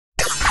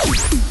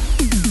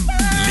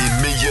Les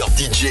meilleurs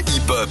DJ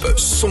hip-hop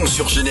sont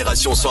sur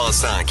Génération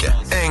 101.5.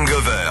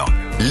 Hangover,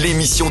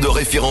 l'émission de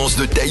référence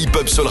de ta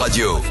hip-hop Soul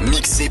Radio.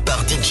 Mixée par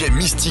DJ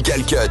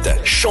Mystical Cut,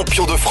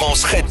 champion de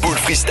France Red Bull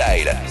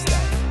Freestyle.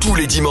 Tous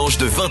les dimanches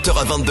de 20h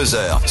à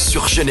 22h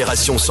sur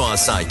Génération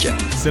 101.5.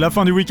 C'est la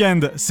fin du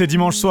week-end, c'est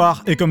dimanche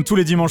soir. Et comme tous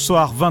les dimanches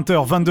soirs,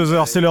 20h,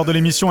 22h, c'est l'heure de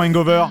l'émission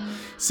Hangover.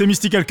 C'est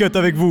Mystical Cut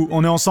avec vous,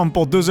 on est ensemble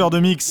pour 2 heures de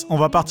mix. On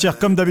va partir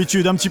comme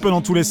d'habitude un petit peu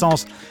dans tous les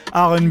sens.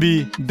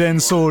 R&B,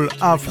 dancehall,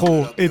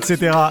 afro,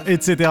 etc.,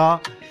 etc.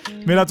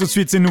 Mais là tout de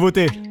suite c'est une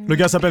nouveauté. Le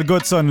gars s'appelle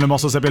Godson, le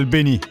morceau s'appelle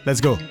Benny.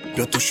 Let's go.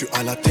 Bientôt je suis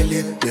à la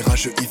télé, les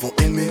rageux ils vont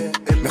aimer.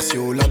 Merci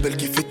au label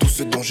qui fait tout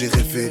ce dont j'ai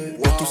rêvé.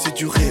 Bientôt c'est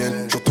du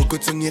réel, j'entends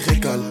Godson y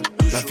régale.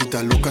 La vie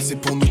d'Aloca c'est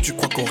pour nous, tu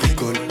crois qu'on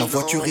rigole. La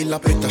voiture il la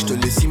pète, je te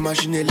laisse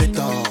imaginer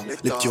l'état.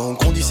 Les petits ont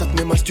grandi, ça te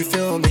met mal si tu fais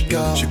un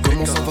écart. Je sais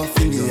comment ça va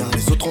finir,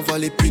 les autres on va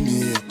les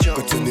punir.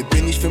 Godson est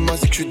béni, je fais ma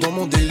zik, je suis dans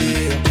mon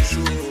délire.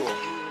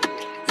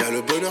 Y'a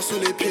le bonheur sous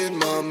les pieds de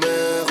ma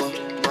mère,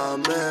 ma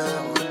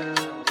mère.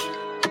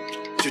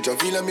 J'ai déjà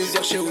vu la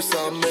misère chez où ça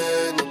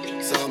mène,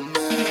 ça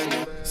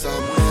mène, ça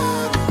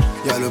mène.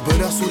 Y'a le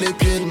bonheur sous les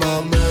pieds de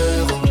ma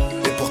mère,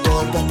 et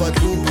pourtant elle porte pas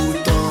de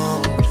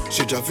Louboutin.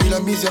 J'ai déjà vu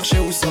la misère chez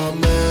où ça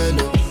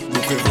mène.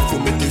 Mon frérot faut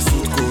mettre tes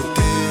sous de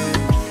côté.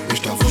 Et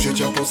je t'avoue j'ai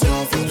déjà pensé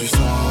à faire du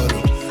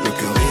sale. Le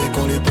cœur est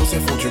quand les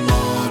pensées font du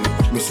mal.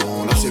 Mais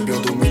sont là c'est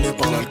bien dominé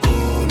par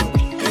l'alcool.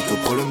 Et le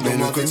problème de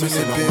ma vie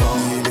c'est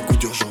permis. Les coups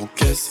durs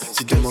j'encaisse.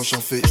 Si demain j'en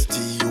fais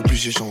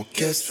obligé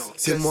j'encaisse.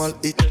 C'est moi le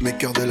hit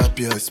maker de la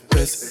pire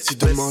espèce. Si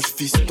demain je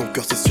fisse ton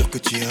cœur c'est sûr que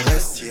tu y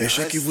restes. Et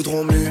ceux qui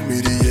voudront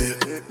m'humilier,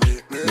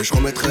 mais je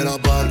remettrai la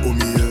balle au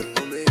milieu.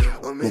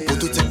 Mon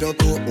poteau c'est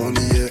bientôt on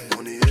y est.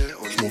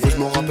 Je m'en veux, je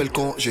m'en rappelle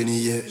quand j'ai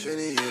nié.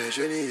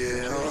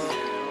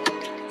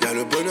 Y'a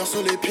le bonheur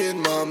sur les pieds de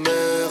ma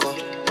mère,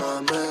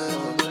 ma mère,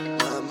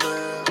 ma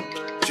mère.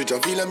 J'ai déjà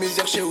vu la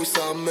misère chez où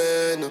ça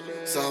mène,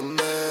 ça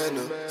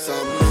mène, ça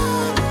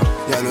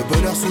mène. Y'a le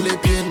bonheur sous les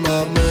pieds de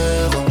ma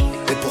mère,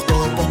 et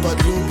pourtant elle porte pas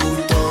de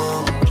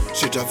Louboutin.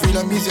 J'ai déjà vu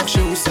la misère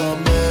chez où ça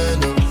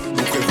mène.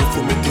 Mon frère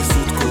faut mettre tes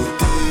sous de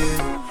côté.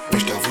 Mais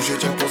je t'avoue j'ai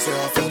déjà pensé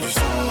à faire du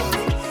sale.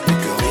 Les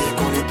cœurs rient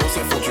quand les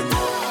pensées font du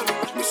mal.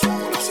 Mais sans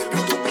là c'est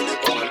bien dominé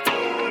par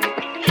l'alcool.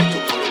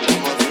 Tout parle de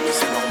ma vie mais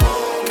c'est normal.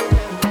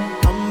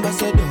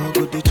 Ambassador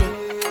go dey chop,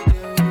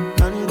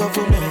 and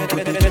government go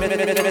dey chop,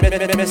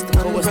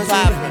 and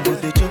president go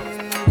dey chop.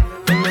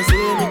 When I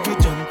say make we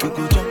jump, we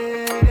go jump.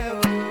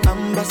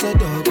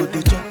 Ambassador go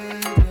dey chop,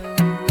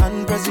 and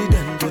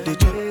president go dey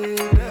chop,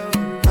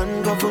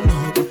 and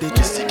governor go dey chop.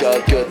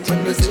 Mystical Cut,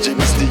 le DJ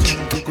Mystique.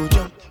 We go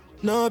jump.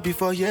 No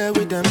before here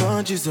with them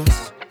on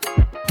Jesus.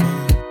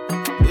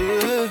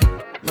 Yeah,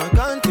 my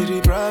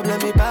country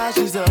problem it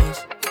passes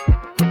us.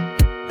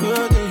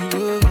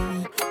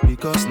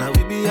 Because now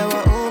we be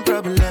our own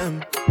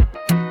problem.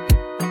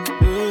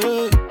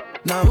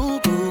 Now who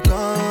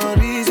can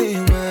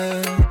reason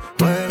well.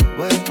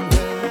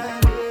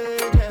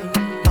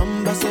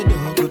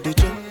 Ambassador go dey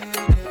chop,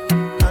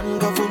 and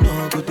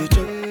governor go dey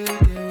chop,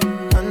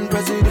 and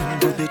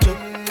president go dey chop.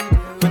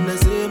 When I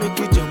say make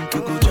we jump, we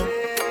go jump.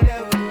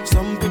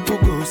 Some people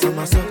go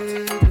somersault.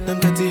 Them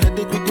dirty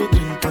headache we go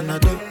drink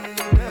Panadol.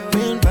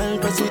 Meanwhile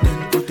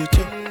president go dey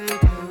chop,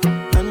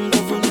 and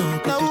governor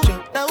go dey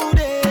chop. Now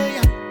they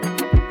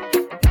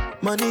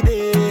money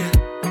day,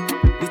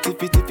 little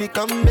fit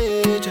come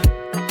major.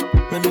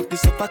 We make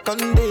this up a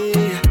Sunday.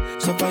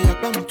 So fire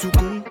come to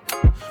come,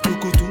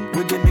 Tukutu.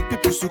 Where they make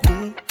people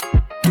sukun,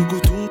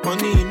 Tukutu.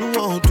 Money in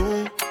one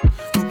too,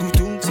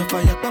 Tukutu. So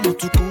fire come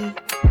to come,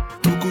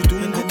 Tukutu.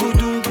 And they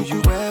do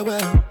you well,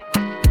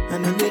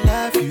 and then they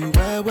laugh you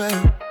well,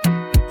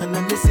 and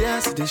then they say I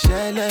see the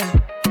shell.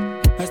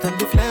 I stand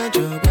the flange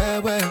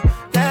well.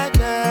 Yeah.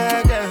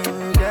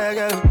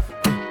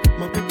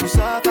 My people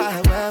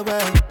suffer well.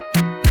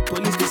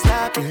 Police they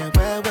slap them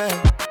well.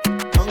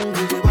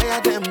 Hungry they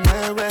wire them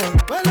well.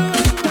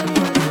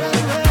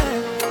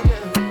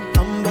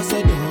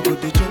 Ambassador go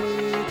dey chop,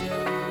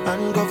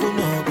 and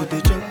governor go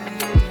dey chop,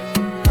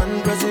 and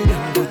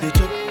president go dey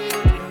chop.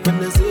 When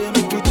they say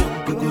make we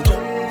jump, we go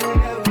jump.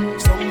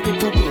 Some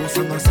people go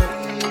somersault.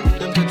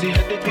 Them dirty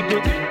headache we go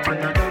drink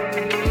Panadol.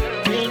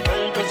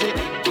 Meanwhile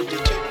president go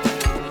dey chop.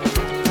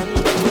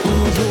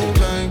 Toujours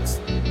Banks,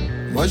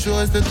 moi je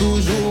restais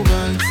toujours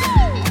Banks.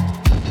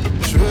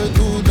 Je veux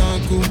tout d'un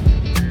coup,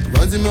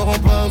 vas-y me rends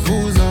pas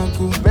vous un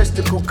coup.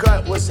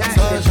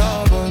 Ça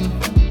charbonne,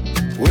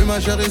 oui ma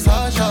chérie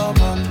ça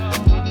charbonne.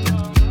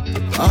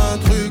 Un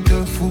truc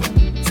de fou,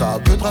 ça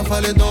peut te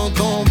rafaler dans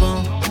ton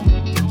bain.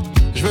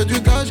 Je veux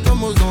du cash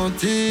comme aux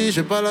Antilles,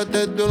 j'ai pas la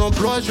tête de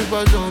l'emploi, je suis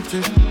pas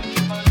gentil.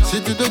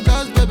 Si tu te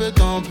casses bébé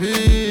tant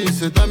pis,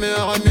 c'est ta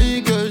meilleure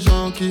amie que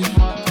j'enquille.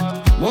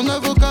 Mon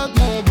avocat,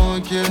 mon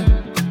banquier,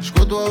 je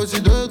côtoie aussi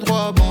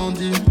 2-3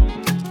 bandits.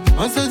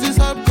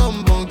 Insaisissable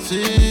comme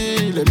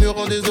Banksy, les murs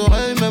ont des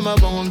oreilles même à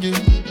Bangui.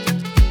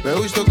 Mais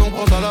oui je te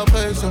comprends, t'as la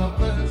pression.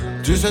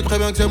 Tu sais très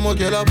bien que c'est moi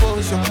qui ai la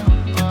potion.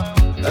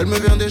 Elle me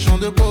vient des champs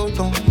de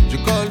coton, du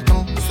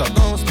coltan, ça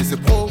danse mais c'est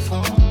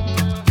profond.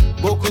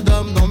 Beaucoup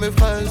d'âmes dans mes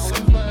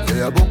fresques. Et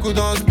y'a beaucoup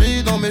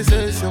d'inspi dans mes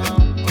sessions.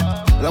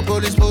 La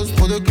police pose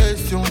trop de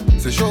questions.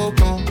 C'est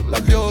choquant, la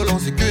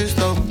violence est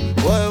custom.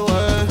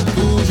 Ouais,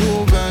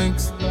 toujours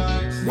Banks.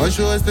 Moi je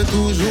suis resté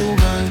toujours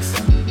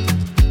Banks.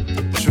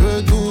 Je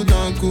veux tout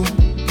d'un coup.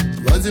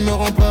 Vas-y me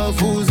rends pas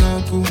fou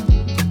un coup.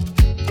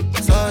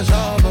 Ça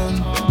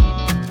charbonne.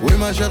 Oui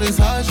ma chérie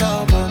ça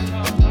charbonne.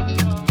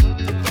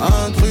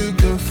 Un truc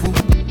de fou.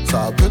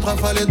 Ça peut te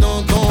rafaler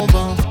dans ton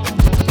bain.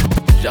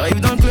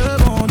 J'arrive dans le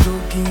club en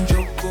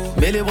jogging,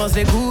 mais les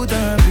bracelets coûtent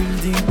un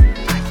building.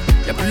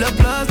 Y'a plus la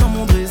place dans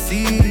mon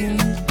dressing,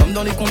 comme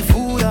dans les contes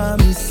fous la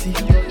Messi.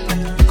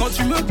 Quand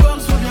tu me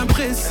parles, sois bien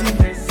précis.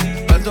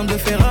 Pas le temps de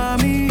faire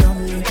ami.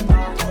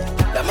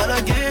 La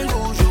malagang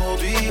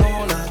aujourd'hui,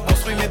 on l'a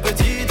construit mais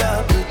petit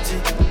à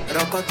petit.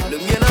 Le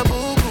miel a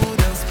beaucoup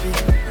d'inspi,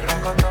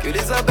 que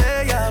les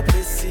abeilles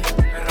apprécient.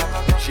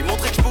 J'ai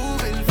montré que je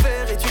pouvais le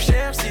faire et tu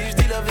cherches si je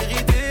dis la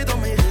vérité dans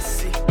mes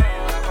récits.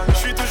 Je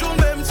suis toujours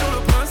le même sur le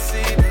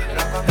principe,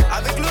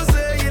 avec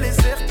l'oseille et les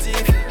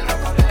certifs.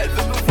 Elle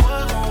veut me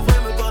voir en vrai,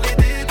 me parler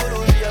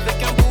d'écologie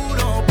avec un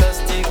boule en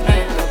plastique.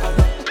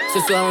 Ce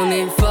soir on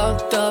est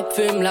fucked up,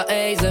 fume la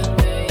haze.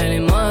 Elle et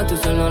moi tout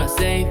seul dans la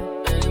safe.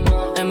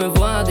 Elle me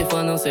voit des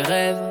fois dans ses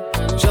rêves.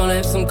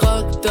 J'enlève son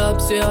croc-top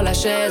sur la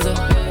chaise.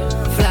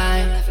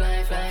 Fly,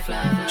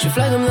 je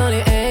fly comme dans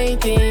les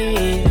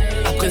 80s.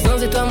 À présent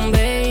c'est toi mon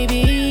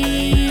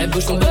baby. Elle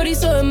bouge son body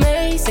so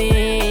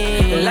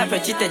amazing. La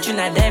petite est une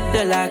adepte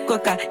de la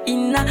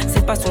cocaïna.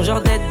 C'est pas son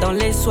genre d'être dans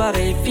les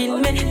soirées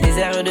filmées. Les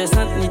airs de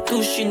Sainte n'y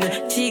touche une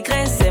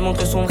tigresse. Elle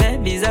montre son vrai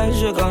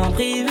visage au grand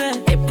privé.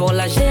 Et pour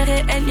la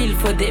gérer, elle, il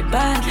faut des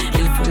balles.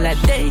 Il faut la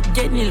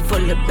dégaine, il faut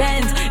le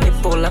Benz. Et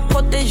pour la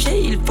protéger,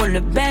 il faut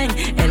le bang.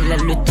 Elle a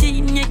le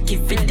tigné qui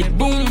fait des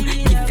booms,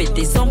 qui fait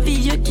des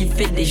envieux, qui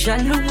fait des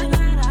jaloux.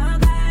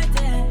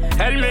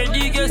 Elle me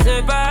dit que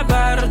c'est pas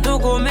partout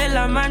qu'on met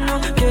la mano,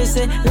 que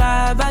c'est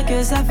là-bas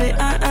que ça fait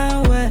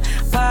un, ouais.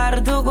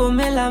 Partout qu'on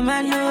met la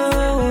mano.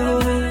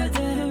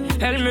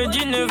 Elle me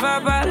dit ne va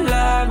pas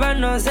là-bas,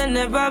 non, ce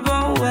n'est pas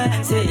bon, ouais.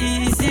 C'est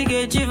ici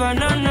que tu vas,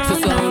 non. Ce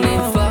soir on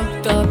est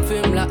fucked up,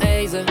 fume la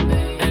haze.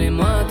 Elle et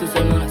moi tout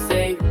seul dans la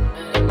safe.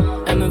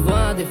 Elle me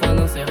voit des fois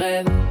dans ses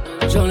rêves.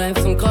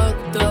 J'enlève son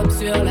croc-top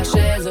sur la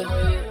chaise.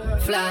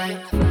 Fly,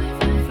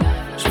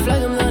 je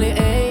fly comme dans les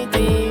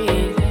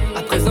 80s.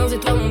 À présent c'est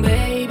toi mon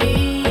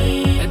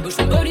baby. Elle bouge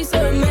son body so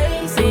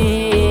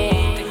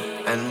amazing.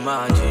 Elle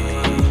m'a dit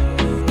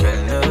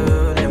qu'elle ne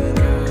l'aime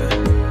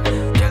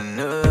plus, qu'elle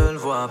ne le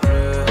voit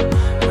plus,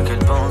 mais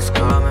qu'elle pense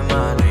quand même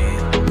à lui.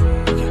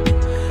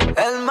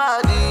 Elle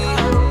m'a dit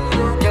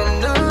qu'elle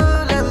ne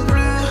l'aime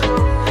plus,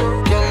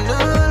 qu'elle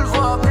ne le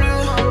voit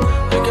plus,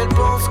 mais qu'elle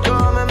pense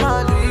quand même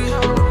à lui.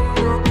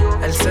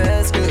 Elle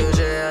sait ce que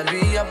j'ai à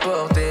lui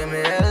apporter,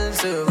 mais elle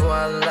se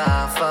voit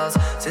la face.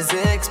 Ses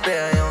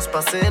expériences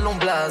passées l'ont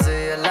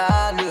blasée, elle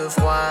a le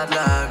froid de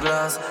la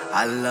glace.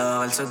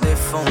 Alors elle se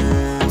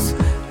défonce,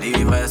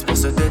 l'ivresse pour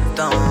se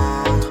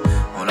détendre.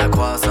 On la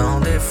croit sans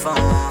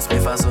défense, mais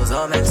face aux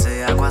hommes elle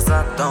sait à quoi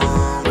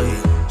s'attendre.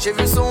 J'ai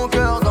vu son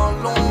cœur dans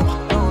l'ombre,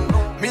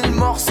 1000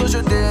 morceaux je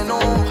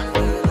dénombre.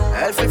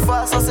 Elle fait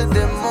face à ses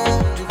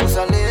démons, du coup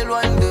ça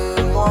l'éloigne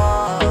de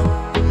moi.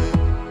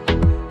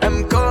 Elle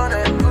me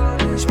connaît,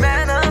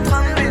 j'mène un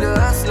train de vie de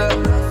hustler.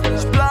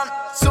 J'plane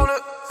sur le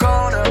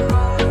corner,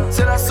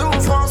 c'est la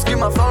souffrance qui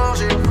m'a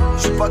forgé.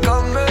 J'suis pas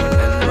comme eux.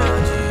 Elle m'a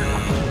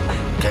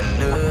dit qu'elle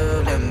ne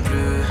l'aime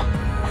plus,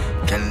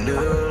 qu'elle ne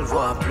le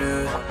voit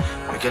plus,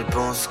 mais qu'elle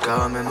pense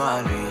quand même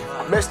à lui.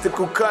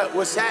 Mystical Cut,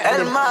 what's happening?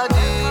 Elle m'a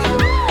dit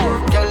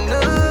qu'elle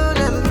ne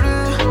l'aime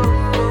plus,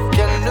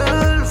 qu'elle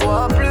ne le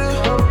voit plus,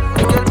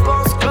 mais qu'elle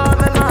pense quand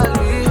même à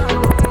lui.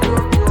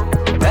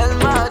 Elle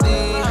m'a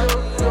dit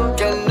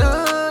qu'elle ne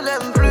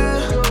l'aime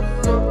plus,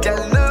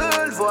 qu'elle ne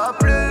le voit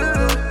plus,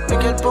 mais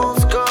qu'elle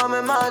pense quand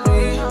même à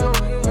lui.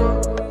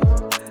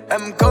 Elle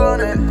me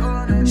connaît,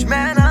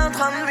 j'mène un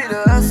train de vie de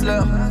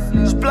hustler.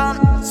 J'plane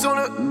sur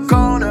le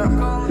corner,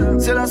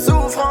 c'est la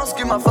souffrance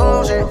qui m'a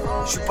forgé.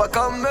 J'suis pas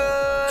comme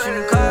eux. Tu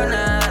me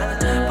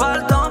connais, pas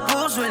le temps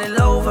pour jouer les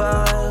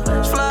lovers.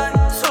 J'fly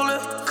sur le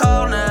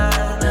corner,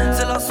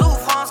 c'est la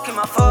souffrance qui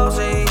m'a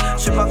forgé.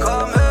 J'suis pas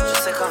comme eux.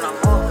 Je sais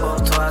qu'en amour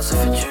pour toi c'est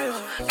futur,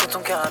 que ton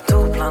cœur a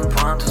tout plein de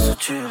points de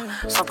suture.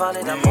 Sans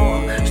parler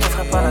d'amour, je te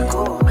ferai pas la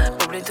cour.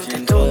 Oublie tout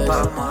et tout,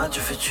 parle-moi du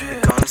futur.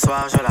 Quand le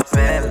soir je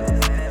l'appelle,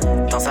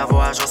 dans sa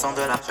voix je ressens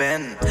de la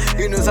peine.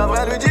 Il nous a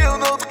vrai lui dire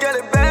d'autres qu'elle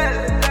est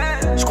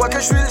belle. Je crois que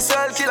je suis le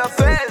seul qui la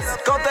fait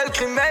quand elle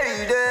crie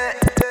Mayday.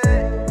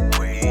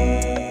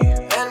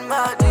 Elle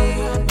m'a dit,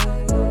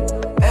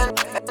 elle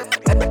m'a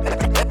dit,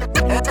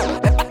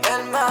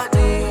 elle m'a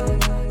dit,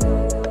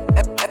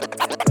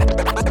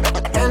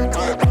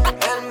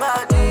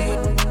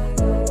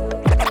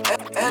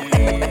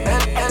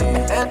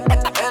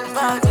 elle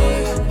m'a dit.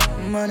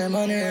 Money,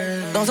 money.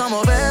 Dans un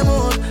mauvais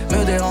mood,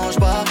 me dérange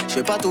pas. Je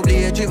vais pas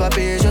t'oublier, tu vas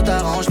payer, je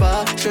t'arrange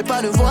pas. Je fais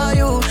pas le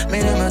voyou,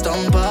 mais ne me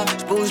tente pas.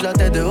 Je bouge la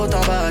tête de haut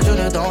en bas, je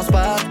ne danse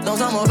pas.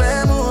 Dans un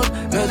mauvais mood,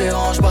 me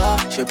dérange pas.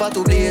 Je vais pas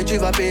t'oublier, tu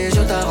vas payer,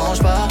 je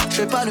t'arrange pas. Je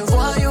fais pas le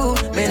voyou,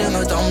 mais ne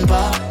me tente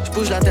pas. Je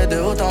bouge la tête de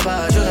haut en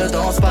bas, je ne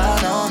danse pas,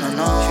 non, non,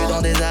 non. Je suis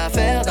dans des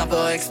affaires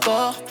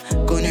d'import-export.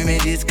 Connu mais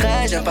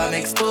discret, j'aime pas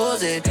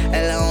m'exposer.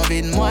 Elle a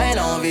envie de moi, elle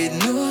a envie de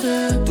nous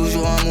deux.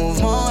 Toujours en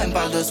mouvement, elle me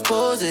parle de se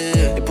poser.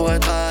 Et pour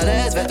être à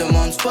l'aise,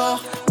 vêtements de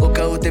sport. Au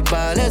cas où t'es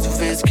pas à l'aise, ou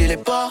fais ce qu'il est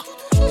pas.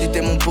 Si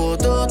t'es mon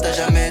poteau, t'as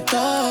jamais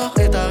tort.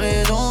 Et t'as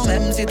raison,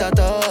 même si t'as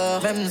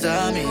tort. Mêmes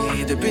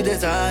amis depuis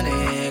des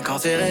années. Quand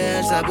c'est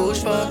réel, ça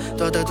bouge pas.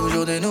 Toi t'as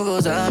toujours de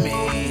nouveaux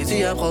amis. S'il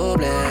y a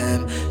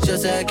problème, je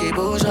sais qu'il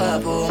bougera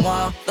pour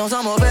moi. Dans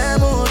un mauvais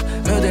mood,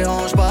 me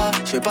dérange pas.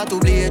 Je vais pas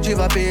t'oublier, tu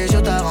vas payer, je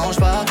t'arrange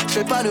pas. Je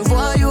fais pas le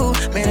voyou,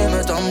 mais ne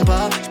me tente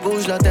pas. Je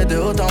bouge la tête de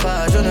haut en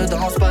bas, je ne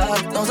danse pas.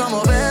 Dans un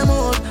mauvais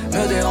mood,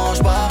 me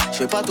dérange pas. Je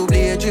vais pas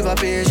t'oublier, tu vas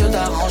payer, je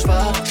t'arrange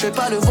pas. Je fais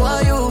pas le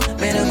voyou,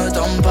 mais ne me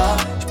tente pas.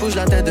 Je bouge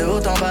la tête de haut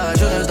en bas,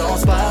 je ne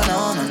danse pas,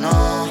 non, non,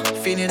 non.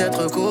 Fini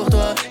d'être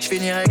courtois, je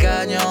finirai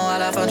gagnant à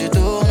la fin du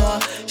tournoi.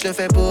 Je le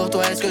fais pour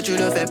toi, est-ce que tu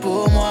le fais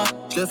pour moi?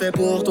 Je le fais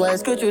pour toi,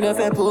 est-ce que tu le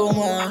fais pour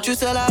moi? Tu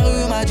sais la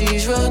rue m'a dit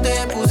je veux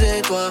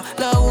t'épouser toi.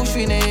 Là où je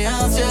suis né,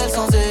 un ciel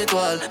sans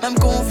étoiles. Même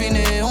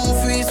confiné, on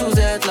fuit sous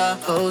être là.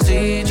 Oh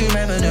si tu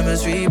m'aimes, ne me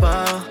suis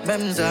pas.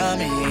 Mêmes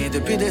amis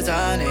depuis des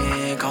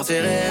années. Quand c'est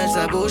réel,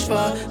 ça bouge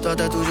pas. Toi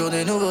t'as toujours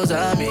des nouveaux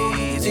amis.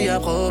 S'il y a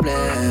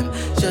problème,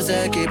 je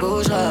sais qu'il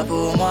bougera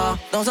pour moi.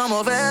 Dans un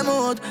mauvais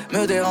mood,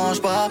 me dérange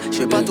pas. Je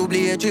vais pas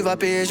t'oublier, tu vas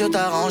payer, je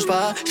t'arrange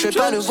pas. Je fais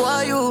pas le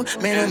voyou,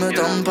 mais ne me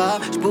tente pas.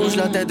 Je bouge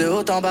la tête de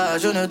haut en bas,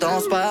 je ne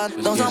danse pas.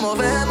 Dans un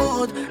mauvais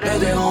mood, me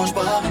dérange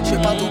pas. Je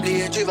vais pas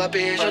t'oublier, tu vas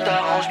payer, je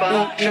t'arrange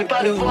pas. Je fais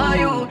pas le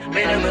voyou,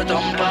 mais ne me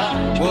tente pas.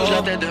 Je bouge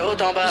la tête de haut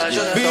en bas, je ne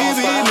danse pas.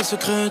 Baby, mes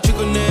secrets tu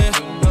connais.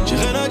 J'ai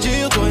rien à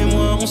dire, toi et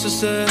moi on se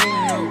sait.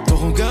 Ton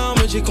regard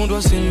me dit qu'on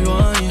doit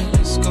s'éloigner.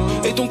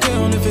 Et ton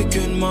cœur ne fait que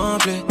de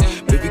m'appeler.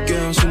 Baby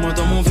girl, suis-moi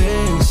dans mon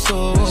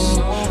vaisseau.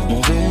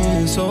 Mon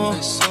vaisseau.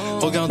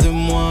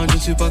 Regarde-moi, je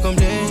ne suis pas comme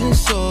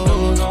les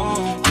autres.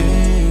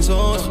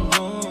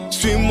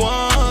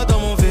 Suis-moi dans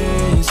mon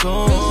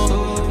vaisseau.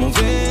 Mon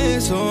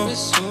vaisseau.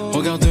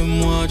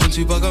 Regarde-moi, je ne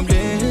suis pas comme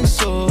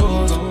les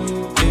autres.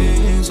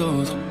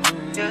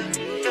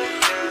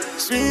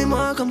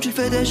 Suis-moi comme tu le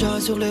fais déjà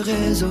sur les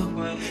réseaux.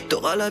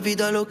 T'auras la vie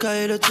d'Aloca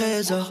et le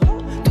trésor.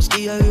 Tout ce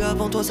qu'il y a eu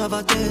avant toi ça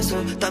va t'aider.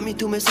 T'as mis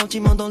tous mes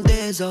sentiments dans le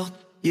désordre.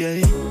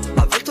 Yeah.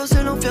 Avec toi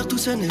c'est l'enfer, tout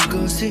se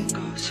négocie.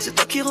 C'est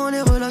toi qui rends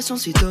les relations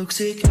si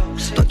toxiques.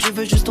 Toi tu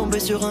veux juste tomber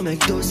sur un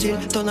mec docile.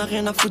 T'en as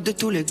rien à foutre de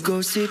tous les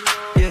gossips.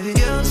 Yeah.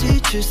 Girl, si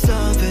tu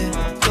savais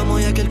comment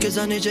il y a quelques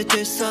années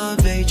j'étais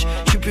savage.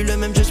 Je suis plus le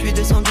même, je suis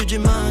descendu du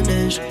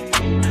manège.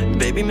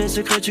 Baby mes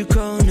secrets tu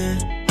connais.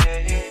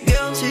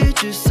 Girl, si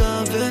tu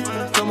savais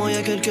comment il y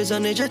a quelques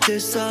années j'étais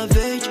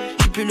savage.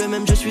 Je suis plus le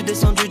même, je suis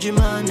descendu du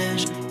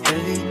manège.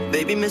 Hey,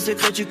 baby mes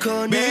secrets tu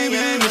connais. Baby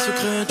mes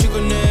secrets tu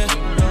connais.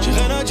 J'ai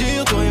rien à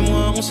dire, toi et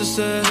moi on se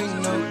sait.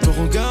 Ton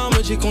regard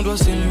me dit qu'on doit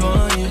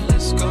s'éloigner.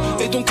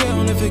 Et ton cœur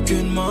ne fait que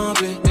de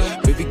m'appeler.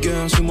 Baby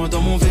girl, suis-moi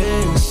dans mon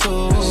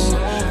vaisseau.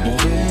 Mon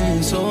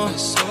vaisseau.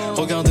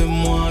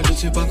 Regarde-moi, je ne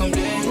suis pas comme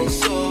les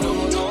autres.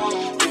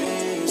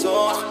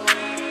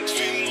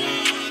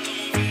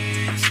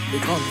 Des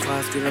grandes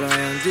phrases qui veulent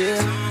rien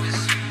dire.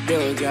 Des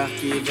regards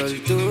qui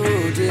veulent tout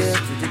dire.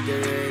 Tu dis que t'es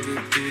ready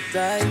to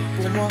die.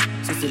 Pour moi,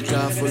 si c'est le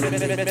cas, faut le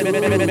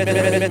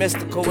mettre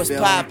tout. Te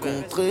faire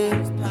rencontrer.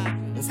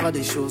 On fera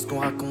des choses qu'on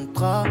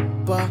racontera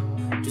pas.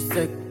 Tu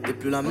sais que t'es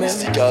plus la même.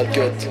 Mystical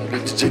Cut, le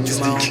DJ Tu m'as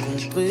Mystique.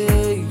 rencontré,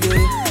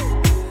 yeah.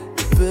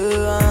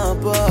 Peu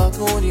importe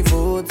mon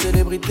niveau de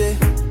célébrité.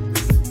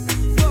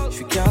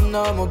 J'suis qu'un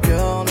homme au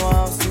cœur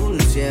noir sous le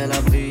ciel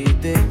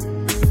abrité.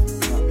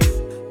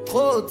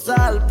 Trop de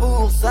sale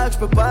pour ça que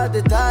j'peux pas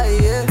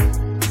détailler.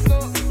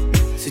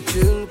 Si tu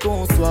le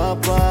conçois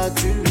pas,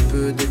 tu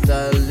peux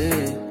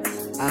t'étaler.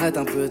 Arrête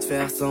un peu de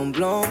faire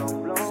semblant.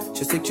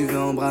 Je sais que tu veux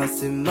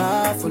embrasser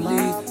ma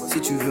folie.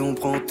 Si tu veux on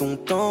prend ton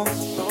temps.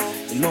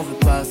 Il m'en veut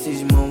pas si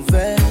je m'en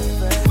vais.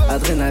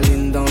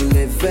 Adrénaline dans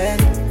les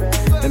veines.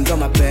 Même dans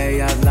ma paix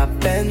y'a de la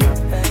peine.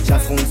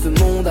 J'affronte ce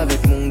monde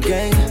avec mon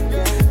gang.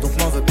 Donc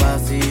m'en veux pas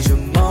si je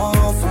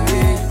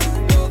m'enfuis.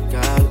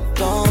 Car le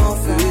temps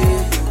fuit.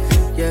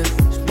 Yeah,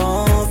 je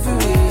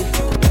m'enfuis.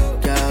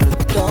 Car le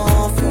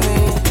temps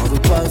fuit. M'en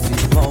veux pas si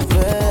je m'en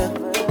vais.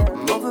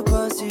 M'en veux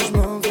pas si je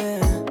m'en vais.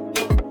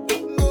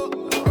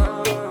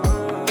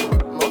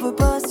 M'en veux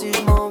pas si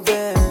je m'en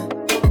vais.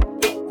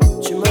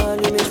 Tu m'as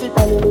allumé, je vais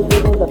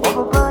t'allumer. M'en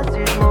veux pas si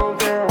je m'en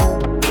vais.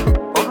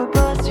 M'en veux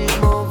pas si je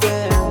m'en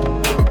vais.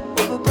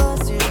 M'en veux pas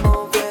si je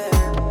m'en vais.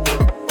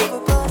 M'en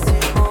veux pas si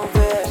je m'en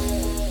vais.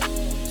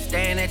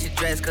 Staring at your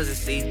dress cause it's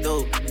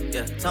see-through.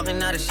 Yeah,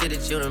 talking all the shit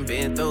that you done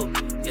been through.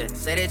 Yeah,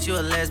 say that you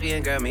a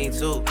lesbian, girl, me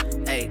too.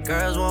 Hey,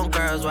 girls want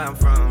girls where I'm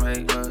from.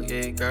 Hey,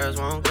 yeah, girls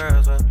want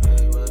girls where,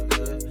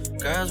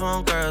 girls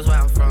want girls where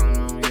I'm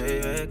from.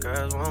 Yeah,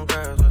 girls want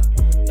girls where,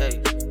 hey,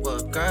 well,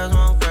 girls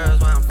want girls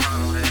where I'm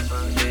from. Hey,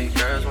 yeah,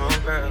 girls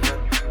want girls where,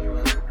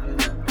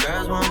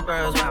 girls want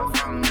girls where I'm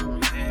from.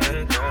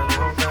 Yeah, girls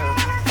want girls.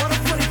 Order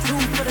 42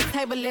 for the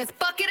table, let's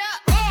fuck it up.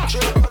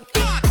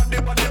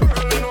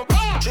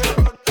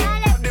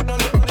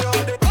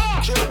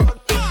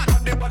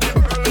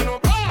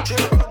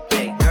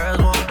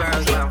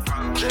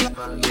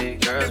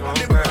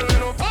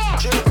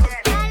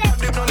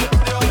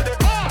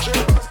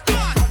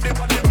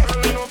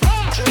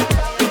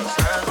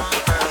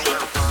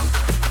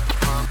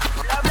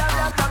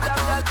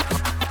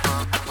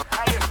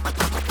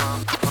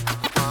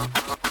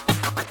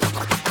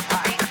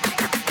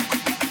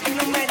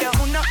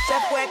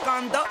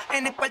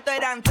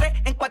 eran 3,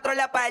 en 4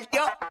 la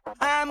partió.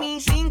 A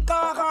mí 5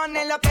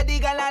 cojones lo que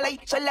diga la ley.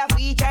 Son la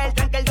ficha, el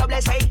tranque, el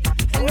doble 6.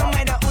 El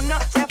número 1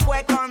 se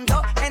fue con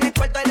 2, en el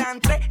cuarto eran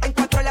 3, en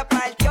 4 la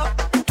partió.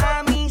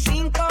 A mí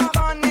 5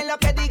 cojones lo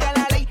que diga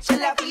la ley.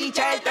 Son la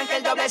ficha, el tranque,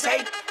 el doble 6.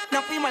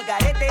 Nos fuimos al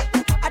garete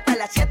hasta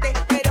las 7,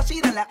 pero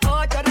si dan las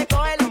 8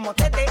 recoge los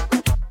motetes.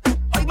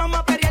 Hoy vamos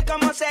a pelear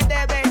como se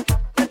debe,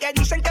 porque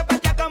dicen que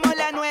patea como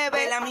la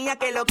 9. La mía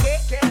que lo que,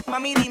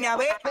 mami dime a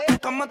ver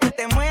cómo tú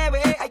te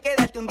mueves, hay que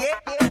darte un 10.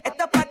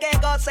 Esto es pa' que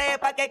goce,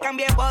 pa' que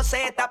cambie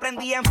voces. Te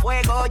prendí en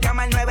fuego,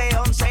 llama al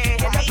 911.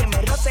 Es la que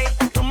me roce,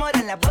 rumor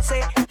en las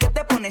voces. Que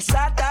te pones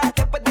sata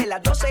después de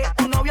las 12.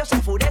 Tu novio se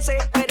enfurece,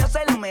 pero se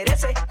lo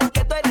merece.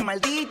 Porque tú eres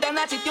maldita,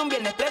 naciste un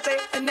viernes 13.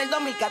 En el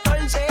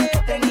 2014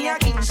 tenía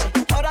 15,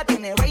 ahora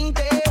tiene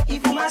 20 y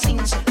fuma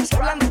 15. Se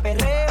hablan de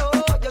perreo,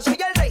 yo soy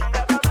el rey.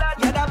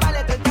 Y ahora vale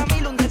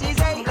 30.000, un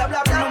 16. Bla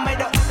bla bla,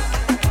 número.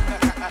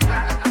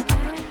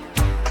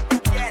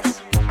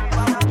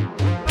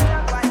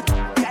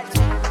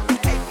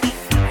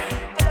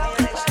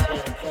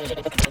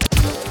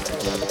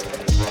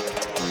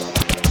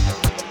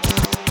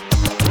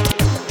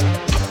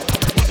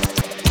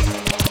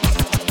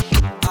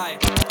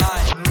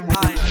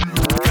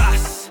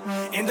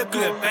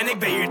 Club en ik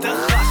ben hier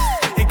te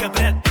gast. Ik heb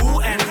Red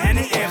Bull en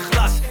Henny in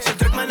glas. Ze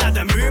drukt me naar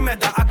de muur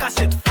met de akka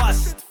zit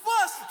vast.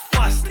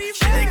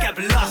 Shit, ik heb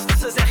last.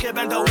 Ze zegt je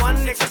bent de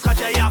one, ik zeg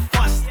schatje ja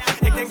vast.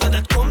 Ik denk dat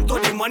het komt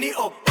door die money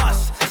op pas.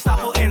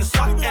 Stapel in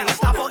zak en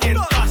stapel in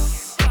tas.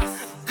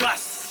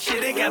 Gas,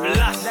 shit ik heb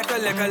last.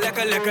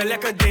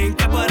 Lekker ding. Ik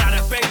heb een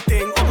rare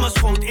painting op mijn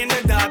schoot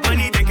inderdaad. Maar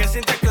niet denken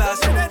Sinterklaas.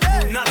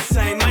 Nat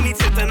zijn, maar niet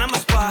zitten aan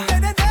mijn spa.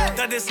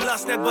 Dat is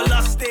last, net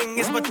belasting,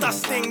 is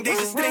betasting.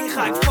 Deze string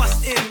ga ik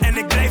vast in en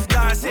ik blijf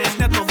daar. Ze is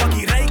net mijn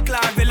wakkierij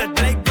klaar, wil het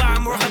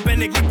blijkbaar. Morgen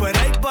ben ik niet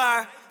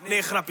bereikbaar.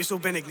 Nee grapje, zo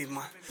ben ik niet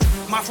man.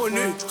 Maar voor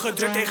nu,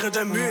 gedrukt tegen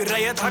de muur.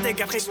 Rij het hard, ik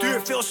heb geen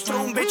stuur. Veel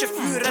stroom, beetje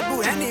vuur. Red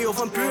Bull, Henny of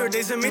een puur.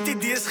 Deze mittie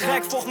die is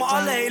gek, volg me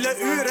alle hele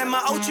uur. En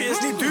mijn oudje is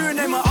niet duur,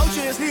 nee mijn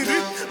oudje is niet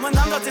Ruud. Mijn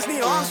naam dat is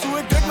niet Hans, hoe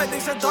ik druk met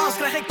deze dans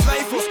krijg ik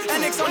twijfels.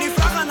 En ik zou niet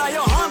vragen naar je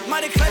hand,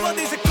 maar ik grijp wel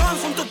deze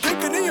kans om te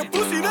drukken in je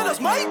pussy, net als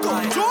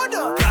Michael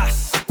Jordan. Gas,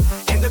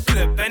 in de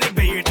club en ik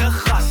ben hier te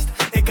gast.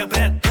 Ik heb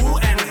Red Bull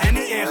en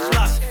Henny in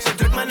glas. Ze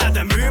drukt me naar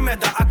de muur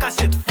met de akka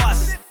zit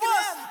vast.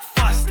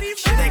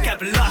 Shit, ik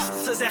heb last.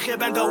 Ze zegt je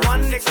bent de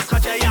one, ik zeg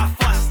schatje ja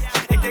vast.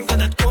 Ik denk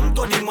dat het komt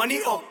door die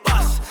money op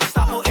pas.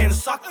 Stapel in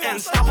zak en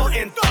stapel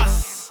in tas.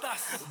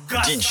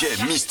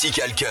 DJ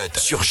Mystical Cut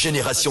sur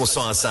Génération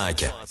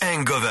 101.5.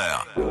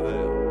 Hangover.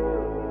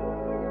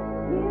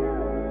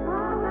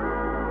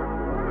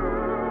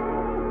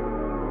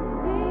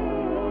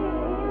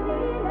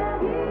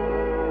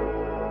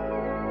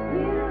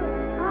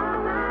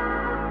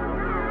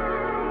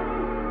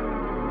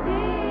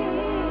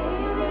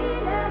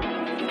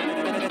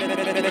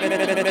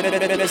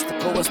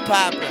 Mystical, what's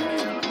poppin'?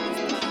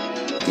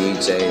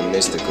 DJ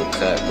Mystical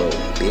Cut, bro,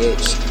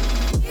 bitch.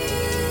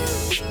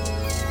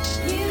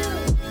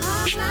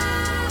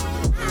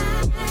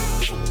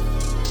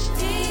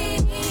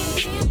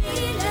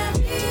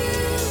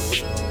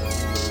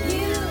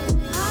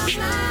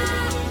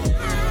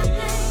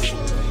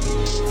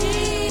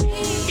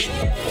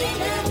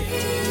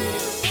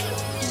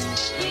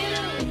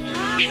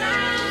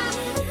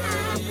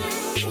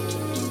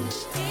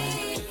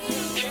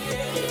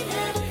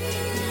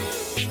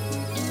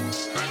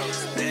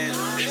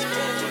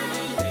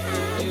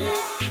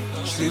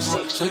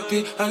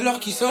 Sauter alors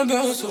qu'ils sont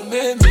bien sur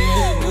mes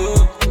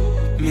mélos.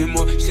 Mais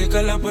moi, je sais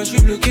qu'à la base, je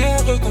suis bloqué à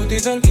recompter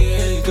dans le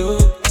ghetto.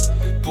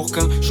 Pour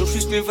qu'un jour je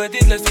puisse m'évader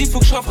de la street, faut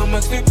que je un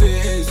max de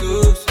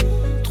pesos.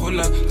 Trop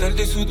là, t'as le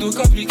dessous donc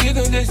appliqué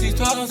dans des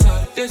histoires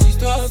sales. Des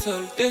histoires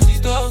sales, des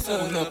histoires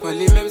sales. On n'a pas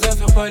les mêmes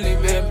affaires, pas les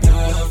mêmes bla.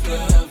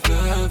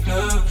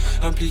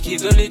 Impliqué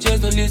dans les jazz,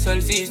 dans les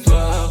sales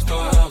histoires.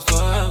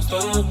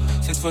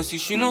 Cette fois-ci,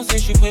 je suis lancé,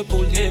 je suis prêt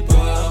pour le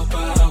départ.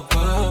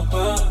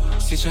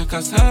 C'est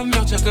chacun sa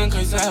merde, chacun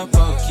crée sa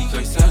part. Qui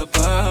crée sa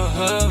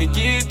part. Mais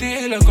qui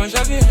était là quand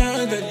j'avais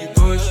rien dans les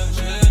poches.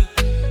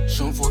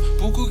 J'en vois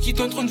beaucoup qui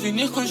tentent de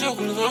venir quand je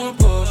roulerai en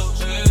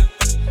Porsche.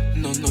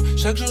 Non,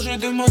 chaque jour je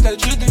demande à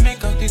Dieu de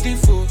m'écarter des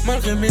défauts.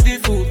 Malgré mes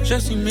défauts,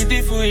 j'assume mes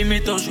défauts et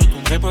mes temps. Je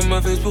tournerai pas ma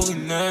veste pour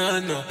une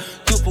nana.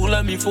 Tout pour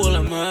l'ami, pour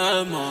la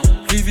maman.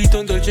 Louis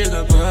Vuitton, Dolce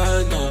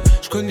Gabbana.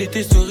 J'connais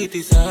tes stories,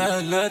 tes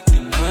salades, t'es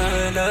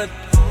malade.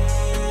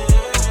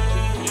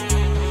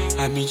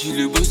 À midi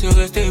le boss est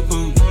resté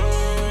beau.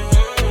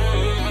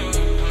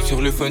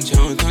 Sur le phone j'ai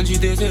entendu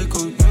des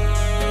échos.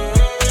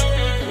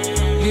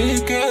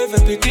 Les keufs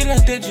veulent péter la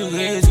tête du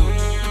réseau.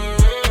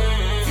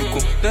 Vu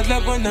qu'on a de la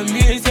bonne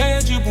amie, ça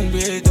y'a du bon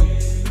bédo.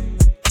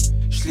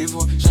 J'les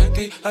vois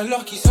chanter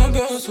alors qu'ils sont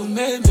bien sur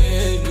mes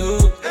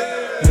mélos.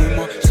 Mais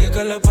moi j'sais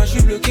qu'à la base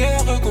j'suis bloqué à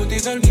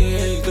recompter dans le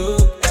ghetto.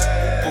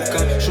 Pour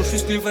qu'un jour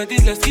j'puisse m'évader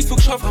de la street, faut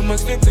que j'offre un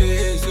max de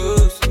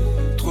pesos.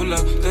 Trop là,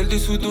 t'as le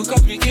dessous donc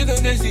appliqué dans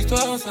des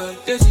histoires sales.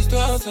 Des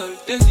histoires sales,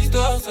 des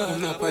histoires sales. On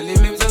n'a pas les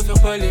mêmes affaires,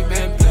 pas les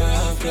mêmes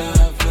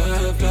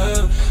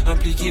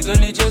Impliqué dans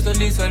les jazz, dans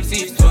les sales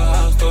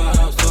histoires.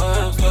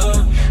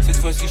 Cette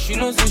fois-ci, je suis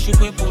lancé, je suis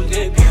prêt pour le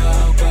départ.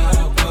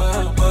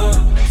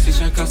 C'est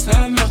chacun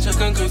sa merde,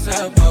 chacun crée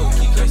sa part.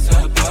 Qui crée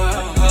sa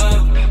part.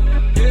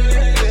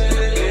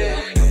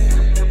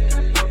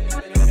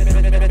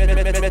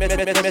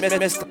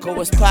 Mystical,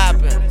 what's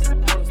poppin'?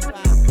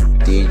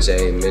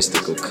 DJ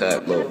Mystical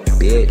Cutlow,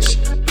 bitch.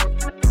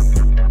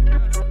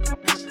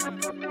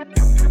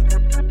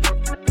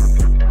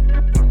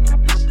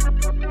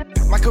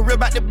 My career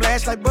about to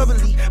blast like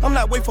bubbly. I'm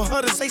not waiting for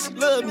her to say she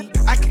love me.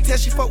 I can tell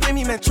she fuck with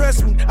me, man,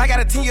 trust me. I got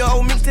a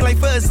 10-year-old mixed in like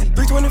fuzzy.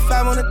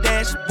 325 on the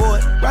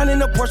dashboard. Riding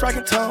the Porsche,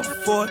 rockin' Tom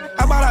Ford.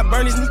 I bought out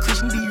Bernie's new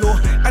Christian Dior.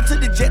 I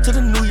took the jet to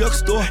the New York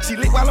store. She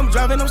lit while I'm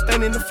driving, I'm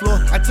standing the floor.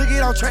 I took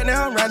it off track,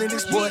 now I'm riding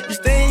this boy. You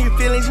stay in your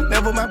feelings, you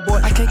never my boy.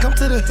 I can't come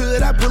to the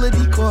hood, I pull a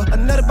decoy.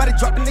 Another body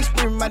dropping, they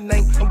screaming my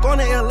name. I'm going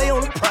to LA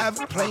on a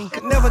private plane.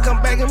 Could never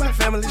come back and my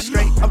family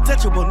straight. I'm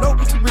touchable, no,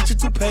 I'm too rich or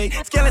too paid.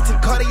 Skeleton,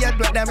 cardiac,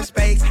 black diamond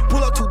spades.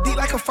 Pull up too deep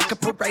like a fucking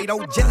parade.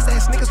 Oh, jealous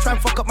ass niggas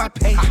tryna fuck up my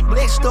pay.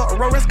 Black star,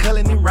 Aurora's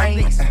culling in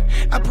rain.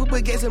 I put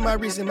baguettes in my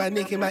wrist and my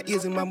neck and my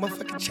ears and my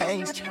motherfucking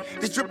chains.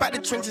 This drip out the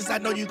trenches, I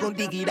know you gon'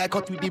 dig it. I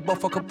go through deep, both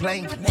for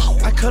complain.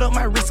 I cut up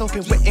my wrist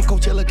soaking wet and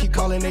Coachella keep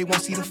calling, they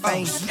won't see the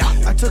fame.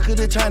 I took her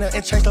to China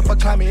and changed up her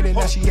climate and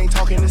now she ain't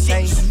talking the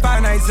same.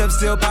 5 nights up,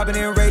 still popping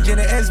and raging.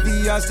 The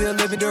SVR still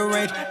living the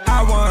range.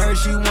 I want her,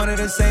 she wanted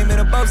the same.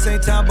 And above same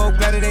time, both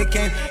glad that they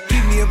came.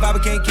 Keep me a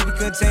vibe, can't keep it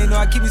contained. No,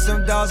 I keep me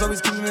some dolls,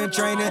 always keep them in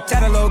training.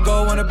 Tat a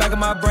logo on the back of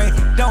my brain.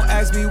 Don't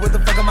ask me what the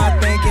fuck am I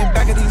thinking.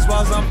 Back of these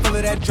walls, I'm full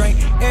of that drink.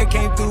 Air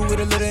came through with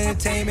a little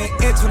entertainment.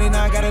 Air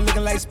 29 got her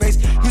looking like space.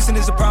 Houston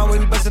is a problem,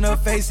 we busting her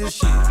faces.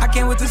 Shit. I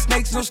came with the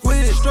snakes, no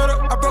squid. Straight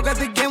up, I broke out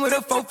the game with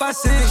a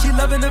 4-5-6. She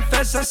loving the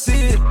fest, I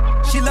see it.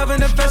 She loving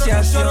the fest, yeah,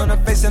 I see it on her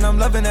face. And I'm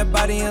loving that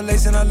body and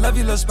lace. And I love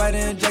you, little spider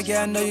and Jack.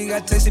 Yeah, I know you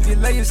got taste. If you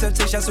love yourself,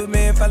 take shots with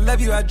me. If I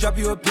love you, I drop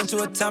you a pin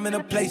to a time and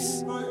a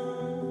place.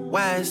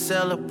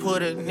 YSL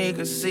put a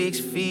nigga 6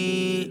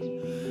 feet.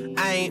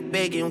 I ain't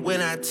begging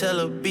when I tell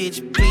a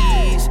bitch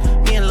please.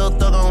 Me and Lil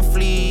Thug on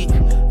fleek.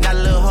 Got a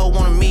little hoe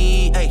wanna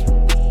meet. Hey,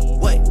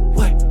 what?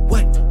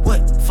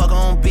 Fuck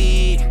on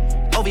beat.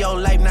 Over your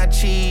life, not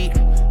cheap.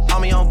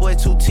 On me on boy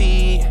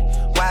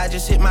 2T. Why I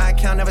just hit my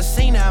account, never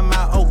seen that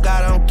amount. Oh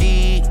God, I'm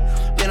geek.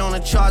 Been on the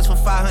charts for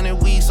 500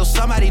 weeks, so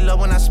somebody love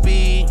when I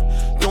speak.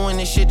 Doing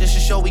this shit just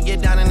to show we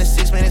get down in the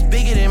 6, man, it's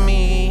bigger than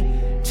me.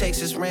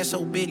 Texas ran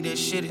so big, that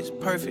shit is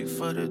perfect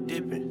for the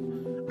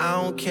dipping. I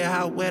don't care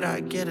how wet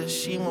I get her,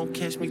 she won't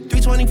catch me.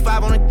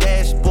 325 on the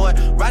dashboard,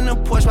 riding a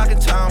Porsche, rockin'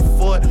 Tom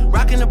Ford,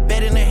 rocking the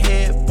bed in the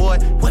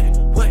headboard. What?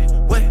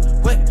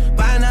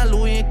 Buying out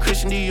Louis and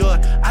Christian Dior.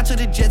 I took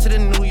the jet to the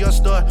New York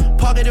store,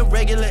 park at a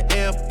regular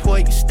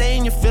airport. You stay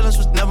in your feelings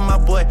was never my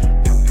boy.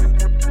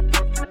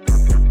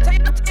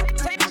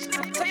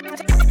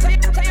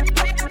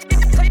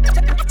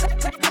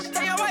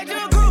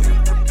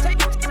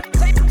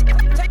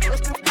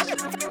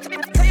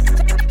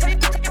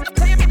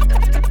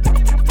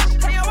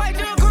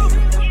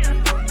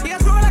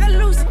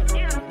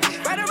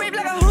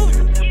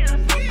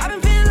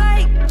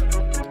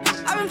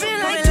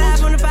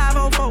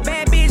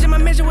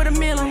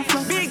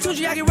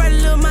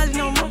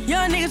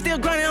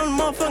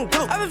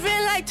 I've been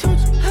feeling like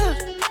Tunchi,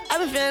 I've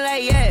been feeling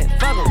like, yeah,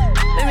 fuck em.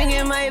 Let me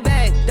get my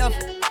bag, duff.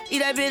 Eat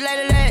that bitch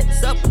like the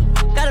last supper.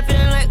 Got a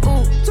feeling like,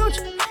 ooh,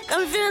 Tunchi. Got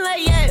me feeling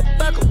like, yeah,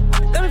 fuck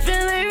em. Got me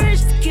feeling like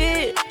rich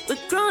kid with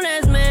grown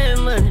ass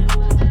man money.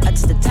 I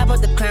took the top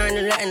of the McLaren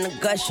and letting the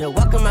gusher.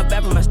 Walk in my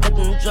bathroom, I stepped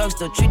in the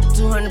drugstore. Treat the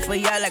 200 for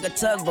y'all like a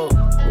tugboat.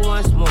 Who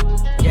wants more?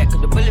 Yeah,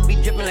 cause the bullet be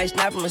dripping like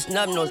snot from a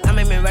snub nose. I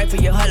made me right for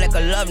your heart like a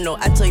love note.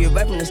 I told you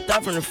right from the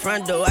start, from the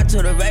front door. I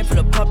told her right for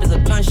the pump is a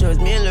gun show. It's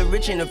me and Lil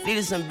Rich and the fleet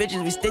of some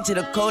bitches. We stick to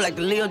the code like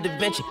the Leo da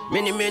Vinci.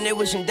 Many men, they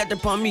wishing death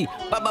upon me.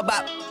 Bop, bop,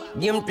 bop.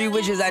 Give them 3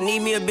 wishes. I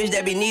need me a bitch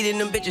that be needing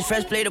them bitches.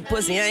 Fresh plate of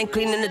pussy. I ain't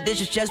cleaning the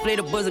dishes. Chest plate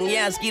of bosom.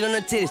 Yeah, I skeet on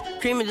the titties.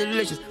 Creamy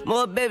delicious.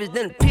 More babies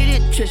than a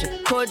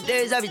pediatrician. Cold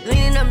days, I be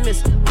leaning, I miss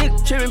it.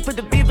 Nigga tripping, put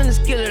the beef in the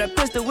skillet. I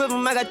pistol whip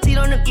him. I got teeth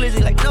on the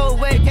glizzy. Like, no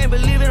way, can't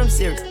believe it, I'm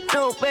serious.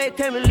 No way,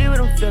 can't believe it,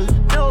 I'm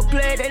feeling. No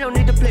play, they don't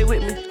need to play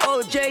with me.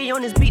 OJ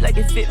on this beat like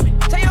it fit me.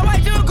 Tell your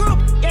white dude group,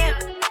 yeah.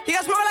 He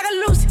got small like a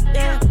Lucy,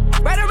 yeah.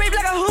 Ride a rape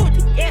like a hoot,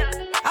 yeah.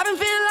 I've been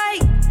feeling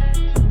like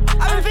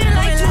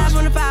live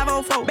on the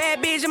 504.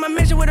 Bad bitch in my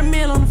mission with a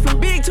meal on the floor.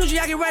 Big Tucci,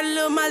 I can ride a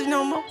little Mozzie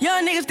no more.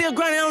 Young niggas still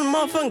grinding on the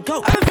motherfucking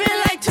coke. I've been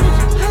feeling like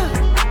Tucci.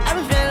 I've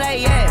been feeling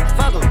like, yeah,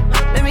 fuck em.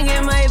 Let me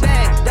get my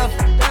bag, duff.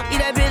 Eat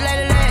that bitch like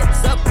the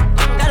last supper.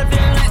 Got a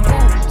feeling like,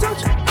 ooh,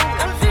 Tucci.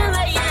 I'm feeling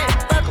like, yeah,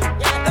 fuck em.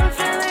 I'm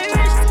feeling like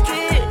rich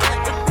kid.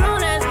 The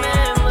grown ass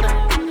man, mother.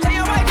 Tell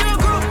your white dude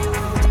group.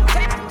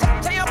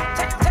 Tell your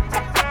white dude group.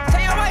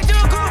 Tell your white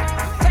dude group.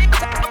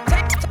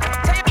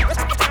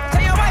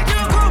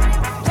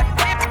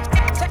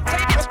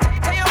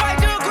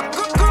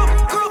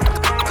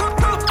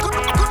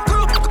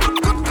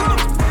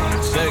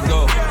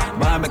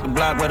 Make the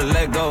block where the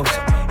leg goes.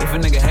 If a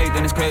nigga hate,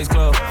 then it's case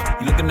closed.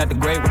 You looking at the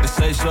grave with the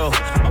say so.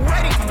 I'm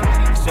ready.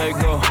 Say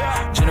go,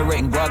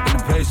 generating guac in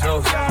the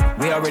pesos.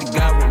 We already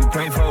got what we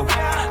pray for.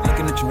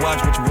 Looking at your watch,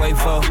 what you wait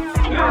for?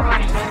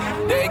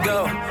 There you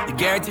go, you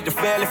guaranteed to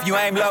fail if you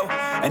aim low.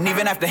 And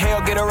even after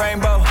hell, get a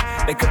rainbow.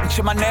 They couldn't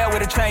chip my nail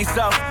with a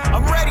chainsaw.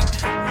 I'm ready.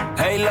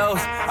 Halos,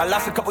 I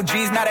lost a couple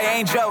G's, now they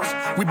angels.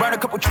 We burn a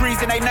couple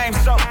trees and they name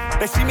so.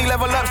 They see me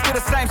level up, still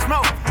the same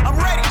smoke. I'm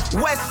ready.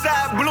 West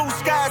side, blue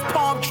skies,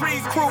 palm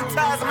trees, crew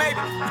ties,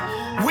 maybe.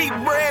 Wheat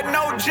bread,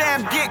 no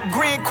jam, get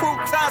green, crew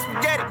ties,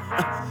 spaghetti.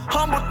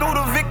 Humble through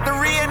the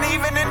victory and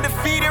even in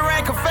defeat, it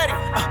ain't confetti.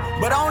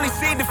 But I only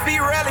see defeat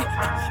rally.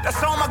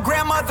 That's on my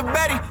grandmother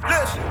Betty.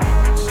 Listen.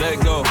 Say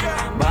go,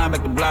 behind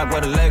back the block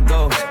where the leg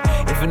goes.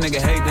 If a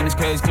nigga hate, then his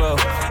case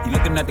closed. You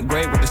looking at the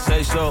great with the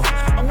say so.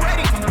 I'm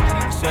ready.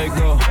 Say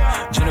go,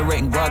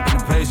 generating guac in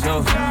the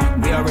pesos.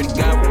 We already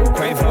got what we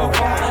pray for.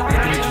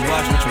 Looking at you,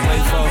 watch what you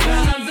wait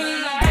for.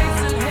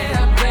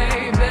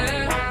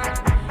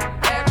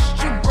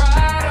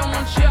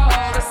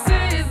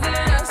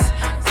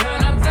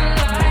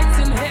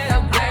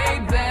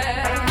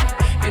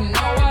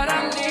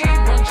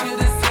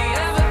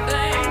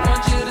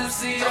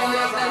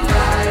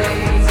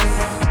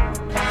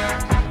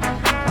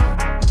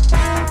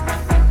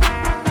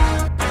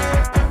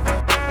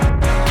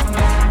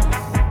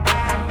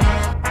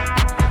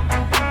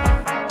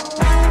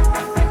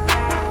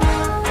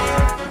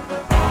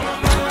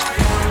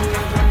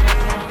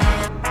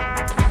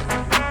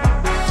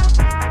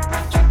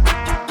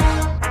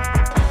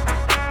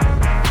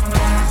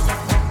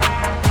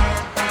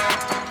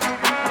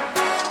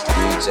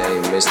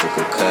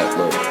 Mystical cut,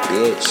 little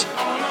bitch.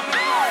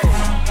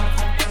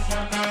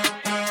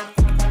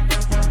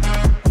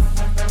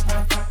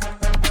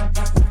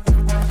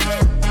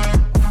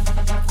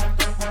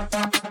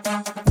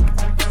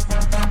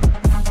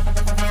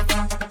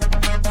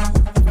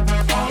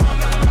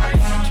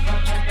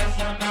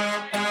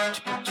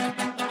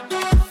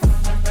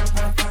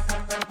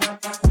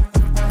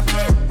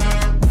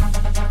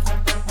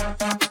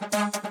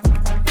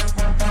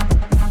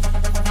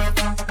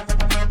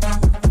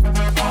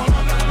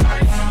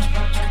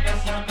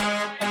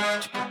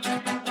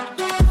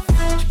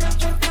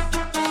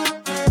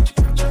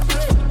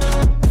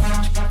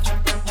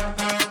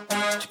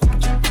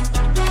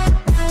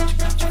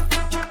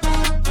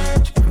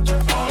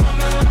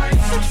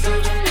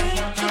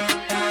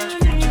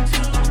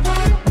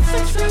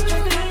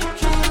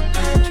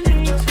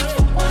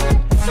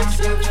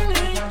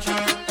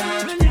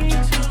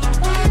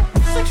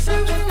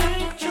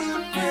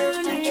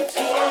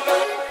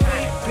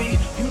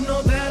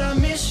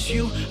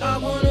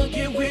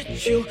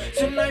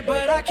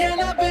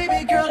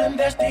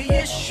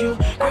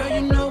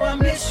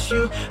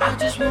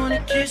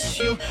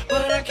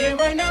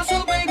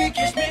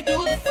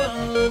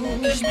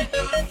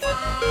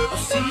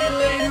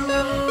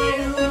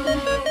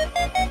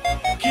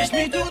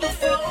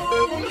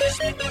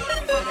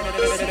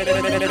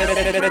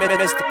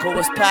 Mystical,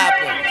 what's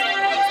poppin'?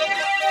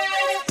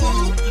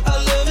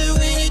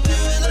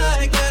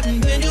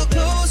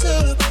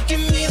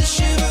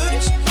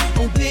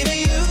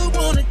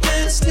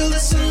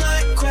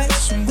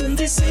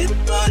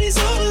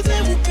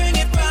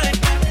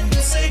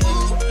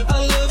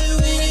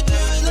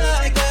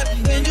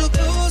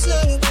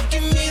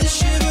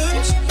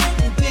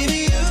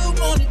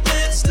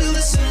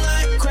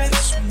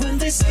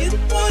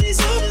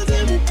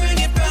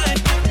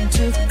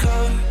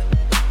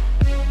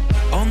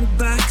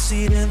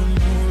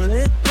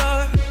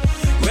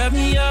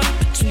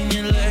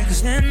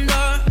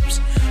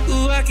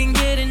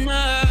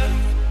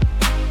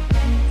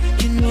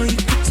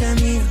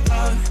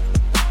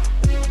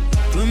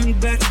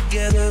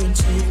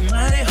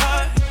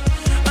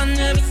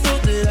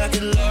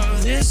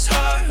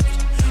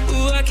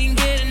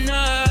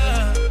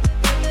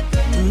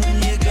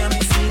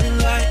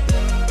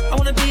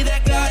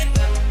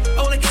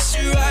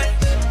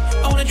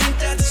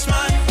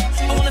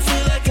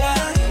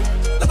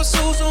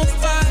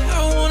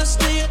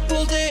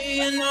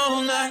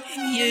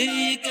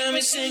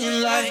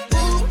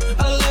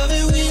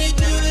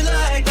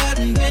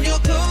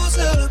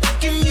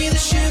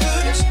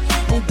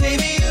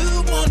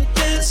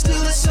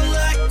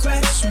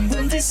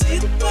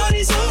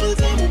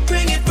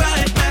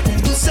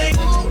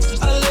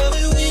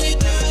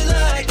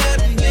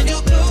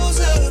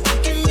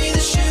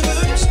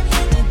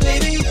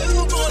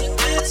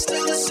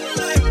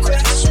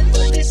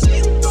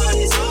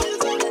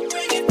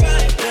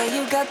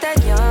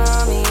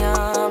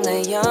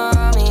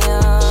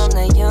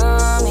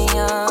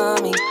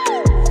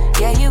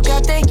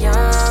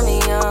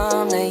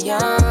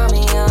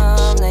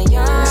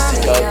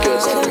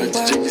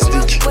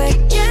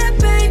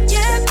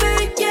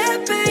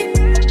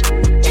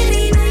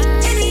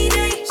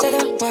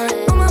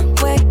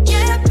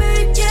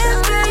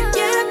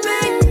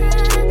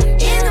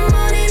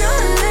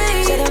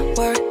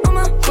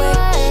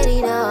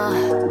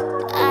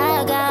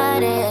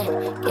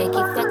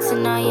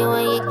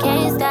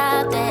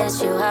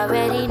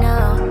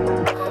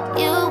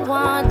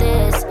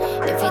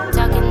 If you're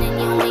talking, then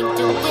you ain't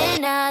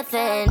doing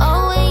nothing.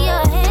 Oh, in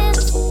your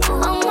hands,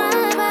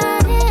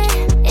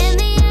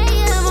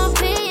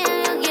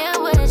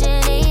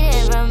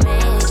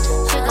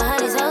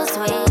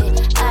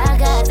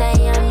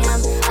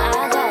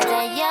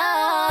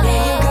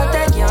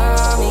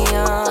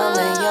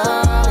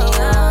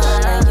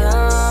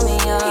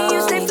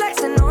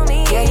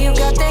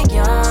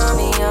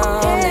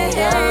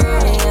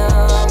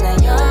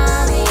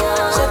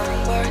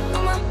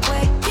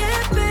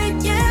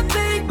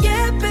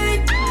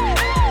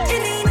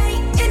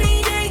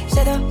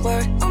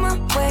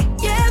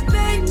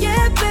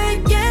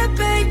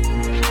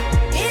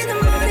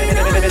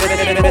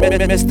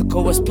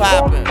 Mystical, what's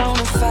poppin'?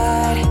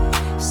 Bonafide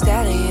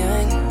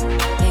stallion.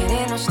 Ain't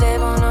in no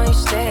stable, no, you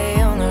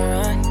stay on the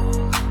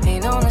run.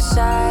 Ain't on the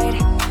side,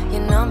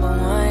 you're number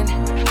one.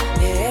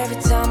 Yeah,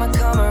 every time I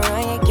come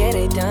around, you get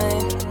it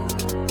done.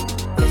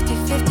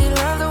 50-50,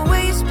 love the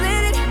way you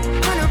split it.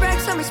 100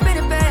 racks on me, spin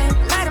it back.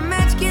 Light a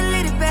match, get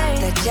lit it, babe.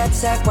 That jet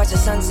set, watch the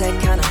sunset,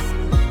 kinda.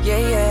 Yeah,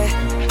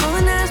 yeah.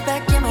 Pulling eyes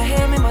back in my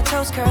head, make my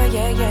toes curl,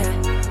 yeah,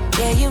 yeah.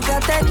 Yeah, you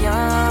got that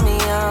yummy,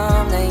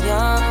 yum, that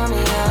yummy,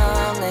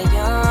 yum, that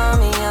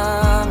yummy,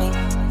 yummy.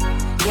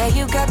 Yeah,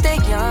 you got that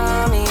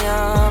yummy,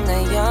 yum,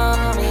 that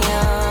yummy,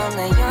 yum,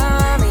 that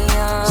yummy,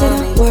 yummy. Say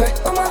the word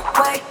on my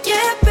way,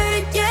 yeah,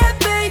 babe, yeah,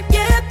 babe,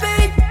 yeah,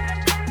 babe.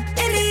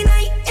 It ain't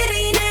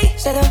night.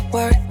 Say the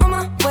word on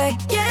my way,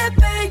 yeah,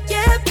 babe,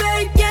 yeah,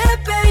 babe, yeah,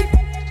 babe.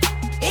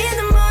 In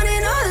the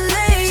morning or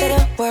late. Say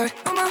the word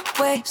on my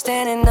way,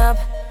 standing up,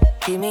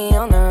 keep me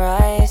on the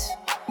rise.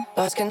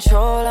 Lost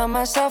control of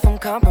myself, I'm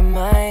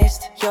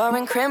compromised. You're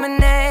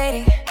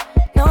incriminating,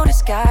 no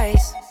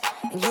disguise.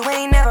 And you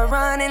ain't never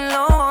running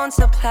low on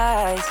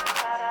supplies.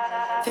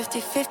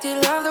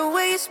 50-50, love the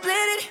way you split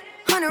it.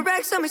 100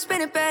 racks on me,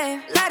 spin it,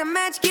 babe. Light a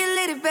match, get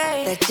lit,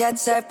 babe. That jet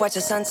set, watch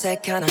the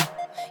sunset, kinda.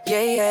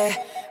 Yeah,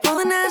 yeah.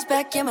 Rolling eyes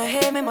back in my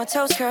head, make my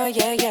toes curl,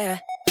 yeah, yeah.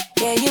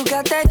 Yeah, you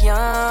got that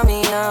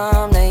yummy,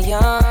 yum, that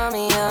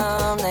yummy,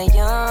 yum, that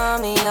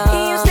yummy,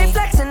 yum. You stay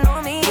flexing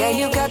on me. Yeah,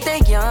 you got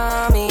that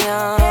yummy,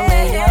 yum,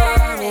 that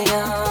yummy,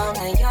 yum,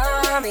 that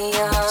yummy,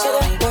 yum. Say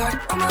the word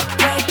on my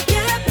way.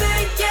 Yeah,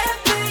 babe, yeah,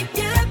 babe,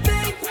 yeah,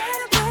 babe.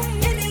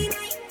 Any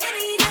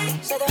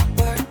night. Say the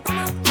word on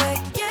my way.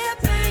 Yeah,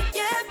 babe,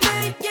 yeah,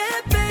 babe, yeah,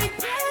 babe.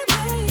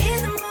 In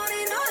the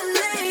morning or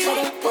late. Say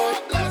the word.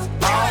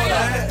 All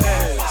that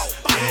ass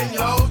in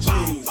your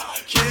jeans,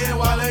 Ken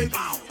Wale,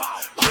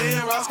 Ken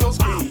Roscoe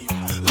Ski.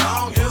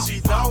 Long as she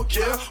don't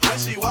care, when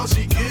she walks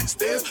she gets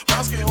this.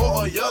 Brown skin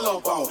or a yellow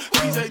bone.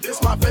 DJ,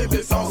 this my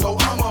favorite song, so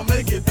I'ma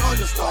make it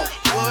thunderstorm.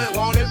 Boy,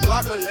 want it,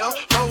 block a hell.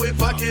 Throw it,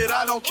 fuck it,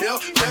 I don't care.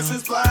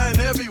 Texas flying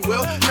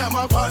everywhere. Now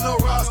my partner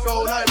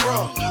Roscoe like,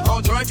 bro,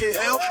 I'm drinking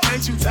hell.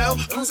 Can't you tell?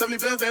 270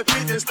 bands that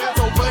beat this stuff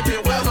so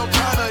fucking well. I'm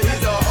tryna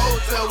hit the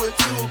hotel with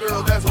two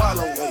girls, that's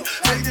Wallow. Hey,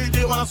 take this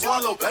dick when I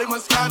swallow. Hey,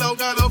 Moscato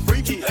got a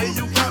freaky. Hey,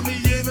 you got me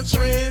in the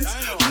trends.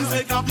 Please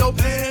take off your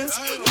pants.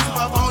 Please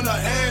pop on the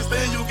hands,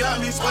 then you got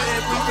me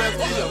sweating. Please pass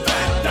me the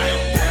back.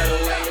 Damn, the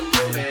way you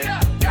move it,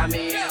 got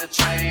me in a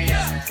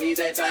trance.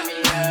 DJ, turn me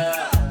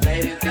up,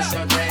 ladies, this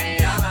your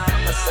jam.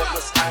 I'm a sip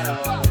Moscato,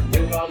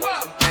 you gon'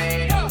 look some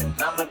pain.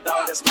 I'ma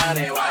throw this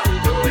money while you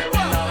do it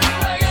with no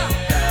hand.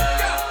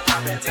 Girl,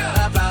 pop it to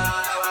the floor,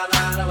 I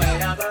love the way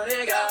I'm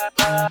putting it.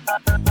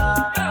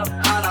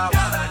 All I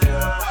wanna do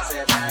is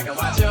sit back and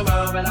watch you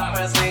move, and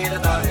I'ma see the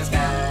thought is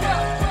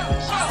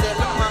cash. She said,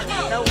 mama,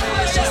 no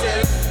way, she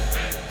said.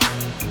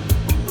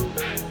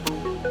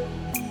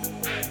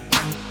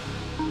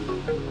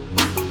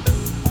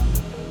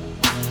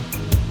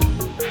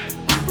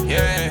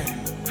 Yeah,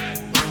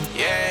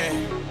 yeah,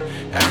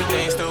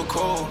 everything's still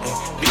cool.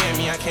 Being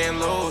me, I can't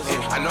lose.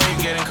 I know you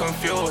getting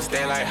confused.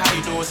 They like, how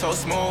you do it so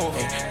smooth?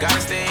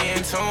 Gotta stay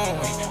in tune.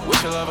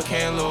 With your love, I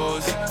can't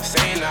lose.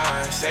 Say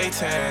 9, say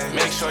 10.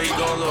 Make sure you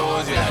gon'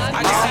 lose. Yeah,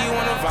 I can see you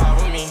wanna vibe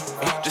with me.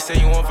 Just say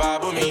you wanna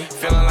vibe with me.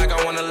 Feeling like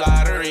I won a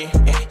lottery.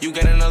 You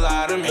getting a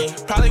lot of me.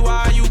 Probably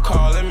why you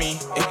calling me.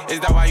 Is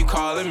that why you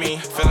calling me?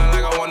 Feeling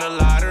like I won a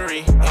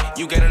lottery.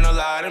 You getting a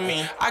lot of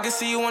me. I can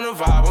see you wanna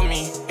vibe with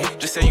me.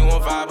 Just say you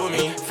wanna vibe with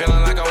me.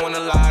 Feeling like I won a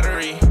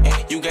lottery.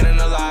 You getting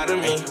a lot of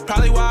me.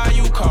 Probably why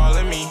you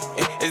calling me.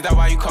 Is that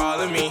why you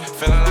calling me?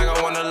 Feeling like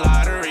I won a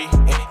lottery.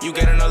 You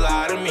getting a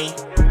lot of me.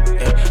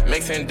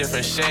 Mixing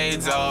different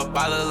shades up,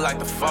 I look like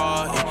the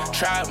fall.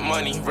 Trap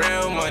money,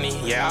 real money,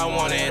 yeah, I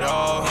want it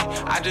all.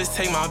 I just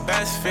take my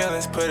best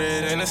feelings, put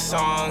it in a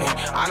song.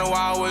 I know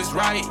I was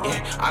right,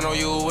 yeah, I know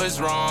you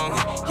was wrong.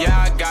 Yeah,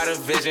 I got a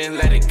vision,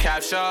 let it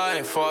capture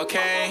in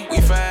 4K.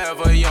 We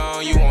forever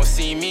young, you won't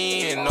see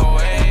me in no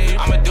way.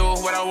 I'ma do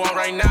what I want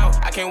right now,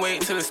 I can't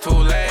wait till it's too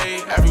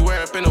late.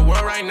 Everywhere up in the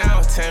world right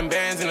now, 10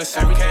 bands in a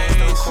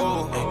suitcase.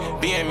 Cool,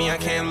 being me, I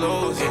can't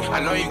lose.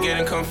 I know you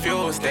getting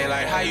confused, they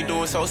like, how you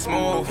do it so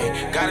smooth?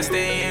 Gotta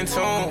stay in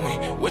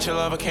tune. With your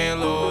love, I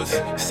can't lose.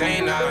 Say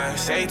 9,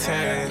 say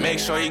 10. Make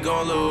sure you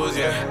gon' lose,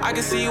 yeah. I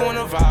can see you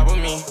wanna vibe with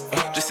me.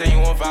 Just say you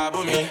wanna vibe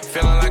with me.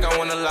 Feeling like I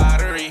won a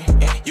lottery.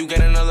 You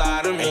getting a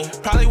lot of me.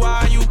 Probably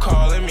why you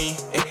calling me.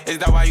 Is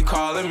that why you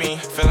calling me?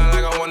 Feeling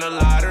like I won a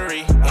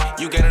lottery.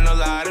 You getting a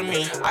lot of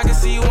me. I can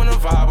see you wanna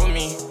vibe with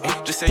me.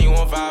 Just say you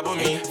wanna vibe with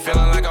me.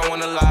 Feeling like I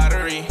won a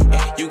lottery.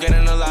 You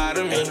getting a lot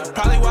of me.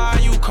 Probably why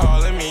you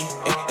calling me.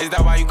 Is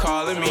that why you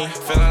calling me?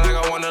 Feeling like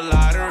I won a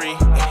lottery.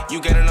 You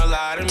getting a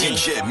lot of me.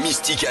 DJ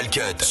Mystical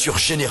Cut sur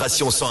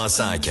Génération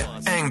 101.5.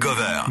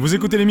 Hangover. Vous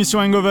écoutez l'émission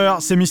Hangover,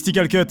 c'est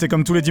Mystical Cut et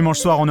comme tous les dimanches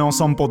soirs, on est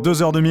ensemble pour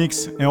 2 heures de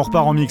mix et on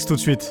repart en mix tout de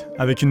suite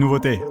avec une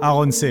nouveauté.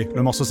 Aaron C,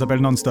 le morceau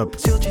s'appelle Non-Stop.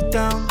 Sur du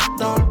down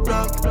dans le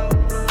bloc,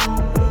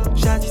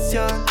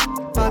 j'additionne,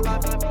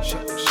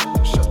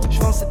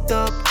 j'vends c'est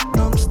top,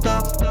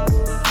 non-stop.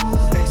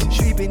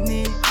 J'suis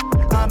béni,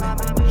 amen.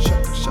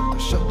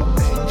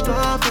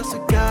 J'dois faire ce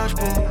gage,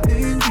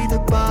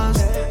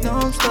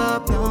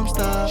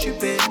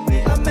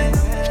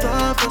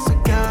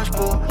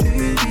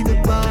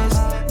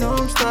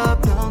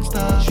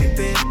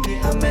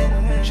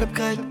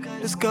 j'upgrade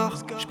le score,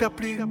 j'perds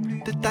plus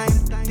de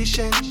time. Des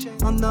chaînes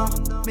en or,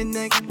 mes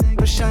necks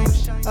me shine.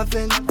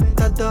 Aven,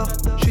 t'adore,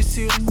 j'suis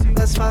sur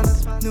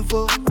l'asphalte.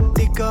 Nouveau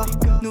décor,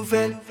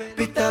 nouvelle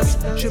pétasse.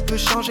 Je peux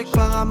changer que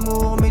par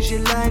amour, mais j'ai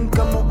la haine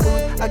comme mon pote.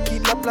 À qui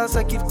la place,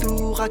 à qui le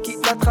tour, à qui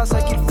la trace,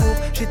 à qui le four.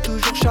 J'ai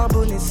toujours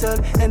charbonné seul,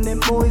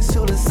 NMO est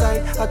sur le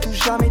side. À tout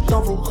jamais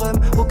dans vos rums,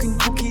 aucune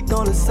cookie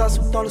dans le sas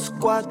ou dans le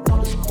squat.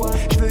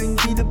 J'veux une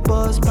vie de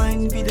boss, pas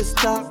une vie de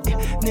star.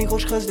 Négro,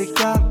 j'creuse des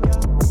cas.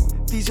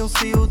 Vision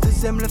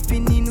CO2M, le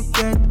fini nous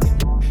quête.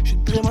 J'suis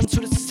Draymond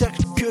sous le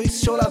cercle, Curry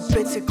sur la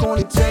bête, c'est qu'on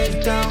les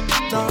take down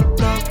dans le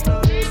bloc.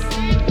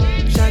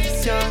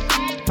 J'additionne,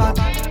 pas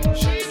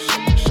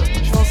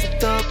j'vends ce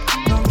top,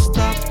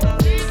 non-stop.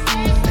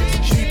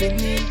 J'suis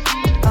béni,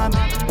 amen.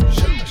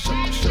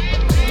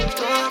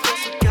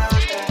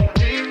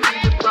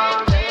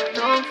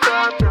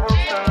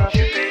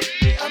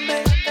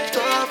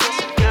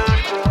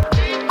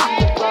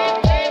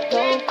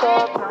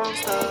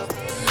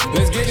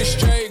 Let's get it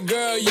straight,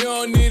 girl, you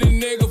don't need a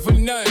nigga for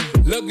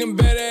nothing. Looking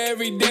better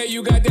every day,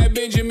 you got that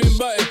Benjamin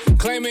Button.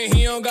 Claiming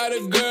he don't got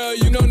a girl,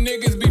 you know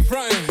niggas be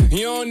frontin'.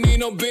 You don't need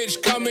no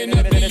bitch coming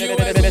up to you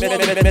as a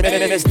woman.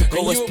 Hey, and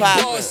you a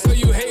boss, so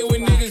you hate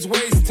when niggas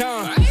waste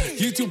time.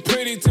 You too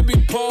pretty to be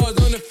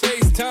paused on the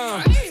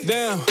FaceTime.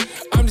 Damn,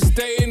 I'm just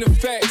stating the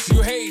facts.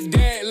 You hate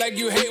that like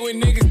you hate when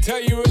niggas tell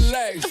you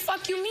relax. The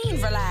fuck you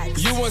mean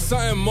relax? You want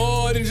something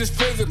more than just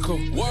physical.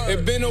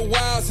 It been a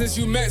while since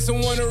you met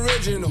someone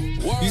original.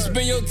 You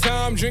spend your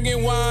time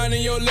drinking wine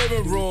in your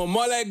living room.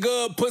 All that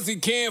good pussy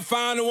can't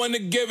find the one to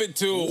give it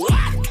to.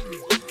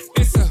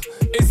 It's a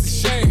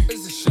shame.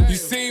 You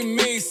see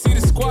me, see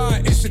the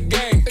squad, it's a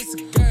gang.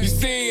 You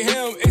see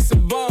him, it's a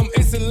bum,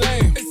 it's a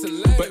lame.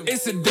 But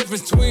it's a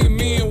difference between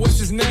me and what's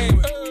his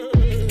name.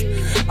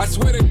 I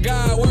swear to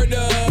God, word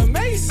the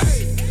Mace.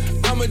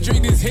 I'ma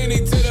drink this Henny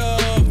to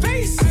the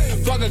face.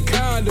 Fuck a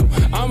condom,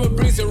 I'ma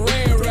bring some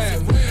rain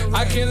rap.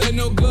 I can't let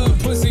no good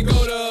pussy go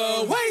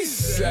to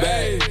waste.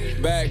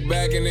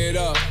 Backing it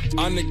up.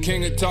 I'm the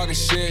king of talking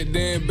shit,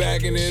 then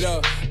backing it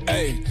up.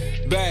 Ayy,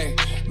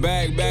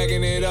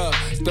 backing it up.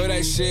 Throw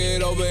that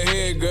shit over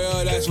here,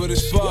 girl, that's what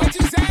it's for.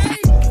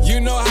 You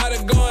know how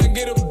to go and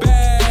get a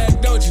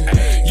bag, don't you?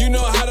 You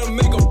know how to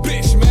make a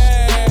bitch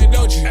mad,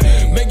 don't you?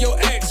 Make your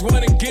ex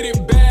wanna get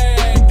it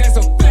back, that's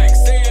a fact.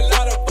 Say a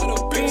lot of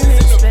other bitches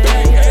in the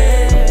back.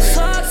 Hey.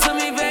 Talk to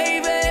me,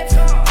 baby.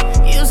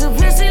 You's a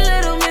prissy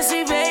little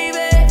missy,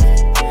 baby.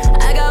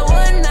 I got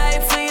one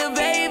night for you,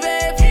 baby.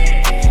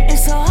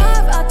 It's so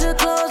hard out the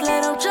clothes,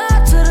 let them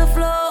drop to the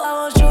floor. I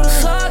want you to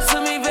talk to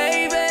me,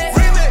 baby.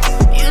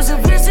 You's a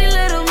prissy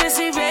little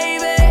missy,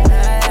 baby.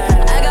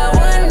 I got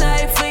one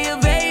night for you,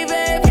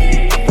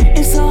 baby.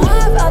 It's so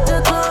hard out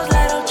the clothes,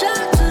 let them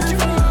drop to the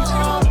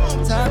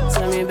floor. Talk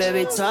to me,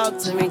 baby, talk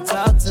to me,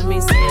 talk to me.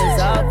 Say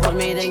it's up for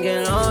me, then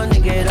get on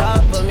and get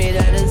off for me.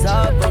 That is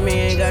up for me,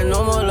 ain't got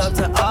no more love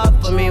to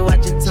offer me.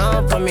 Watch your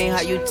tongue for me,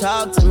 how you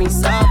talk to me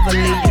softly.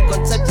 You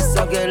gon' touch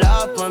yourself, get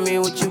off on me.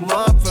 What you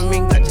want from me?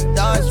 Got your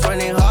thoughts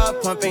running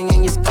hard, pumping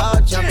in your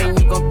skull jumping.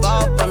 You gon'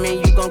 fall for me,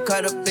 you gon'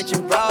 cut a bitch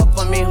and brawl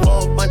for me.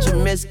 Whole bunch of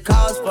missed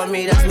calls for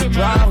me, that's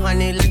withdrawal,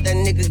 honey. Let that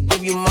nigga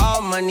give you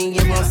more money,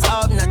 it won't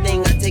solve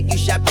nothing. I take you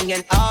shopping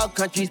in all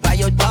countries, buy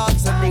your dog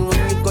something.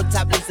 When you go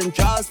topless and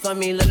draws for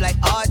me, look like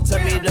art to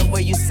me. The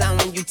way you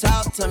sound when you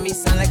talk to me,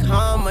 sound like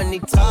harmony.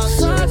 Talk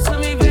to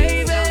me,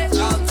 baby.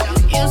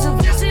 You're so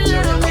pretty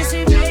little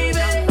missy, baby.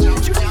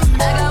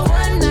 I got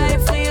one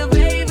night for you,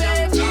 baby.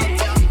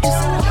 It's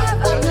so hard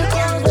on the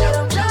girls, let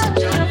them drop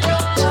to the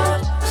floor.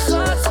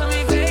 Talk to me,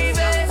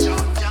 baby.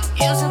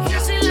 You're so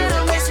pretty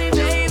little missy,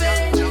 baby.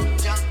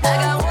 I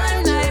got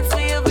one night for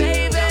you,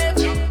 baby.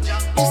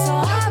 It's so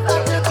hard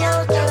on the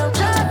girls, let them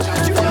drop to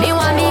the floor. Me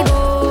want me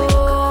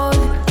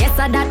good, yes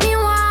I that me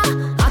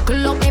want. I could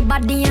lock me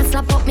body and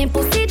slap up me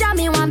pussy, jam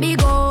me want be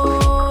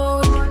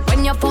good.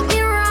 When you fuck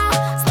me raw,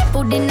 step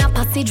out in a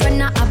passage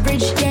when I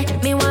average, yeah.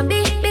 Me want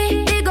be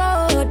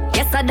good,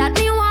 yes I that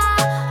me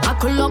want. I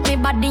could lock me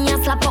body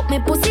and slap up me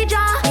pussy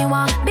jaw. Me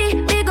want be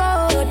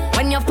good.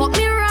 When you fuck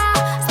me raw,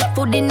 step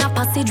out in a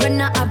passage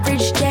when I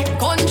average, yeah.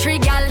 Country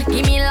gal,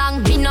 give me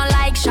long, be no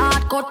like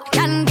shortcut.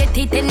 Can get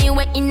it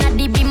anywhere in a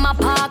the beam a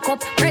park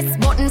up. Press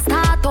button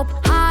start up,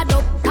 hard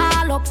up,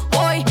 tall up.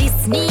 Boy,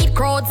 this need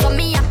crowd so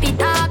me happy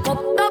talk up.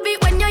 Love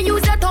it when you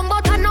use your tongue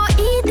but I no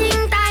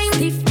eating time.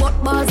 Stiff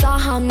butt bars are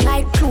hang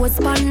like clothes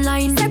span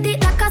line. Set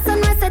it like a sun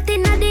we set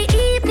in at the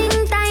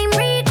evening time.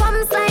 Read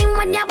come sign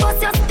when you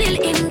bust you're still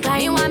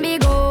inclined. You want me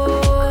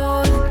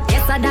good,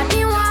 yes I that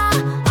me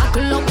want. I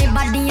could lock me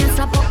body and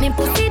slap up me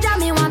pussy jam.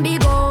 Me want be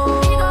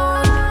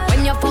good.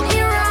 When you fuck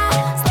me raw,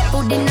 step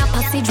out in a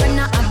passage when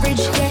I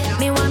average, yeah.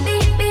 Me want be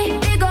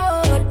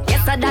good,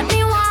 yes I that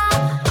me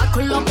want. I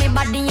could lock me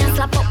body and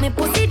slap up me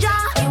pussy jaw.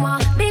 Me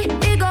want be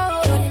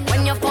good.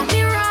 When you fuck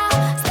me raw,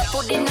 step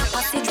out in a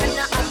passage when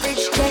I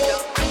average,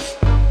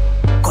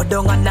 yeah. Go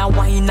down and a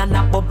wine and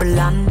a bubble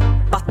and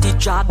Batty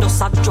jar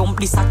does a jump,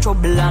 this a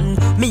trouble and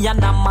me and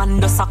a man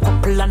does a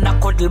couple and a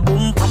cuddle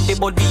boom. Pan the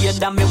body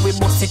and me we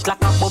bust it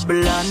like a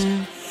bubble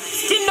and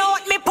you know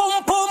what me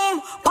pum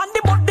pum.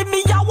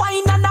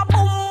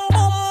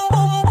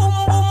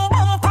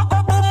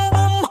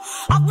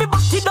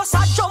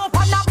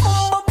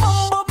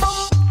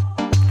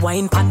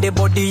 wine pan the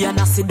body and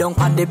I sit down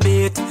pan the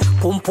bait.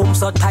 Pum pum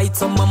so tight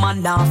so my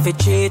man now fit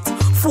cheat.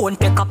 Phone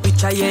take a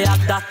picture, yeah,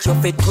 that you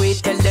fit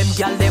tweet. Tell them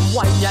girl them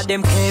wine, yeah,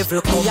 them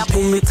careful. Me a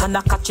pull it and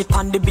I catch it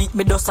on the beat.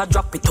 Me just a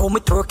drop it. How me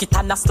twerk it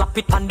and I slap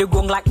it on the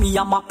gong like me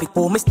a map it.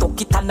 How me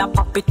stuck it and I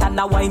pop it and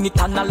I wine it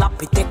and I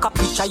lap it. Take a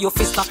picture, you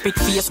fit snap it,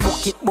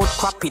 Facebook it, but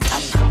crap it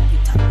and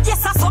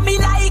yes, I saw me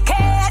like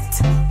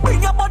it.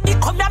 Bring your body,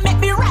 come and make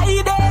me ride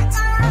it.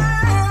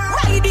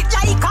 Ride it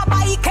like a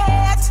bike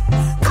it.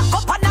 Cock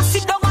up and I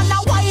sit down and I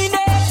wine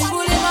it.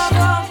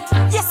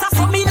 Yes, I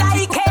saw me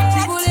like it.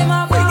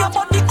 Bring your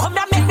body, come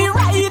and make me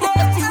ride it.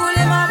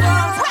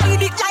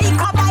 Ride it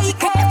like a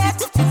bike it.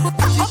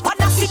 Cock up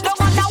and I sit down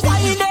and I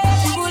wine it.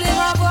 Tu voulais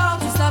m'avoir,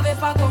 tu savais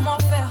pas comment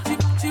faire.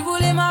 Tu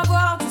voulais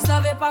m'avoir, tu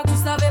savais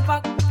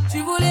pas.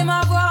 Tu voulais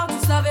m'avoir,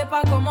 tu savais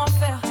pas comment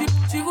faire.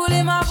 Tu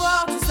voulais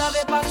m'avoir, tu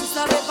savais pas.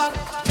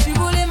 Tu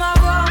voulais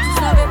m'avoir,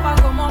 tu savais pas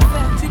comment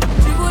faire.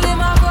 Tu voulais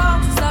m'avoir,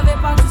 tu savais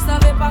pas.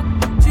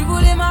 Tu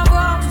voulais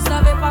m'avoir, tu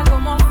savais pas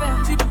comment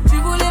faire. Tu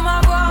voulais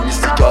m'avoir.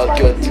 Mystical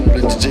Cut,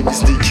 le DJ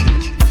Mystique.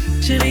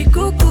 Chérie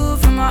Coco,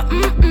 fais-moi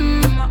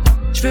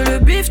Je veux le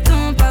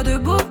bifton, pas de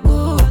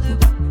bobo.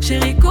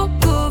 Chérie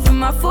Coco, veux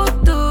ma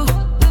photo.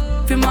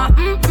 Fais-moi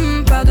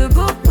pas de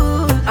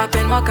bobo.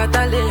 Appelle-moi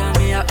Catalina,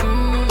 mia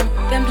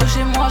T'aimes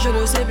toucher moi, je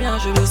le sais bien,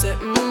 je le sais.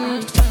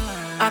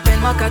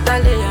 Appelle-moi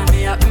Catalina,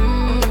 mia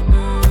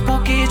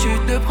Pour qui tu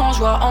te prends,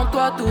 joie en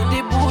toi, tout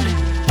déboule.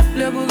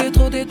 Le bouc est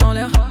trop détend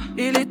l'air,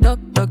 il est toc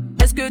toc.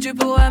 Est-ce que tu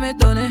pourrais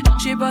m'étonner?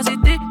 J'sais pas si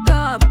t'es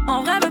cap,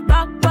 en vrai me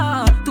parle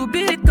pas. Tout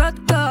billet code,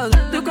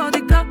 de quand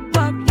t'es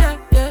capable,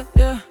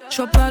 yeah.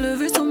 J'vois pas le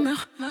vaisseau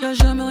mère, y'a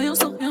jamais rien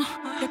sans rien.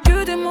 Y'a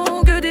que des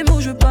mots,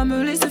 je veux pas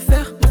me laisser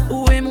faire.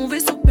 Où est mon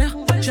vaisseau père?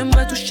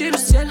 J'aimerais toucher le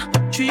ciel.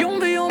 J'suis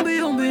yombe,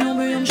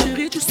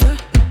 chérie, tu sais.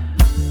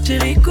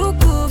 Chérie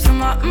Coco,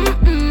 fais-moi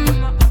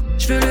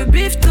J'veux le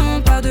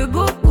bifton, pas de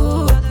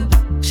bobo.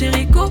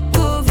 Chérie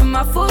Coco, veux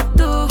ma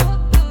photo.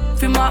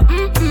 Fais-moi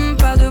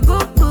pas de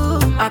bobo.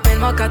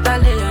 Appelle-moi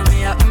Catalina,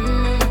 mia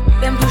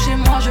T'aimes toucher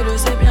moi, je le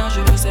sais bien,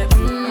 je le sais.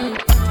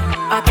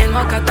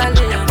 Appelle-moi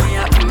Catalina,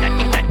 mia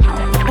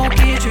Pour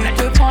qui tu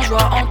te prends,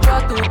 joie en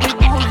toi, tout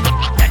déboule.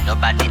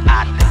 Nobody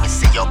hot, let me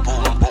see your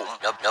boom boom.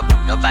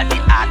 Nobody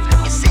hot,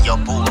 let me see your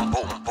boom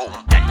boom boom.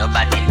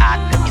 Nobody hot,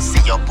 let me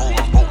see your boom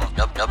boom.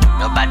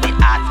 Nobody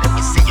hot, let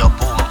me see your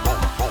boom boom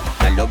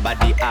boom.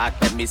 Nobody hot,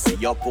 let me see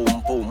your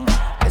boom boom.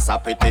 Fais ça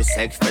péter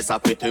sec, fais ça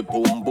péter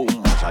boum boum.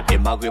 J'ai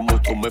démarré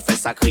moto, me fait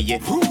ça crier.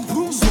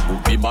 C'est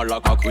boubi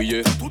malak à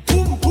crier.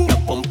 Le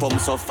pom pom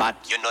so fat,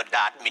 you know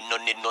that. Me no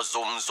need no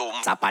zoom zoom.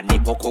 Ça pas ni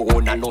pour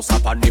Corona, non ça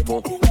pas ni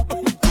pour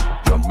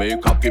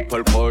Jamaica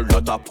people call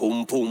that a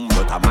pum pum.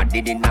 But I'm a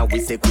diddy now we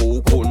say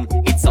cocoon.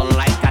 It's on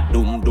like a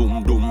doom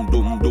doom doom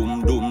doom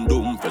doom doom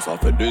doom. Fais ça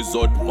fait des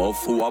autres, m'en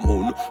fous à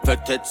mon.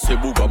 Fait tête c'est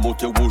bouga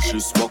monter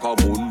wouchis, baka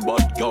moon.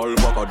 Bad girl,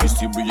 baka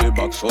distribuer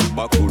back shot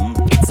bakoun.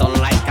 It's on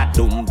like a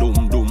doom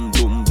doom doom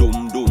doom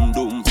doom doom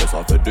doom. Fais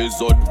ça fait des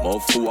autres, m'en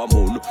fous à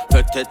mon.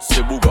 Fait tête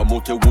c'est bouga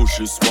monter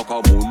wouchis,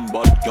 baka moon.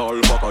 Bad girl,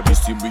 baka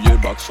distribuer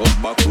back shot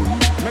bakoun.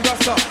 Mega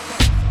stop.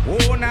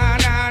 Oh na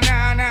na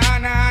na na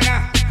na na.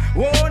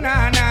 Oh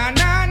na na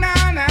na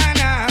na na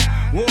na.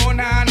 Oh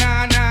na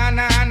na na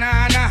na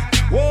na na.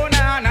 Oh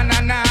na na na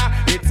na.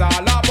 It's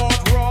all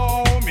about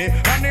Romy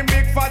and them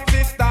big fat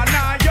sister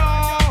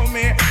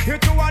Naomi. You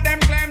two of them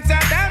claim say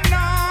them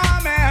know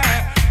me.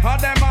 All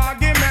them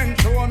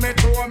argument show me.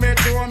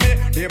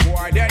 The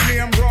boy their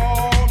name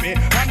Romy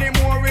and the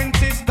more in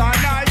sister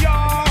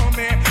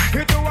Naomi.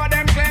 You two of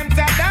them claim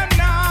say them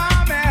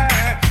know me.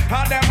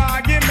 All them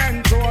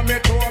argument show me.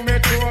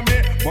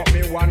 But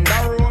me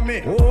wonder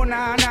Romy. Oh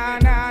na na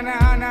na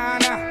na na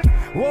na.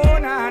 Oh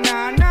na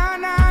na na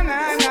na na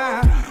na.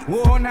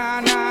 Oh na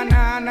na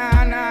na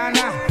na na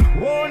na.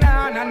 Oh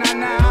na na na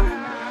na.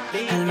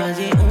 Elle m'a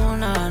dit oh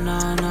na na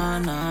na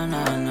na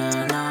na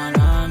na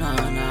na na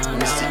na.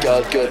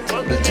 Mystical Cut,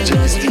 le DJ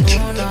Mystique.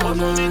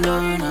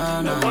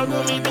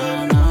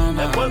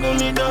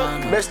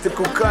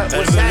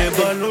 Elle veut les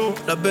ballons,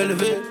 la belle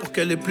V pour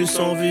qu'elle ait plus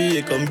envie.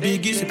 Et comme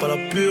Biggie, c'est pas la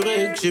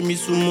purée que j'ai mis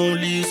sous mon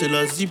lit, c'est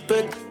la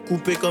zipette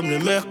coupée comme le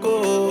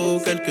Merco.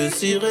 Quelques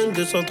sirènes,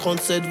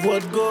 237 voies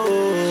de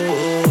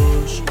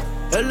gauche.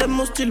 Elle aime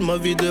mon style, ma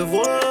vie de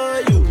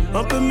voyou.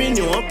 Un peu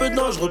mignon, un peu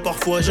dangereux,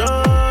 parfois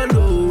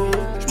jaloux.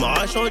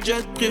 J'm'arrache en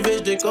jet privé,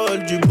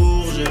 j'décolle du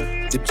Bourget.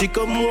 Des petits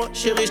comme moi,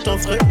 chérie, j't'en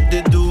ferai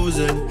des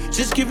douzaines.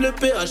 J'esquive le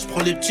péage,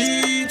 j'prends les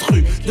petits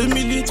trucs.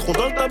 2000 litres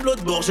dans le tableau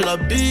de bord, j'ai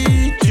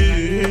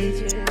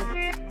l'habitude.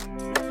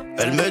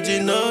 Elle me dit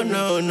non.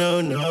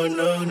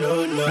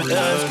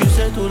 Est-ce que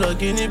c'est tout la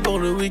Guinée pour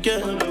le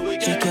week-end?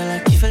 J'ai qu'elle a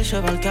kiffé le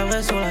cheval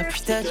cabré sur la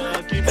putette.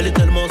 Elle est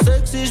tellement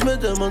sexy, je me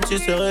demande si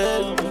c'est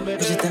réel.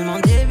 J'ai tellement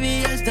des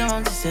billets, je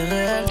demande si c'est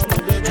réel.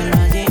 Elle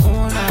m'a dit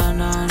oh na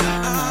na na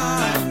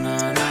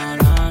na na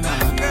na na.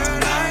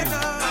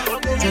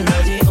 Elle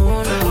m'a dit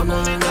oh na na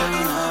na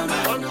na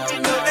na.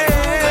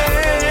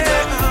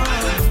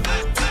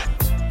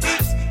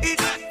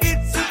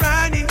 It's a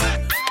running.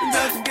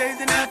 Just in case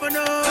you never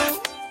know.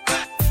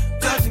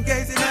 Just in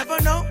case you never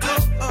know.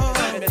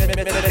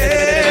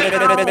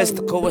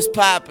 Mystical, what's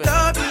poppin'?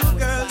 Love you,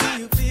 girl, do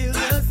you feel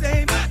the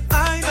same?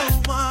 I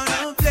don't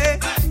wanna play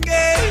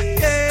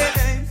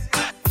games,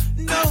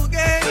 no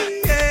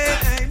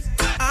games.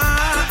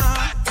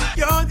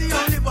 You're the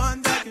only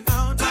one that can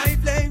out my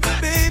flame.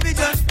 Baby,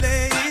 just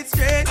play it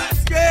straight.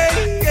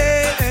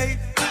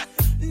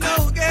 No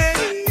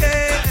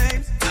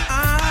games.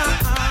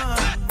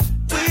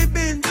 We've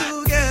been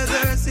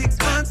together 6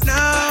 months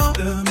now.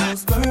 The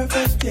most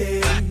perfect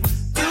days.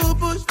 You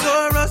pushed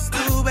for us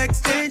to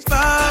exchange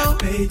vows.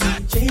 Baby,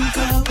 change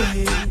our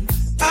ways.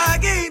 I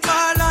gave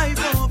my life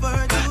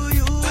over to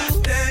you,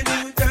 then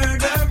you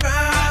turned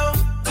around.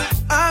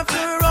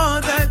 After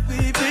all that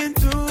we've been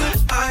through,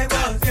 I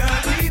was your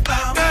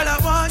rebound. Girl, I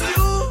want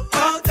you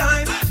all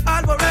time.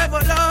 I'll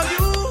forever love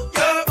you.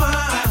 You're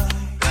mine.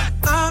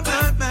 I'm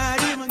not mad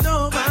even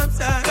though I'm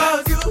sad.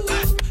 'Cause you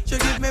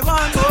should give me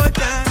one more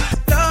chance.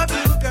 Love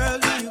you, girl,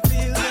 do you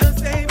feel the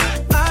same?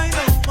 I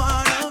don't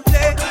wanna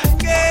play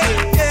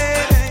games,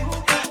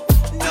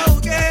 no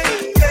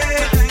games.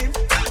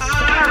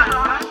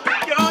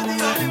 You're the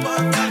only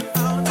one that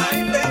found my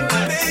flame.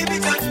 Baby,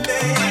 just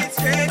play it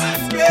straight.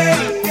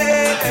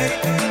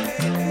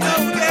 No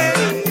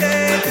games.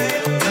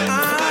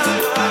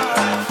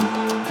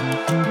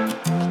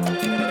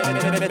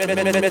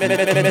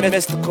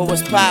 Mystical,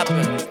 what's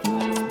poppin'?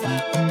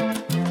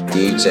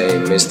 DJ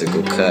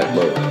Mystical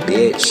Cutthroat,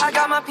 bitch. I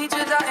got my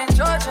peaches out in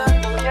Georgia.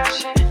 Yeah,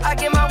 shit. I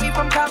get my weed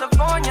from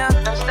California.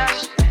 That's that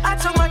shit. I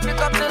took my chick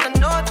up to the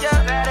north,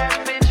 yeah. Badass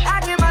bitch. I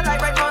get my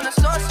light right from the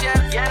source, yeah.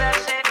 Yeah,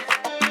 that's it.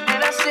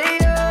 And I see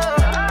you.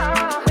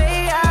 The way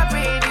I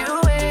breathe you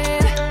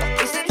in.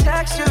 It's the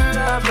texture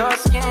of your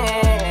skin.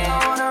 I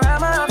wanna wrap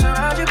my arms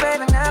around you,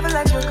 baby, never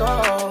let you go.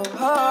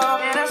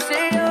 And I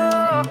see you.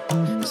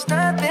 There's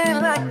nothing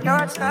like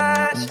your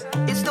touch.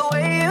 It's the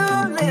way you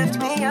lift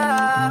me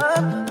up.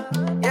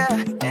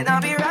 Yeah, and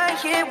I'll be right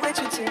here with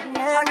you till the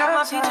end. I got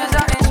my peaches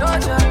out in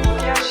Georgia.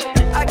 Yeah, shit.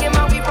 I get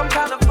my weed from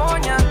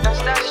California.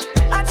 That's that shit.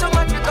 I took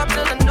my chick up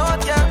to the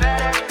north, yeah.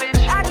 Badass bitch.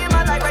 I get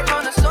my light right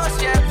from the source,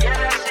 yeah. Yeah,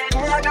 that's it.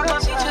 I got my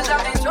peaches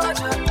out in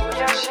Georgia.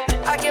 Yeah, shit.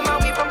 I get my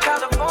weed from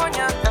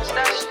California. That's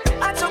that shit.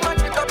 I took my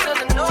chick up to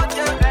the north,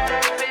 yeah.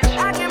 Badass bitch.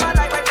 I get my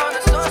light right from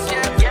the source,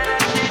 yeah. Yeah,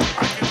 that's it.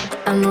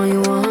 I know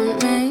you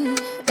want me.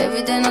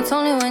 Every day, not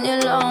only when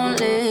you're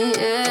lonely.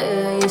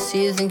 Yeah, you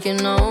see, you think you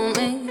know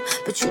me,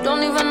 but you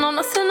don't even know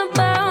nothing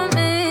about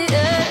me.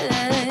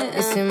 Yeah,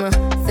 you see my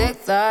thick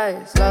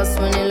thighs, lost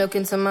when you look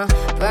into my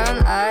brown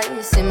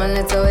eyes. See my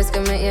little ways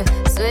can make you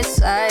switch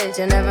sides.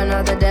 You never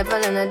know the devil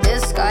in a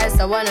disguise,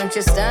 so why don't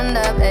you stand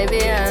up,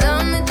 baby? And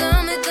tell me, do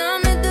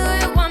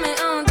you want me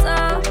on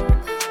top?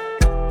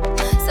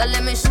 So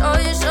let me show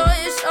you.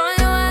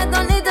 I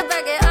don't need to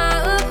back it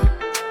up.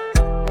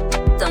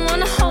 Don't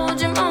wanna hold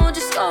you, mold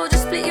you, scold you,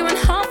 split you in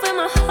half with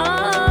my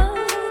heart.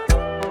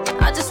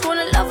 I just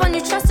wanna love on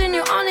you, trust in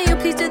you, honor you.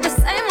 Please do the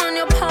same on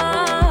your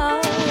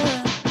part.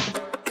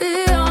 Be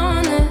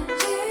honest,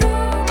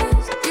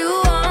 you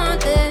want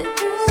this.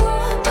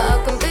 I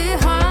can be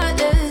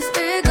heartless,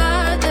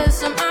 regardless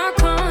of my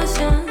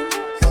conscience.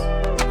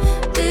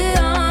 Be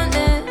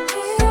honest,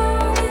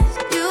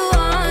 you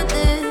want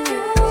this.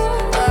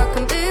 I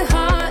can be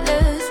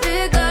heartless,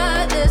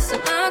 regardless of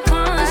my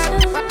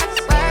conscience.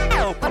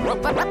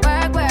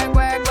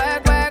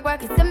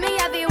 Work. You see me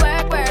heavy work.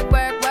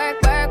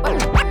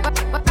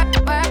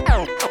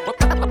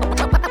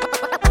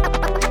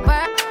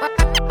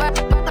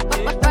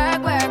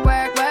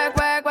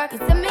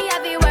 You see me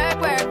heavy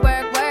work.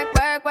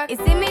 You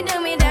see me do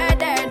me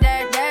dirt.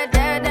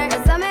 You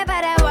saw me by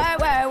that work.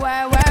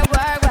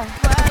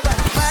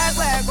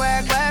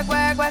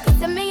 You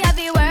see me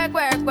heavy work.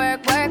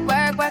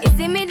 You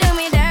see me do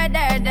me dirt.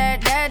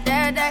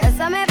 You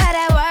saw me by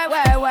that work.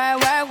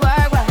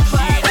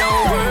 She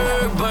don't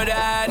work, but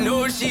I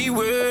know she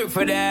work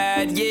for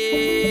that,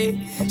 yeah.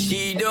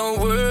 She don't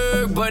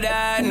work, but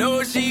I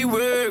know she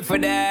work for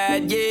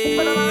that,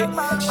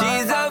 yeah.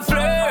 She's a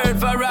flirt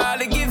for all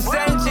the gifts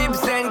and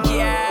chips and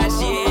cash,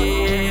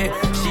 yeah.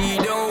 She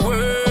don't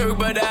work,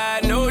 but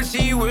I know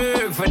she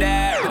work for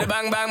that. With a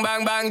bang, bang,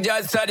 bang, bang,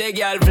 just so the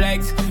girl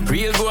flex.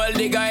 Real gold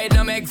digger, it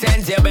don't make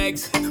sense, you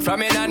vex.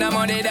 From in on the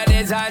money that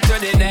is on to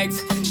the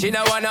next. She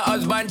don't want a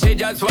husband, she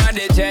just want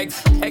the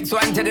checks.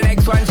 X1 to the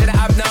next one, she don't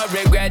have no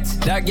regrets.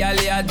 That girl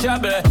had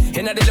trouble.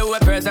 In the lower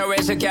person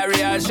where she carry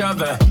a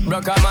shovel.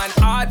 Broke a man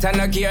heart and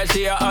no care,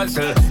 she a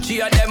hustle. She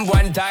had them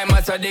one time,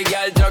 I saw the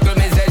girl juggle.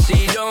 Me say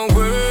she don't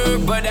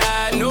work, but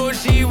I know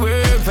she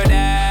work for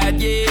that,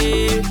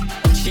 yeah.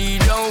 She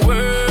don't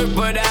work,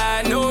 but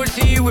I know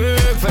she work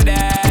for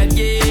that,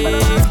 yeah.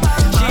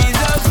 She's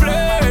a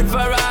flirt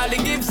for all the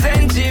gifts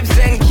and chips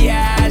and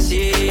cash,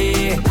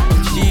 yeah.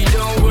 She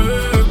don't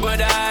work,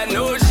 but I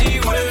know she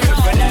work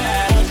for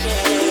that.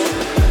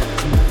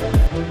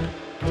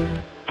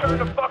 Turn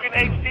the fucking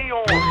HD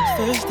on.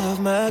 First off,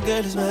 my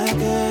girl is my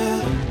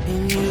girl,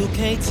 and you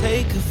can't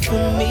take her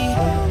from me.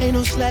 Ain't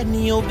no sliding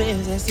in your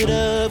bands, ass it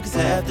up. Cause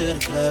after the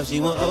club, she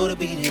want O to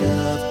beat it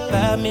up.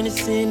 5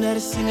 minutes in, now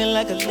they singing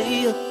like a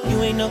Leah.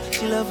 You ain't know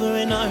she love her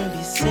an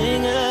R&B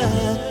singer.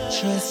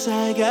 Trust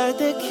I got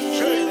the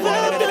key.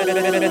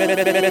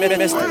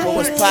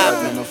 What's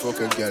poppin'? No fuck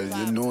a girl,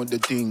 you know the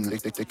thing.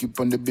 Take it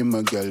on the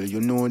bimmer, girl,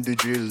 you know the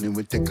drill. Then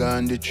we take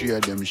on the three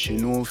of them, she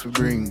know if we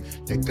bring.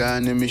 Take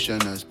on the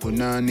missioners, put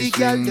on the swing. The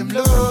girl them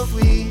love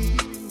we.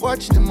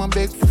 Watch them and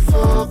beg for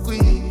fuck we.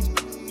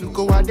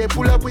 Look how they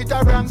pull up with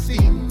a wrong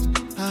scene.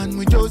 And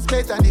we just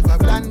met and never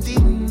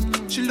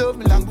planting. She love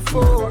me long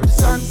before the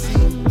sun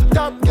sing.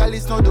 Top girl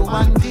is not the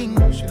one thing.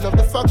 She love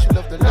the fuck, she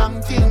love the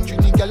long thing.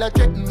 Trini girl a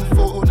checking me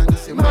phone and they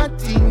say my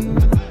thing.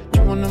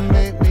 You wanna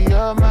make me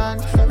your man?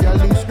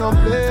 Girl is no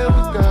play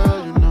with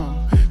girl, you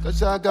know.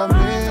 Cause I got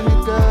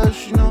many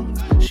girls, you know.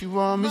 She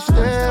want me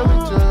stay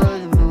with her,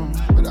 you know.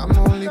 But I'm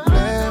only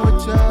playing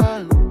with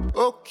her.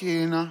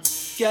 Okay now.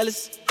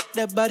 Gallus,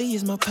 that body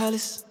is my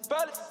palace.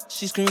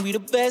 She scream we the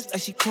best,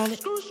 like she call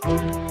it.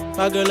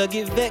 My girl, I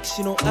get vexed,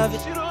 she don't have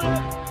it.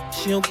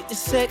 She don't get the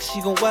sex,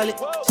 she gon' wallet.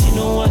 She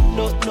know what,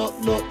 no,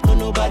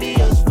 nobody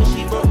else. When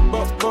she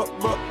rock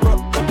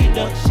it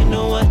down. She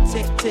know what,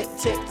 take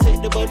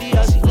the body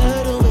out. She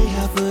love the way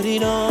I put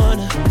it on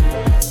her.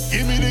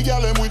 Give me the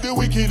gal with the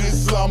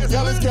wickedest slam.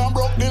 Gals can't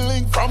broke the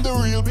link from the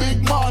real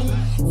big man.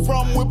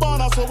 From we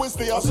born so we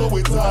stay so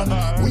we tan.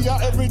 We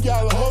are every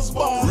gal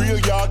husband. Real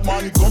yard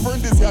man,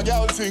 govern this ya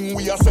gal thing.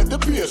 We are set the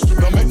pace.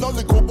 Don't make no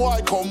little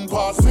boy come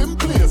past in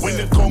place. When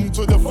it come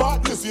to the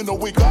fatness, you know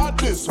we got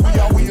this. We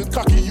are weird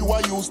cocky, you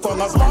are used on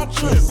as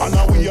mattress. And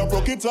now we are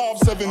broke it off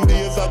 7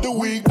 days of the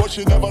week. But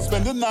she never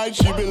spend the night,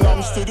 she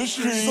belongs to the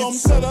streets. Some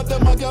said that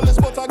them a gal is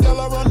but a gal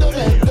around the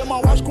head. Them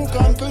a wash, cook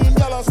and clean,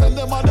 gal a send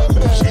them a them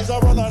bed. She's a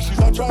runner, she's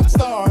a track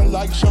star.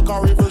 Like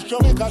Shaka Rivers,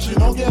 Jamaica, she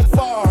don't get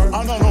far.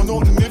 And I know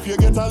nothing if you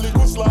get a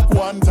little slap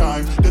one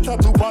time. The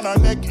tattoo on her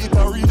neck, it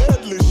a real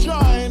deadly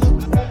shine.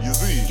 You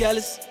see?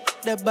 Gallus,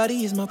 that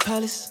body is my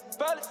palace.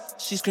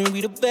 She scream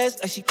we the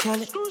best, like she call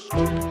it.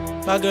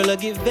 My girl, I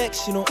get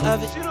vexed, she don't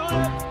have it.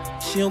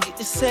 She don't get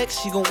the sex,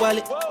 she gon'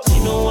 wallet. She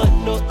know what,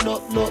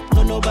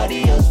 no,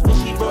 nobody else. When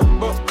she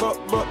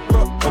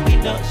rock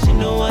it down. She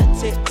know what,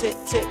 take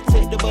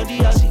the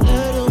body out. She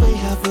love the way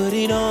I put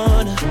it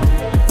on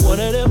her. 1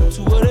 of them,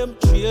 2 of them,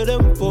 3 of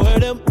them, 4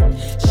 of them.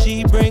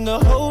 She bring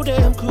a whole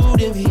damn crew,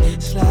 then we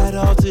slide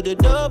off to the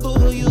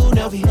W.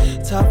 Now we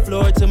top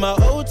floor to my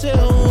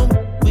hotel room.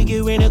 We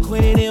get rain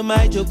acquainted in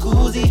my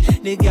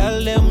jacuzzi. The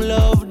gal them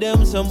love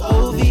them some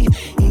OV.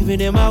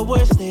 Even in my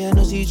worst day, I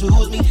know she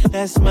choose me.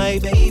 That's my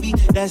baby,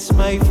 that's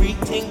my freak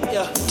thing,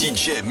 yeah.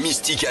 DJ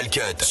Mystical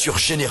Cut sur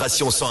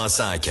Génération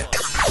 101.5.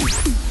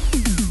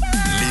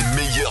 Les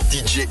meilleurs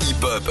DJ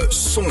hip-hop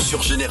sont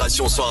sur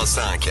Génération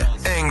 101.5.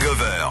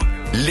 Hangover,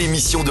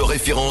 l'émission de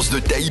référence de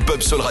ta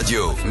hip-hop Soul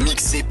Radio.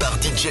 Mixée par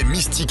DJ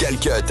Mystical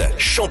Cut,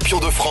 champion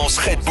de France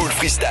Red Bull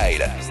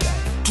Freestyle.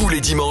 Tous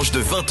les dimanches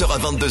de 20h à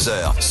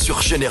 22h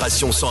sur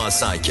Génération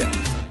 101.5.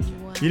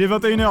 Il est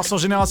 21h sur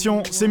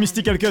Génération, c'est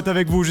Mystical Cut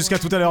avec vous jusqu'à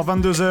tout à l'heure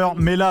 22h.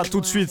 Mais là,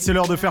 tout de suite, c'est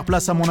l'heure de faire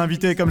place à mon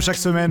invité comme chaque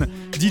semaine,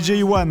 DJ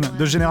Iwan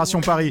de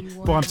Génération Paris,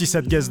 pour un petit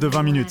set guest de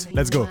 20 minutes.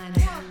 Let's go.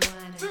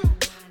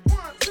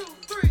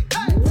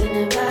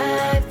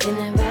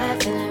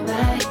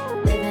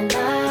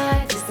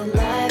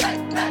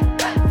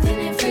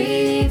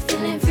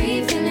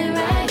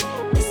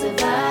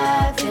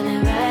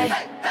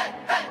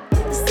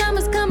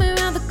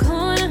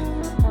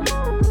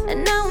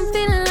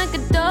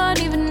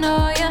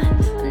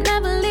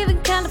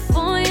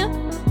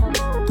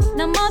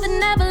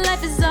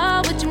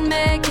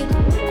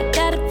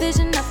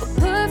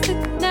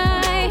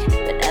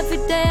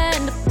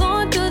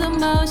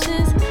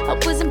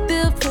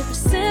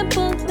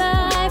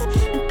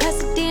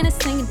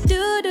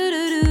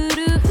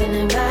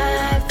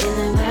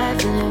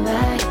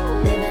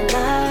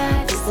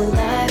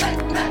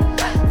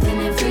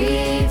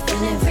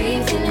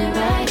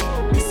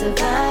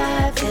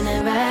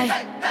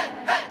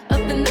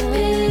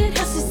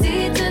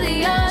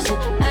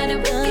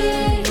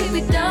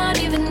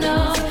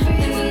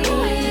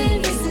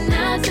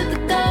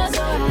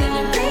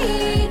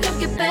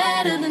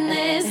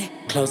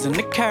 Closing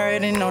the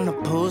curtain on the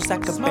pool's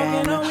like a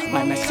banner.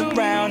 Might mess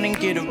around and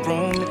get a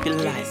room if you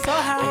like.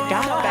 I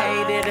got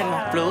faded and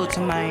I flew to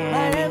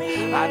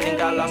Miami. I think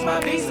I lost my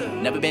visa.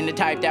 Never been the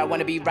type that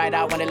wanna be right,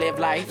 I wanna live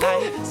life.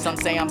 Some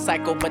say I'm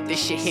psycho, but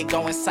this shit hit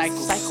go in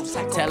cycles.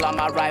 Tell all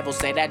my rivals,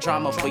 say that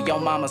drama for your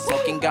mama.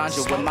 Smoking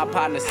ganja with my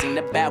partner, seen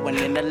the bad one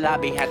in the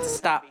lobby, had to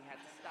stop.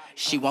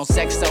 She want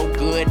sex so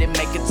good it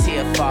make a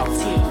tear fall.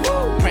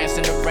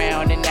 Prancing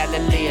around in that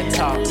Aaliyah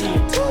talk.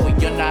 When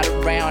you're not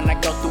around, I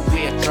go through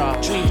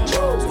withdrawals.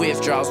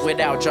 Withdrawals,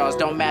 without draws,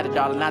 don't matter,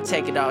 darling, I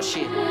take it all,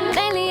 shit.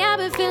 Lately I've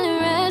been feeling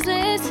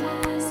restless.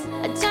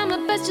 I try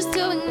my best just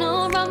to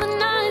ignore all the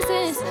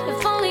nonsense.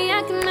 If only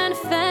I can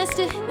manifest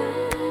it.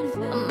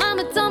 My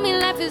mama told me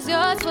life is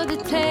yours for the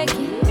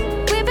taking.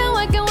 We've been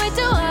working way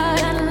too hard.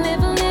 Gotta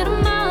live a little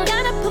more.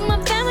 Gotta put my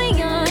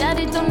family on.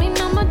 Daddy told me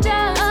no more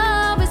jobs.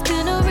 Oh, it's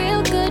been a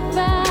real good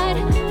ride.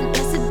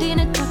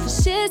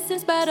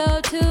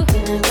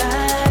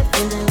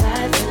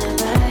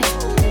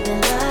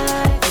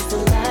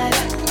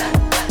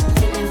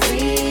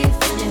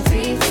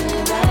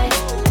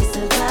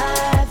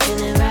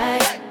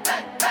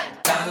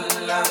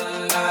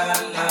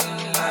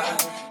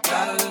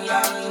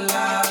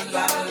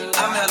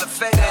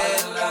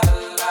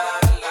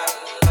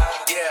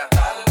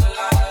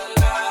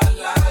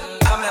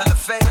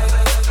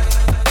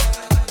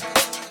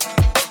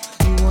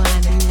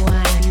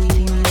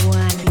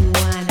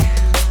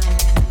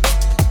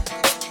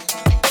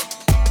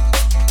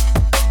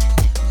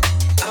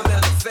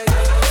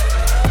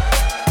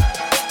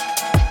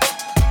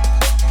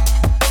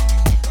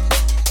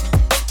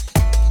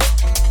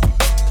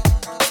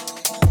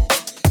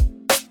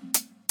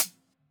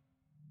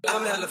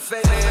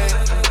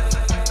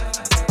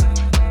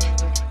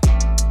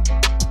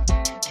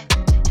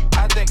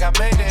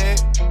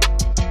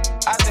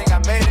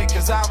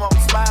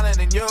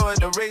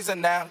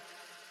 reason now.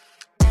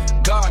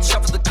 God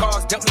shuffled the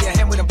cards, dealt me a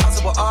hand with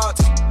impossible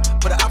odds.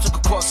 Put an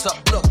obstacle course up,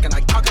 look, and I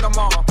pocket them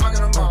all.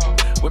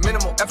 With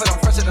minimal effort, I'm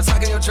fresher than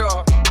sock in your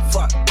jaw.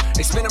 Fuck,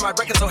 they spinning my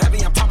record so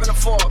heavy, I'm popping the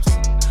Forbes.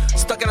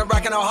 Stuck in a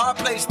rack in a hard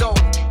place, though.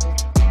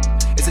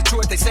 Is it true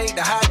what they say,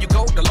 the higher you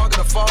go, the longer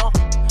the fall?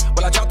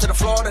 Well, I dropped to the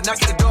floor, the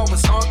knock at the door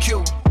was on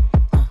cue.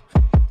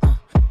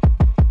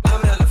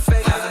 I'm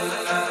elevated.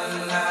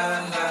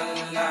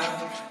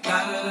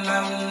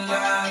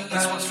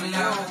 This one's for you.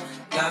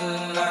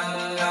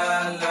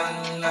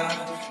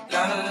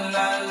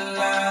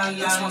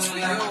 This one's for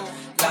you.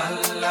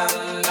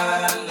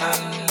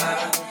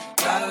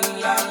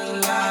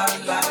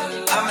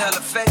 I'm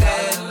elevated.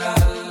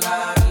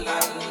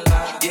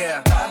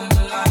 Yeah.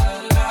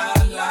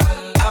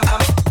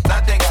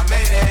 I think I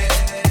made it.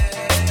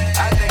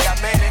 I think I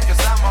made it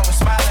 'cause I'm always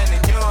smiling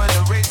and you're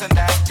the reason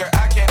that, girl,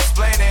 I can't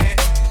explain it.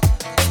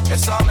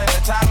 It's all in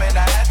the timing.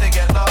 I had to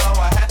get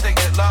low. I had to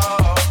get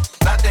low.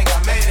 I think I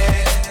made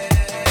it.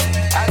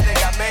 I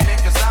think I made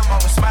it 'cause I'm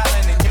always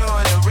smiling and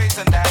you're the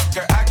reason that,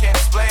 girl, I can't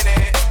explain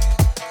it.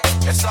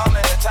 It's all in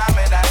the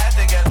timing. I had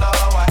to get low.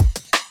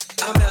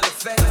 I'm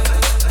elevated.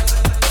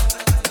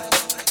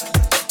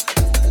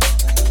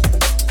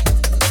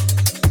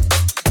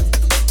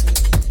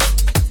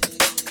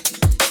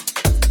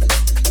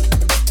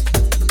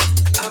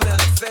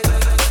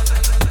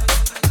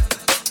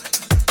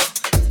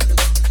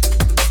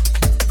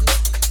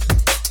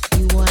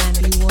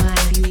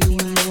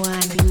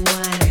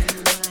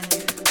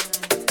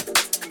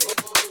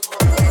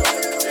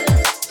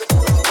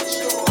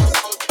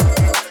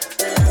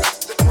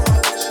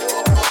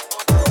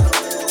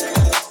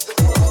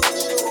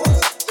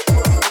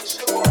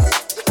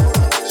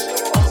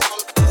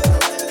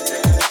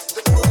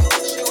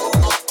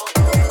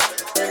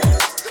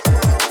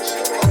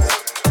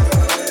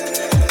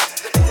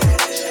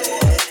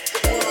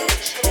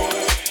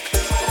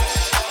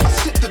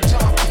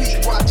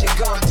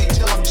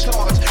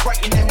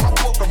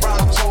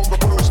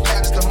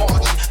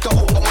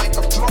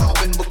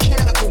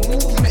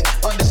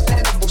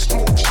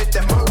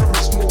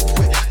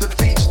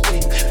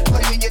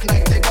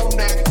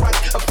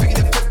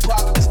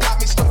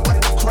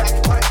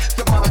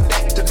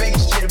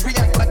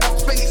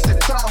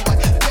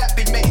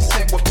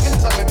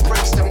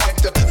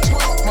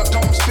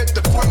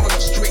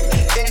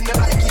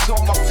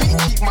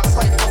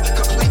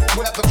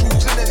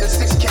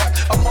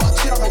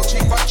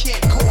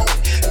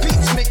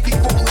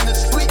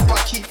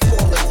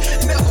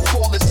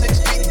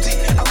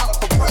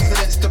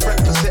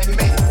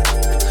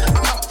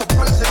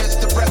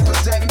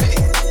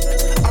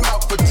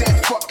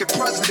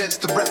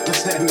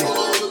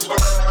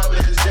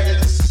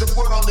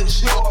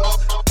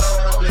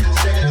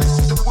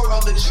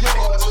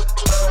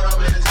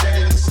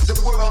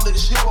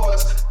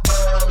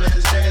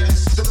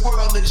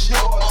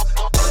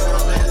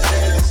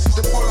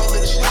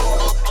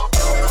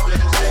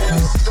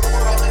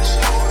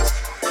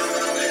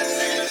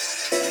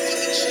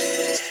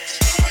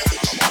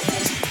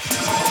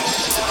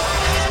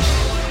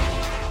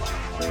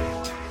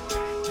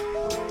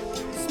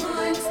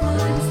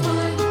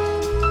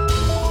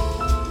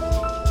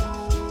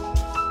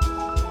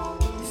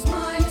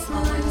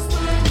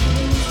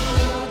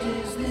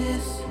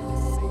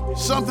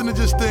 Something to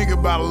just think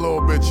about a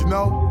little bit, you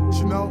know?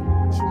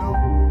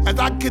 As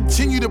I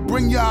continue to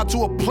bring y'all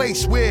to a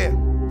place where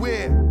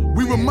we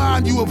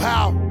remind you of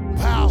how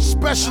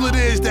special it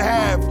is to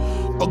have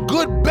a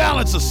good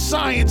balance of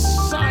science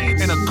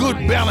and a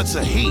good balance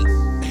of heat.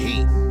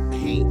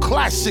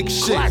 Classic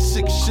shit.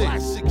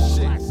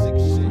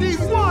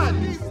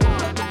 D1.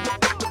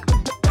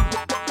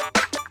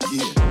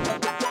 Yeah.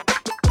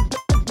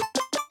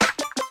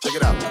 Check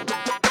it out.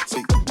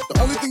 See, the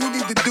only thing you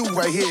need to do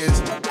right here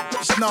is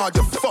just nod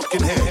your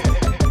fucking head.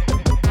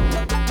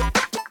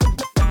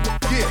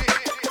 Yeah.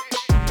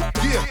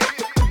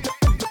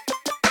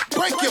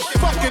 Break your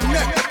fucking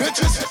neck,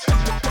 bitches.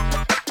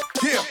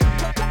 Yeah.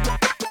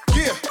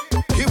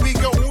 Here we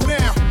go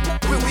now.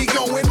 Where we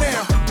going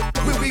now?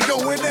 Give it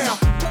away now.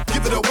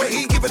 Give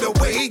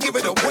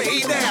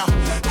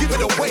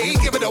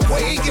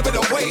it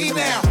away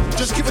now.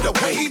 Just give it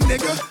away,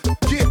 nigga.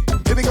 Yeah.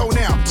 Here we go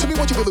now. Tell me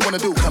what you really wanna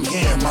do. Come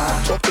here,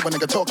 ma. Talk to a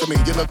nigga, talk to me.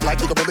 You look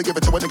like you can really give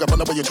it to a nigga. From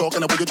the way you're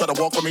talking, the way you try to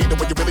walk for me, the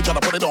way you really try to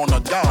put it on the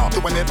dog.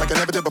 Doing it like I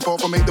never did before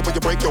for me. The way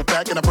you break your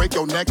back and I break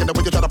your neck, and the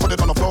way you try to put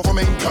it on the floor for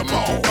me. Come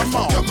on.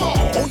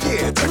 Oh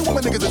yeah, tell me what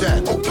my niggas is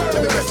at. Okay.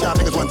 Let me rest y'all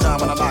niggas one time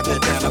when I lock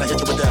it down and I hit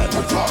you with that.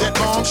 That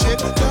bomb shit.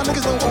 Y'all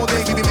niggas know all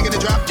day we be making it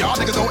drop. Y'all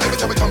niggas know every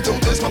time we come through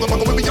this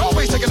motherfucker we be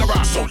always taking a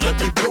rock. So let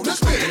me blow this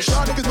bitch.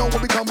 Y'all niggas know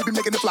when we come we be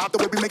making it flop. The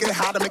way we making it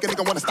hot to make a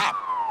nigga wanna stop.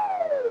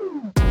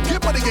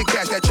 Get money and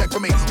cash that check for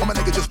me. All my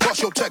niggas just bust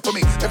your check for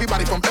me.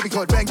 Everybody from every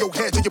hood bang your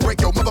head till you break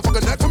your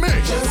motherfucking neck for me.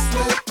 Just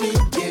let me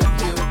give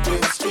you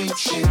real street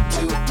shit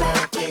to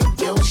rock in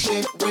your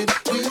shit with.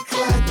 We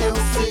clap your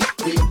feet,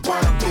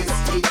 rewind this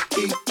heat,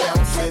 keep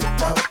bouncing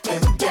up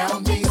and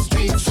down these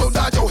streets. So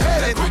nod your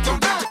head and break your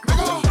neck,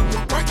 nigga.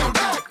 Break your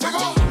neck,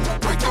 nigga.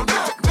 Break your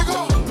neck, nigga.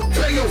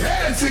 Bang your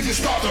head until you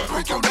start to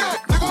break your neck.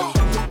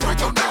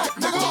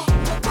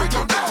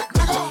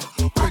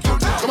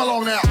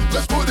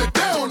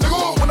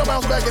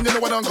 back and you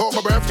know I done caught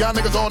my breath. Y'all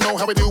niggas all know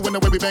how we do when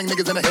the way we bang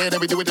niggas in the head and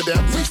we do it to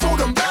death. Reach for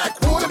them back,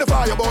 wood in the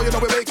fire, boy, you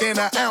know we're making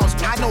an ounce.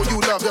 I know you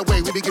love the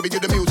way we be giving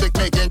you the music,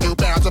 making you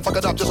bounce. And fuck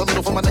it up just a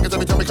little for my niggas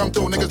every time we come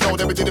through. Niggas know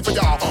that we did it for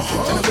y'all.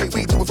 And the way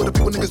we do it for the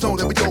people, niggas know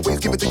that we always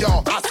give it to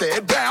y'all. I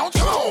said bounce.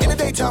 In the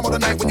daytime or the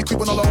night when you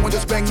creep on the low and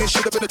just bang this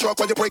shit up in the truck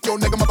while you break your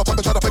nigga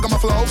motherfucker try to pick up my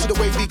flow. See the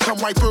way we come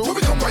right through.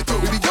 We come right through.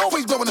 We be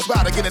always blowing the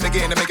spot again and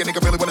again to make a nigga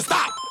really wanna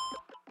stop.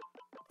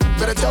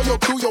 Better tell your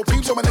crew, your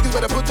peeps, so my niggas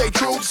better put their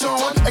troops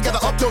on. And gather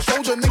up your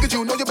soldier niggas,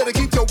 you know you better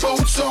keep your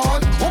boots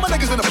on. All my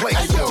niggas in the place,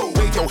 hey, yo,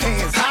 wave your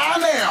hands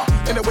high now.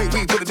 And the way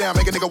we put it down,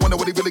 make a nigga wonder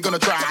what he really gonna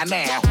try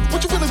now.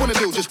 What you really wanna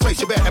do, just place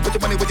your bet and put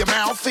your money where your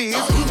mouth is.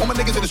 All my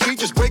niggas in the street,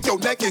 just break your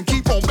neck and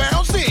keep on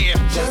bouncing.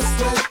 Just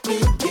let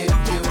me give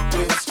you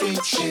real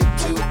street shit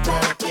to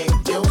rock in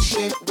your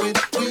shit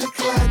with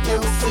recline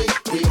your seat.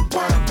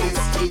 Rewind this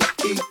heat,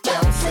 keep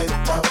bouncing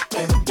up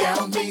and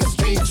down these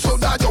streets. So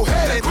nod your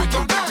head and break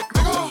your neck,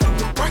 nigga.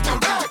 Break your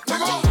neck,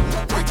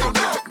 nigga. Break your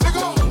neck,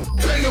 nigga.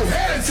 Bang your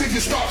head until you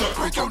start to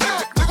break your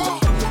neck, nigga.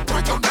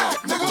 Break your neck,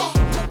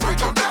 nigga. Break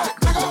your neck,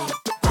 nigga.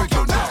 Break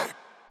your neck.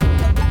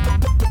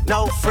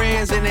 No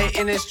friends in the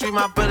industry,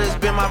 my brothers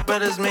been my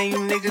brothers, man. You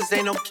niggas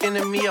ain't no kin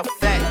to me, a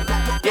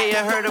fact. Yeah, you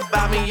heard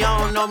about me, you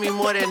don't know me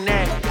more than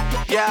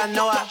that. Yeah, I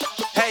know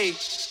hey,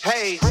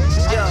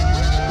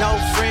 yeah. No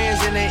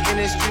friends in the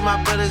industry,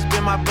 my brothers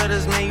been my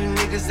brothers, man. You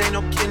niggas ain't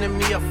no kin to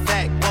me, a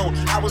fact. Whoa,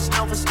 I was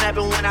known for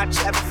snapping when I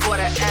chat before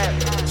the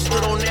app.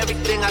 Stood on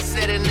everything I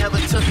said and never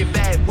took it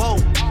back. Whoa,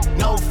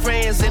 no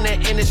friends in the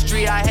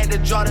industry, I had to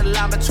draw the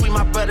line between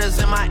my brothers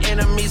and my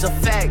enemies, a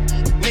fact.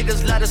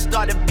 Niggas let us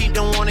start the beat,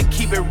 don't wanna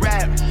keep it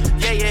rap.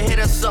 Yeah, you hit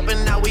us up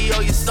and now we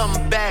owe you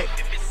something back.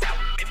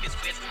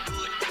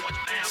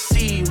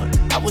 See,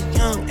 I was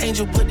young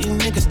angel, but these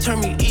niggas turn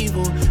me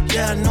evil.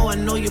 Yeah, I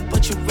know you,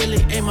 but you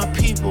really ain't my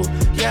people.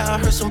 Yeah, I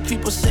heard some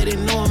people say they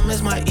know him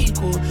as my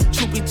equal.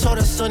 Truth be told,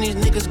 I son these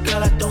niggas,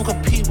 girl, I don't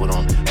compete with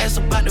them. Ask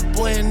about the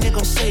boy and they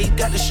gon' say he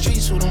got the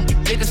streets with him.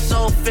 Niggas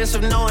so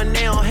offensive, knowing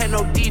they don't have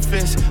no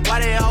defense. Why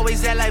they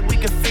always act like we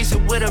can fix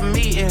it with a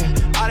meeting?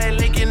 All that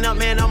linking up,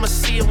 man, I'ma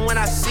see him when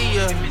I see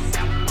ya.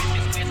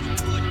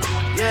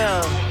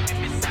 Yeah.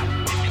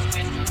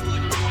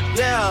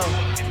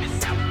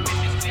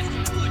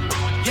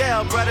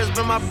 Yeah, brothers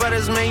been my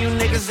brothers, man, you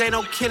niggas ain't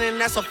no kidding,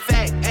 that's a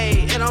fact,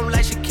 ayy. And I'm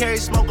like she carry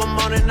smoke, I'm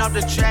on and off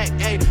the track,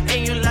 ayy.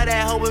 And you love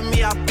that hoe with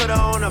me, I put her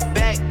on the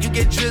back. You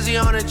get Drizzy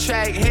on the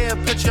track, here,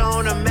 put you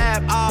on the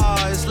map.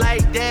 Oh, it's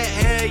like that,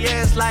 hell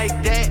yeah, it's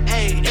like that,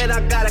 ayy. And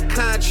I got a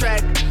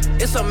contract,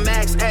 it's a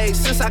max, ayy.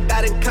 Since I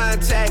got in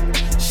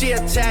contact, she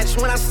attached.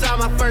 When I saw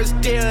my first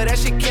deal, that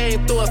shit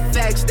came through a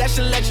fax. That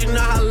should let you know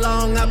how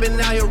long I've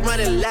been out here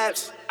running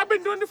laps. I've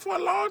been doing it for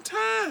a long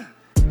time.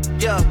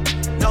 Yeah,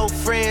 no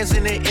friends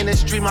in the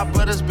industry, my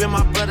brothers been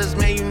my brothers,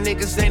 man, you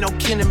niggas ain't no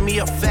kin to me,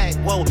 a fact.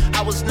 Whoa,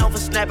 I was known for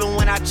snapping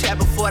when I chat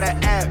before the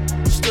app.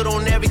 Stood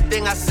on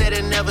everything I said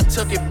and never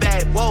took it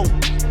back. Whoa,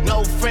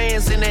 no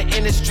friends in the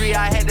industry,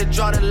 I had to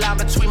draw the line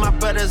between my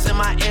brothers and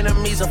my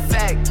enemies, a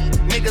fact.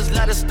 Niggas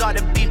let us start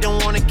the beat,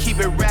 don't wanna keep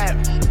it rap.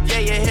 Yeah,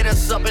 you hit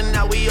us up and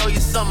now we owe you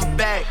something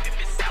back.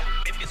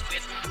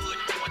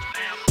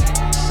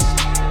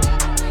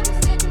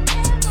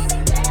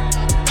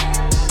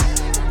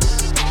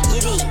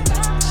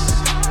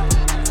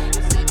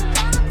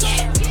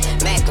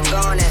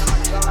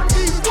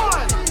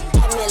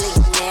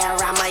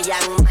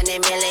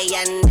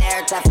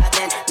 Millionaire, tougher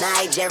than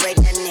Nigerian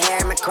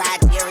hair. My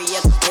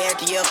criteria compared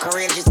to your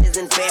career just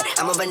isn't fair.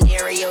 I'm a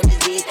venereal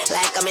disease,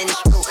 like I'm in the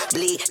screw.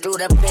 Bleed through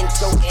the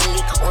pencil and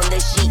leak on the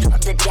sheet of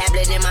the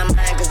tablet in my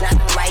mind. Cause I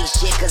don't write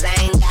shit, cause I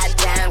ain't got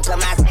time. Cause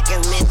my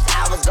seconds, minutes,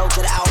 hours go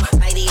to the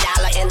almighty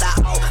dollar in the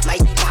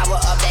almighty power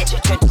of that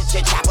chopper.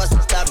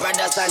 Sister,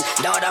 brother, son,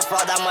 daughter,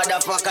 father,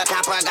 motherfucker,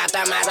 copper. Got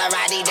the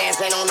Maserati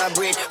dancing on the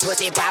bridge.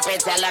 Pussy poppin',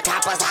 tell the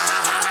coppers, ha ha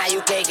ha ha.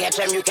 You can't catch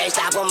them, you can't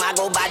stop them. I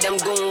go by them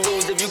goon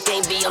rules. If you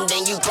can't beat them,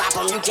 then you pop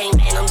them. You can't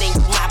man them, then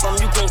you mop them.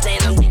 You can't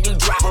stand them, then you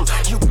drop them.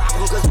 You pop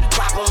them, cause we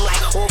pop them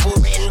like over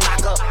red and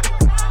vodka.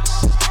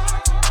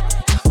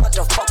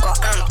 Motherfucker,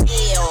 I'm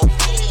ill.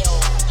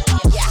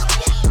 Yeah.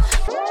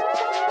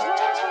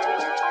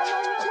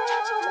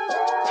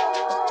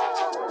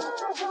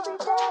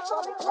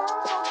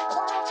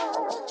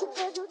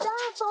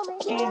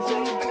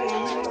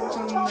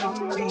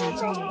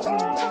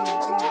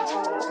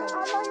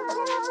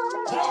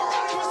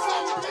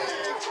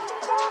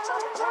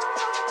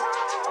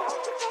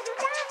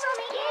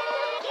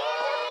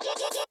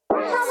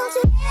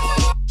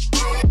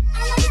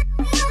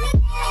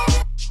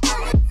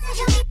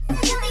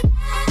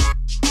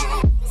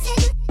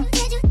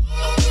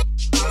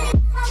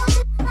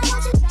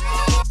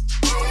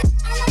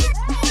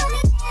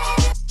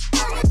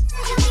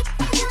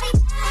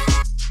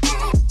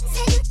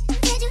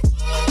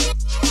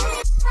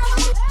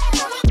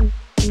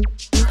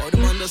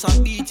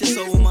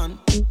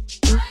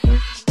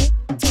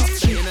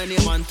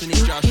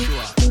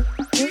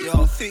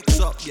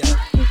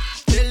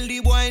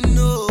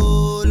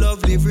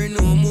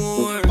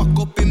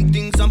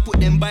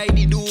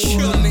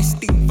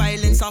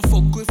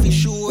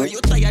 You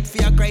tired for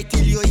your cry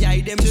till you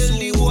eye them. Tell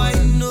the boy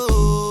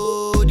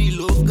no, the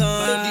love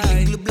gone. The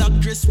little black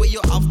dress where you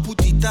have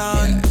put it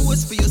on.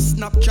 Post for your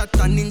Snapchat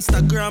and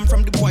Instagram.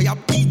 From the boy I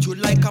beat you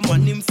like a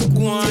man him for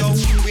one. Yo,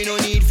 we no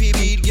need fi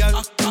beat girl.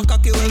 A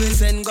cocky where we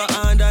send go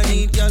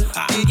underneath girl.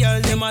 The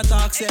girl them a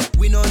talk say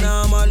we no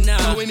normal now.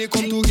 But when it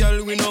come to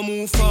girl we no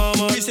move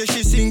formal. We say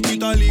she sink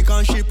it a leak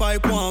and she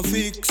pipe one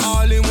fix.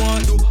 All he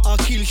want do a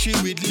kill she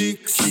with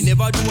licks. She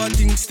never do a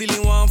thing still he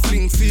want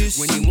fling fist.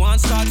 When he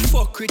want start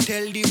fuck we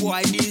tell the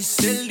boy this.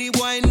 Tell the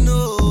boy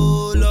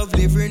no love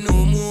liver no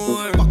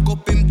more. Pack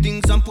up him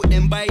things and put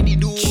them by the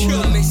door.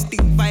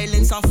 Domestic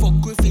violence and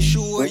fuck with for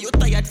sure. You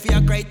tired for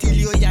your cry till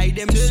you eye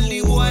them. Tell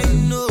the boy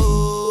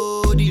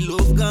no, the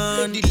love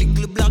gone. The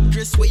little black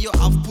dress where you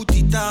have put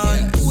it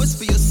on. Post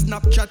for your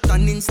Snapchat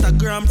and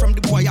Instagram. From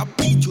the boy I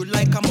beat you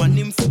like a man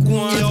him for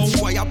one. Yo,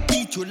 boy I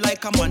beat you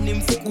like a man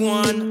him for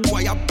one.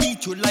 Boy I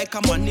beat you like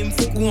a man him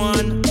for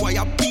one. Boy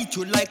I beat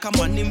you like a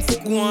man him for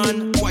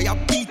one. Boy I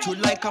beat you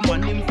like a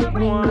man him for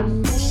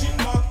one. Push it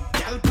back,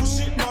 girl, push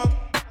it back.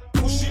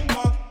 Push it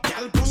back,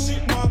 girl, push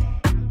it back.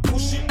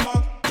 Push it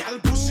back, girl,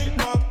 push it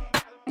back.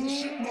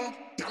 Push it back,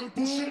 girl,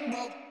 push it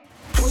back.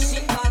 Push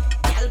it back,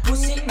 girl,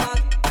 push it back.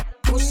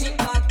 Push it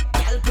back,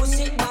 girl, push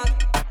it back.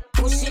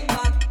 Push it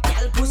back,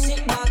 girl, push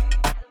it back.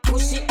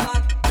 Push it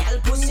back, girl,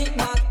 push it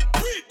back.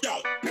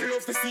 Girl, me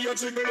love to see you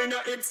jiggle in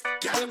your hips.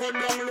 Girl, go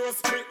down low,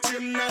 split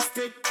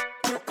gymnastic.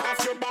 Look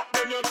off your back,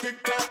 then you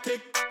tick tock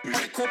tick.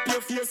 Make up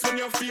your face when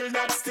you feel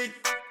that stick.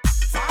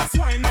 Fast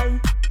wine now,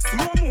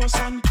 slow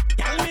motion.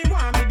 Girl, me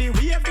want me the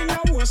wave in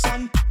your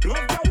ocean.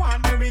 Love you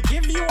want me, we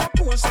give you a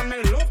portion.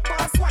 Me love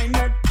fast wine,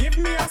 but give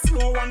me a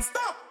slow one.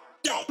 Stop.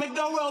 Yo, make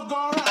the world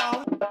go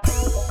round.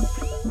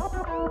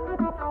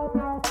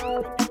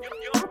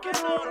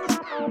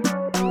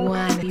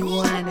 You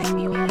want it.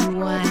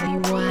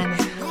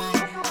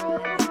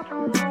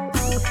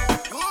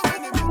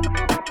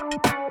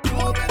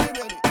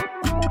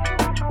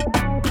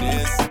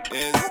 This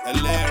is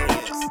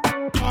hilarious.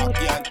 I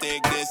can't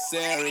take this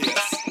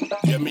serious.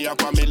 Give me a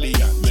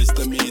chameleon,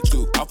 Mr. Me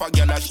Too. Half a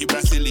girl she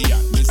Brazilian,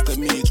 Mr.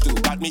 Me Too.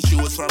 Got me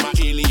shoes from an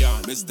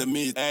alien, Mr.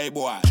 Me. Hey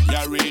boy,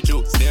 ya read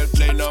you, still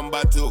play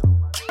number 2.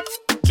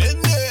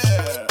 Been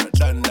there,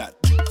 done that.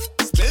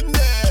 Spin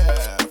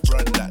there,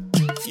 front that.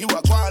 You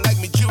a quiet like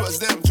me Jews,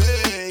 them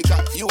fake.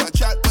 You a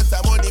chat, but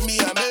the money me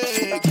a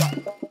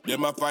make.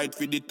 Them a fight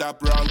for the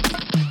top ranking.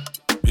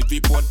 If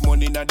you put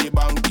money in the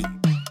banking.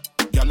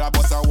 Girl a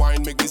bust a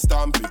wine, make me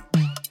stamping.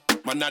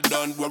 Man I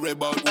don't worry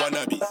about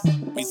wannabes.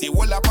 Me say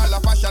wall up all a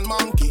fashion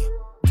monkey.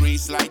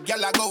 Grace like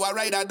girl a go a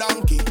ride a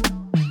donkey.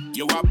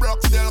 You a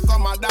broke still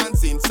come a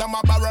dancing. Some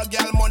a borrow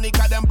girl money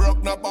cause them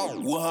broke no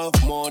bone. Who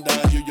have more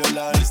than you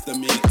lies to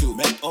me too.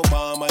 Make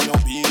Obama you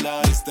feel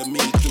nice to me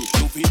too.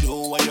 Stupid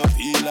who when you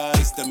feel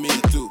nice to me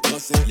too. You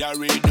say ya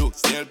redo,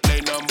 still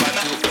play number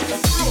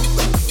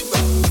 2.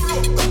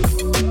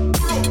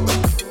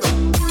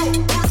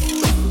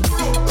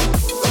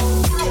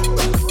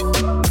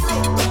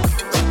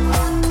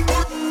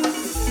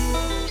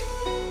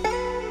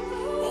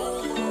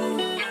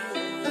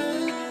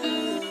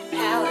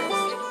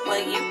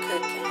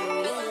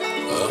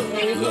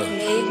 Look,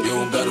 you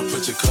don't gotta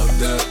put your cup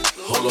down.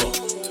 Hold on,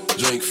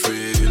 drink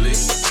freely.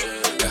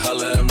 And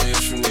holla at me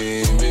if you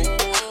need me.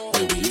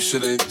 Maybe you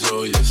should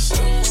enjoy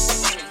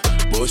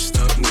yourself. Boy,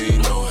 stuff need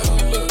no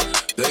help. Look,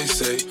 they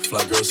say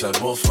fly girls have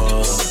more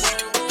fun.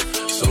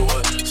 So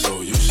what?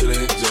 So you should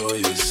enjoy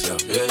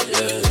yourself. Yeah,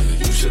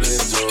 you should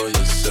enjoy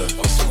yourself.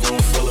 It's a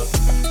room full of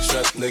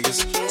strap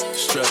niggas.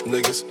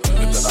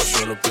 With the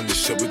option up in the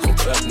shit, we gon'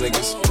 clap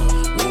niggas.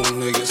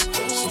 Wound niggas,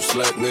 some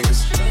slack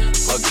niggas.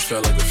 Pockets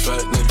felt like a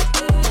fat nigga.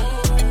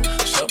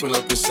 Shopping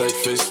up in sight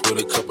face with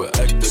a couple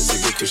actors to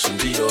get Christian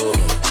Dior.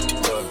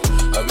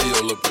 I be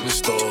all up in the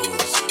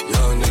stores.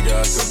 Young nigga,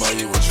 I can buy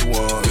you what you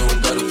want. You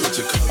don't gotta put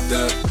your cup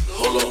down.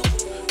 Hold on,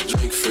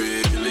 drink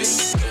freely.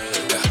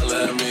 Yeah, holla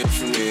at me if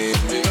you need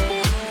me.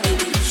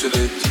 Maybe you should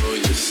enjoy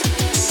yourself.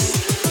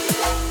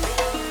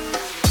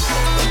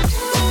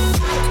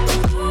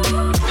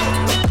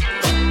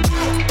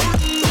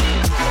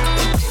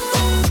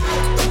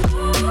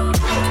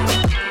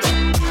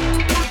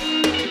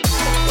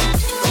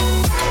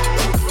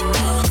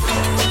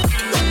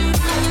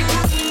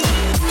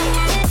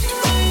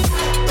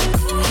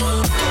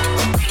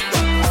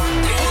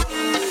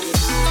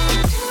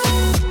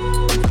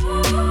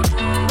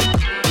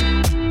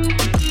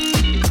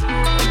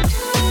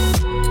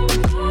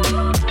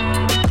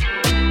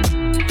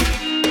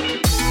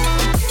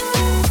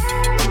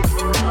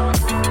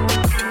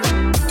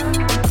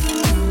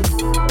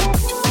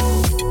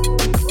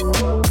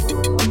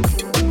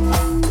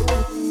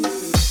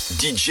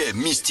 DJ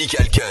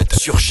Mystical Cut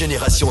sur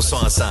Génération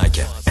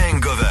 101.5.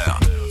 Hangover.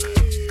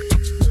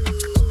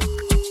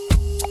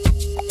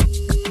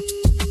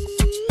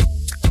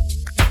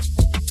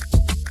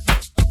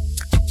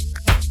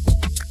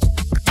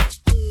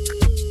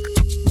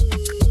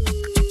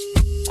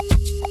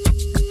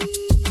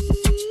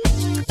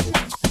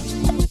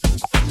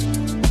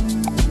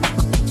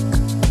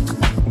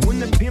 When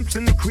the pimp's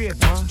in the crib,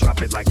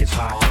 drop it like it's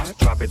hot.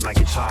 Drop it it like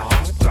it's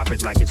hot. Drop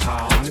it like it's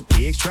hot. When the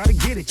pigs try to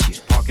get at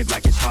you, park it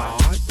like it's hot.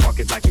 Park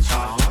it like it's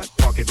hot.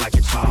 Park it like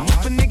it's hot.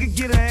 If a nigga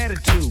get an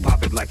attitude,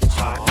 pop it like it's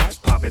hot.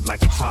 Pop it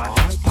like it's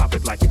hot. Pop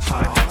it like it's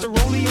hot. I got the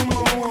rollie on my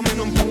arm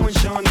and I'm pouring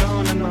Sean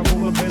Don and I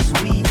roll the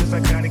best weed 'cause I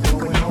got it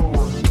going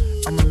on.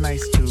 I'm a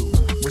nice dude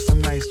with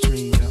some nice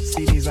dreams.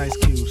 See these ice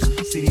cubes,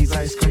 see these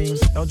ice creams.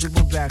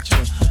 Eligible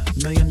bachelor,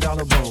 $1 million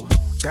bowl.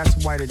 That's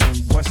whiter than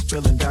what's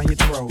spilling down your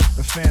throat.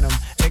 The phantom,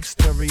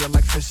 exterior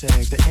like fish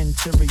egg. The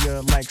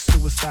interior like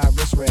suicide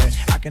wrist red.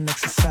 I can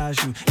exercise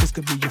you, this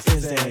could be your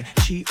phys ed.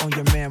 Cheat on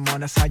your man,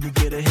 man, that's how you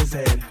get a his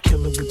head.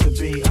 Killer with the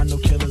B, I know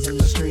killers in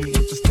the street.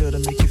 But still to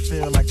make you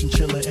feel like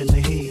chinchilla in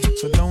the heat.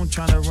 So don't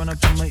tryna run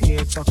up in my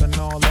ear talking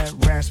all that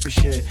raspy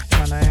shit.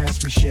 Tryna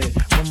ask me shit.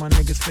 When my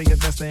niggas figure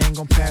that they ain't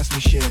gon' pass me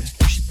shit.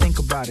 You should think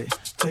about it,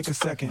 take a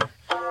second.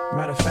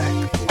 Matter of fact,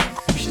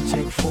 you should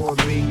take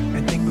 4B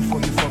and think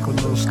before you fuck a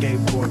little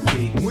skateboard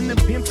B. When the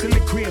pimp's in the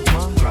crib,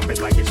 man, drop it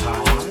like it's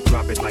hot.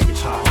 Drop it like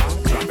it's hot.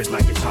 Drop it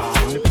like it's hot.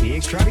 When the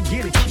pigs try to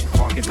get at you,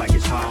 park it like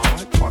it's hot.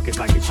 Park it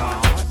like it's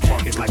hot.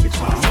 Park it like it's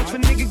hot. If a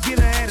nigga get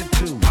an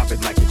attitude, pop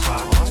it like it's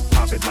hot.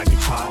 Pop it like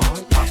it's hot.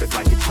 Pop it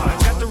like it's hot. I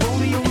got the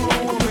rollie on my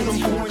arm and I'm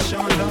pouring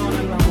Sean Don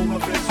and I roll my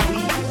best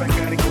weed 'cause I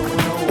got it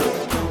going on.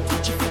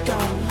 Get your freak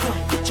on,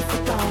 get your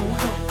freak on,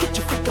 get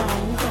your freak on,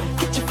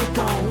 get your freak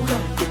on,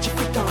 get your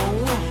freak on,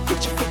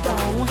 get your freak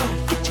on,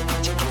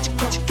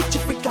 get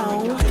your freak on.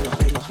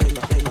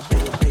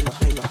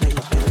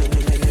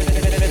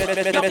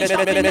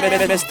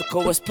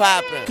 Mystical, what's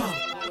poppin'?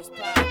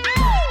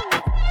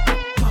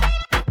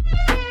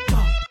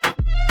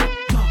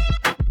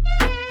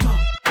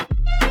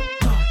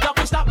 Y'all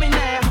can stop me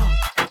now.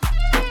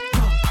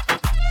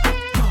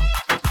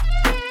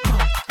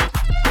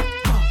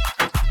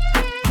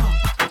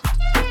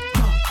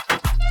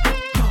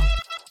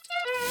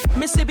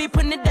 Mississippi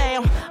putting it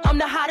down. I'm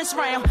the hottest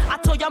round. I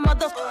told y'all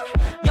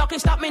y'all can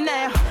stop me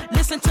now.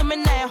 Listen to me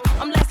now.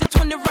 I'm lasting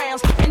 20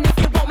 rounds. And if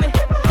you want me,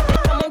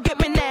 come on get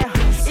me now.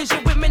 Is you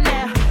with me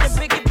now?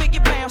 The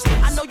biggie bounce.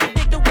 I know you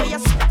dig the way I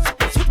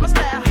switch my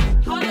style.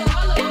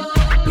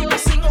 People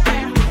sing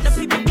around. The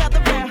people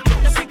gather round.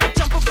 The people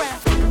jump around.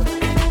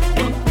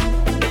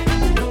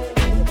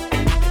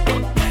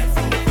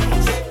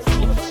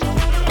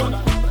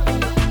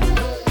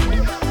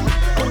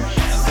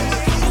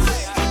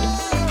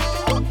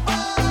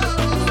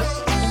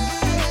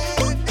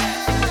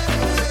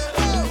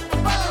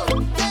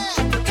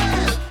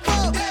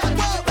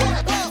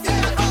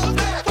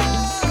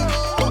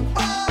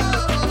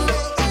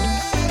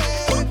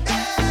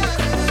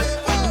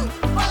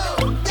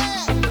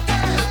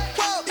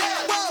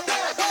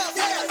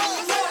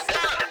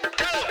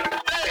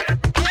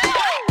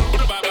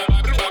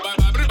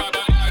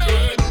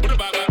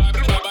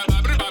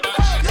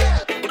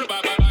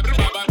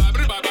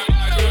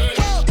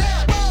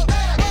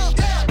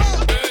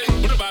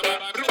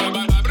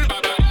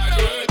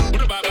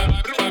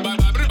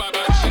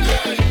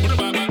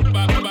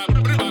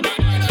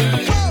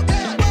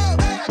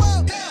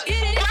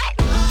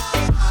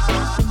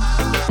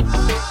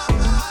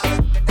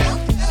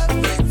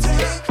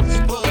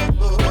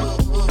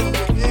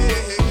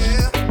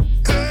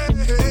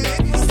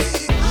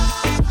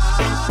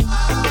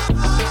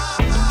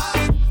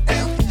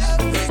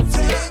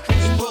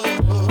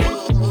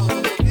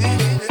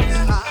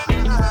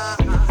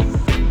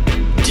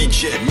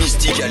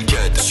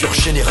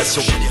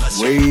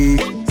 Oui,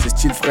 c'est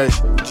style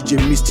fraîche. DJ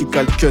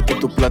Mystical Cut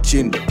est au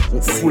platine.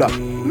 On fout la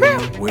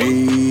merde.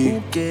 Oui.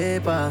 Où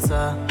qu'est pas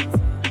ça?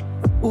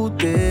 Où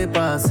t'es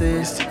passé?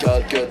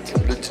 Mystical Cut,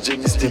 le DJ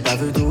Mystique. J'ai pas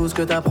vu tout ce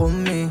que t'as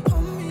promis.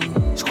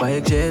 Je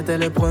croyais que j'étais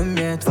le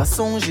premier. De toute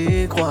façon,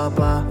 j'y crois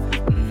pas.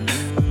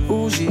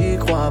 Ou j'y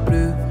crois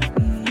plus.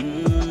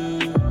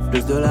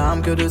 Plus de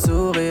larmes que de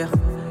sourires.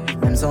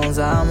 Même sans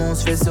armes, on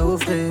se fait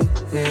souffrir.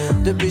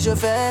 Depuis, je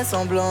fais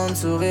semblant de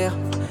sourire.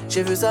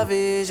 J'ai vu sa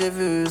vie, j'ai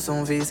vu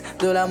son vice.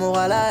 De l'amour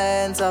à la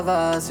haine, ça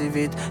va si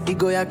vite.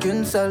 Igo, y'a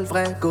qu'une seule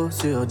vraie go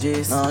sur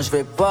 10. Non, je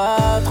vais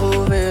pas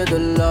trouver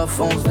de love,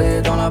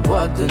 foncer dans la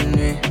boîte de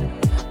nuit.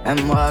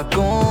 Elle me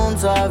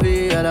raconte sa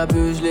vie, elle a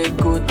bu, je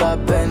l'écoute à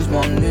peine, je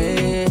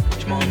m'ennuie.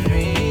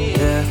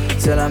 Yeah.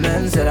 C'est la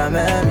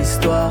même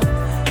histoire.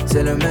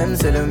 C'est le même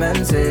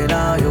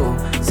scénario.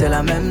 C'est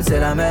la même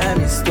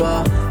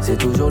histoire. C'est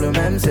toujours le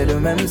même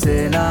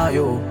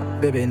scénario.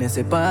 Bébé,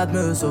 n'essaie pas de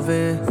me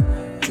sauver.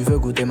 Tu veux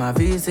goûter ma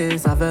vie, ses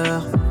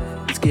saveurs.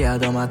 Ce qu'il y a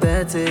dans ma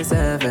tête, c'est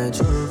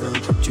savage.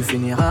 Tu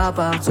finiras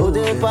par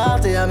sauter. Au départ,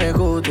 t'es à mes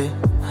côtés.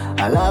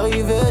 À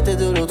l'arrivée, t'es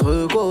de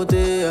l'autre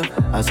côté.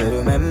 Ah, c'est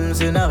le même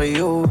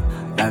scénario.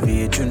 La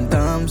vie est une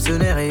dame, ce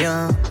n'est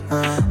rien.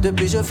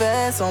 Depuis, je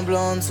fais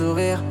semblant de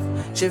sourire.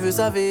 J'ai vu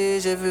sa vie,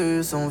 j'ai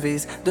vu son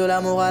vice. De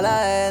l'amour à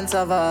la haine,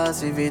 ça va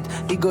si vite.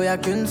 Igo, y'a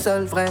qu'une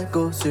seule vraie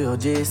go sur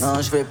 10.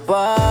 Non, je vais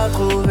pas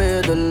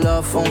trouver de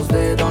love,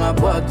 foncer dans la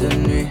boîte de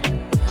nuit.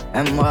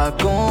 Elle me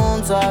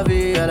raconte sa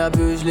vie, elle a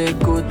bu, je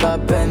l'écoute à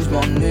peine, je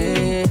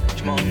m'ennuie.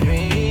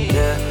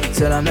 Yeah.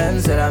 C'est la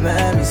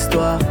même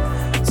histoire.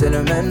 c'est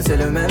le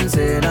même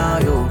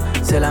scénario.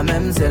 C'est la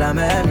même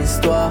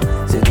histoire.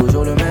 C'est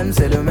toujours le même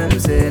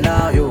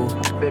scénario.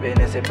 Bébé,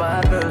 n'essaie pas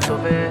de me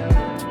sauver.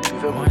 Tu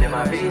veux goûter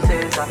ma vie,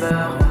 c'est sa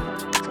peur.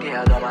 Ce qu'il y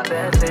a dans ma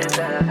tête, c'est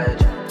savage.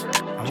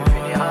 Tu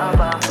finiras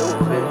par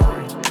trouver.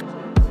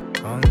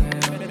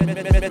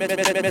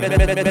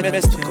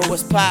 Mystical,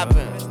 what's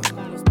poppin'?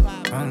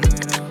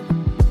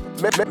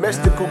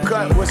 Mystical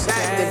cut, what's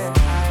happening?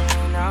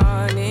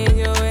 I need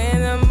you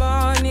in the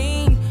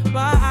morning,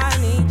 but I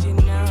need you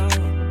now.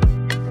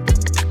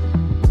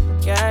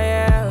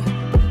 Yeah,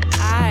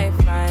 I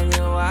find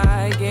you,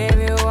 I give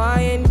you all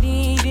you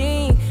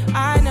needing.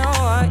 I know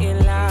what you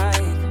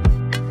like.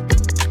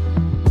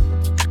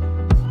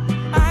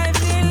 I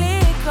feel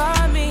it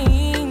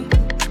coming.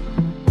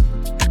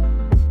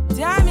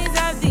 Time is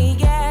of the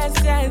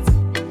essence.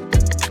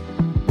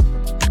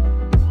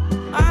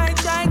 I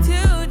try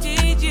to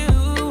teach you,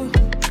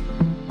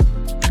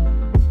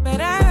 but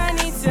I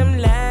need some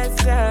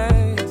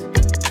lessons.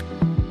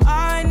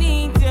 I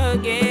need to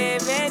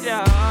give it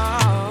up.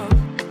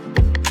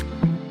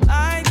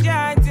 I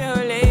try to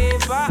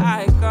live, but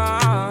I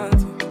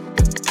can't.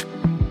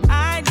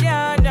 I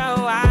don't know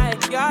why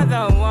you're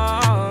the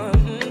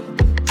one.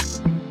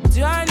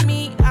 Turn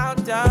me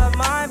out of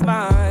my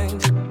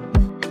mind.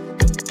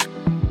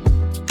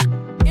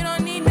 You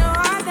don't need no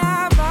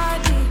other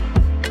body.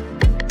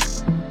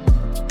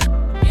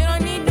 You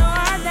don't need no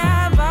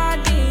other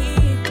body.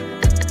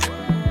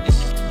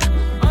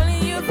 Only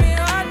you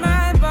feel on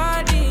my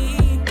body.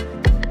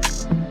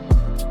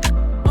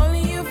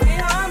 Only you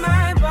feel on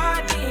my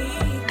body.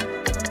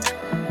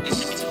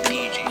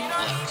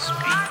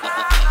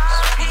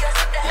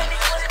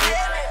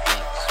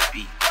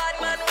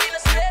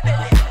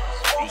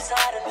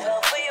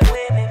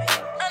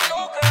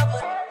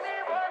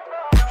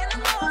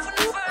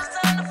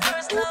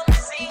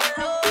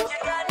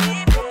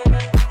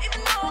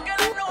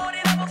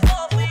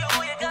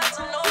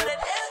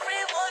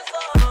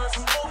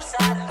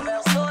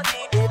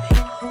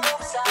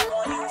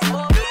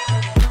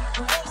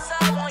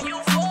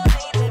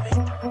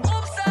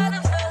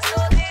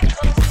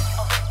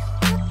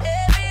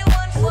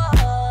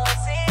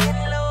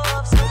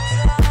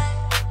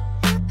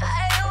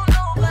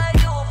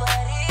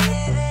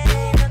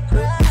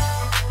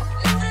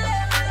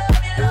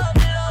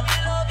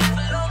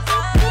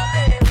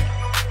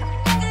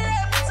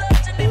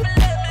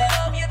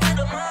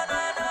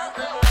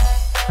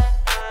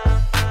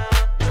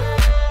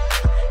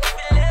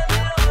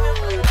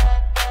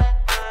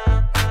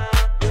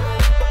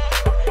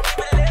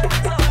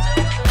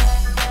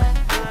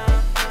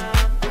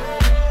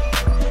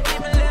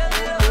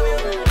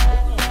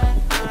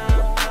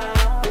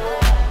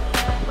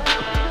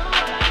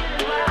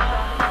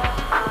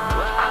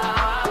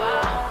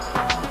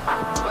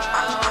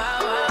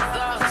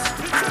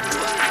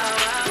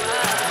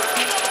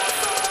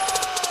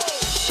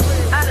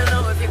 I don't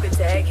know if you could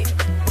take it.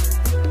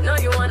 No,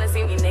 you wanna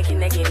see me naked,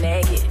 naked,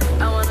 naked.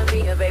 I wanna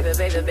be a baby,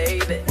 baby,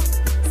 baby.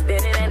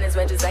 Spinning in his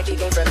just like he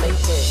came from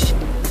Mason.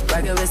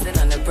 Rocket wristing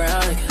on the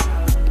brown.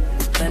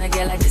 When I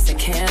get like this, I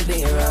can't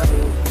be around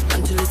you.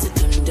 I'm too little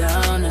to dim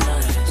down a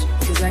notch.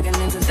 Cause I can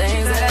into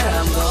things that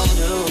I'm gon'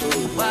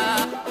 do.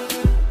 Wow.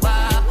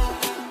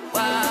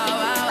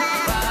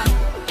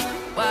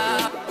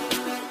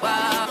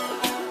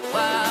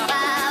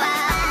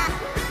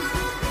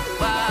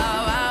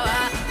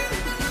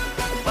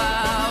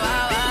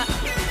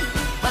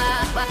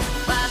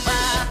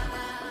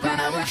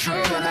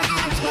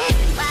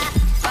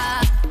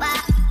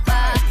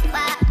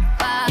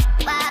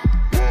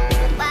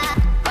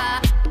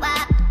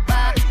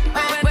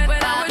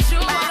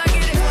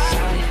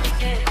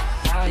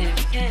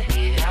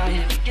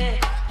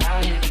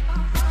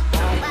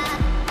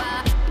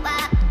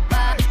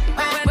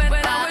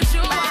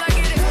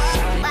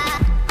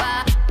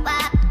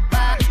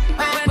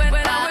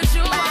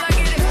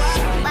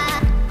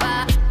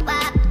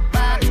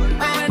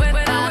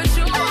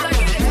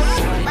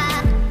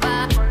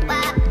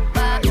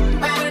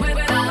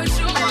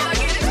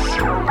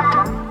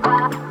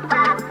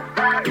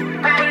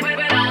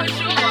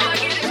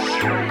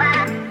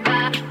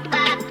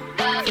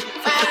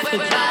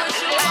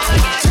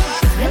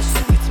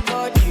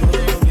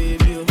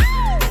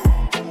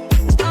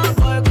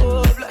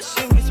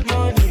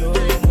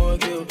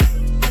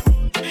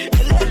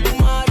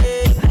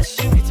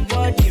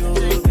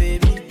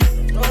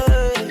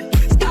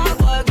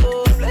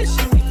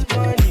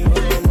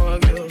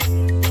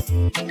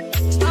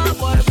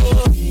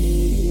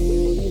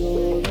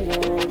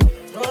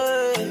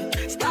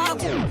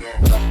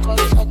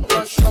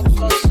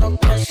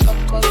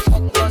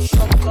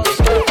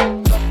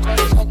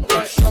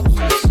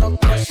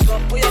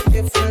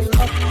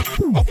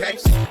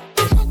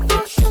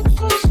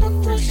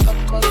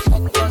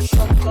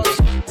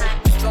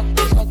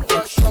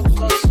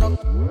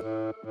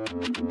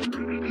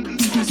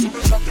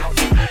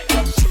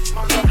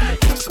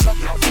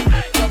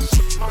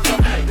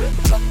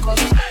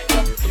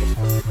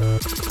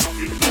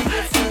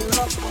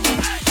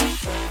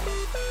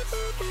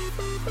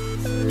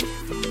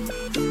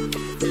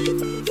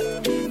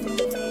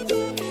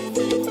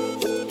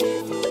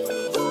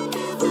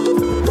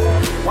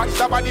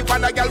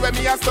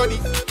 when me a study.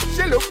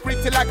 She look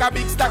pretty like a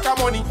big stack of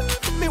money.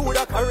 Me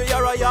woulda carry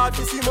her a yard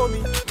to see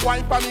mommy.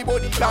 Wine for me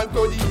body down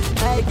to the.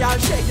 Hey girl,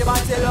 shake your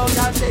body low,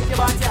 girl, shake your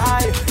body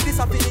high. This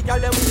a for the girl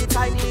them with the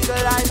tiny eagle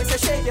eye. Me say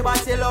shake your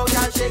body low,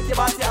 girl, shake your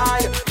body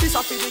high. This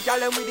a for the girl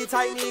them with the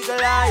tiny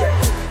eagle eye.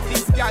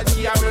 This girl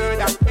she a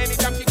murder.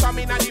 Anytime she come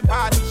in at the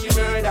party she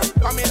murder.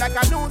 Coming like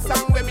a new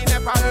song when me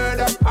never heard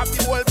of. Have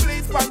the whole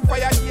place on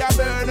fire she a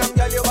burn up.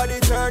 Girl your body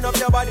turn up,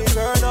 your body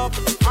turn up.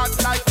 Hot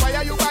like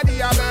fire, your body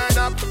a burn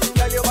up.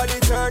 Girl your body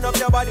turn up,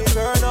 your body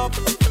turn up.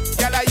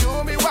 Girl I you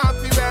me want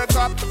to work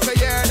up. So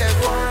yeah that's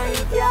wine,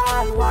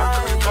 girl,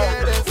 wine.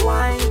 Yeah that's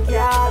wine,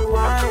 girl,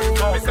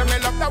 wine. Me say me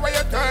love the way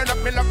you turn up.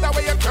 Me love the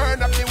way you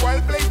turn up. The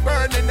whole place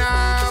burning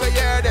now. So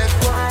yeah that's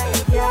wine,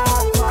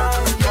 girl,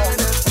 wine. Yeah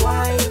that's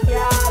wine,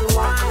 girl,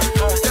 wine.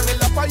 Me say me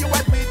love how you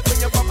admit when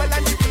you bubble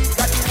and the beat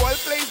got the whole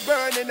place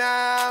burning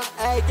now.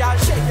 Hey girl,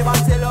 shake your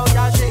body low,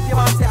 girl, shake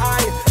your body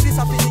high. This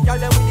a for the girl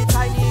them with the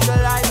tiny eagle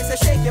eye. Me say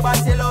shake your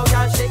body low,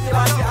 girl, shake your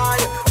body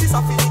high. This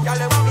a for the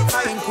girl them with the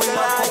tiny eagle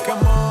eye.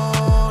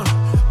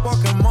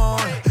 Pokémon,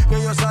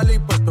 que yo salí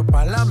puesto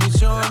pa' la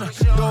misión.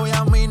 Yo voy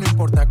a mí, no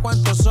importa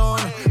cuántos son.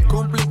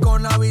 Cumplí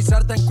con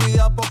avisar, ten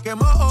cuidado,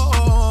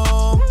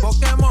 Pokémon.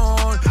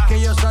 Pokémon, que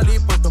yo salí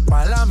puesto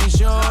pa' la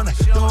misión.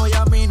 Yo voy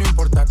a mí, no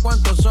importa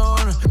cuántos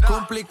son.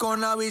 Cumplí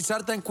con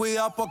avisar, ten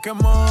cuidado,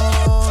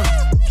 Pokémon.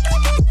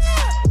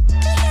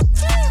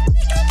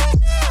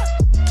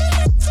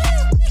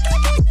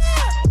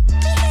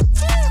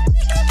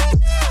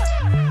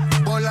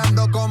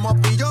 Volando como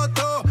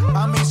piloto,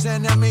 a mis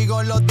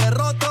enemigos los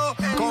derroto.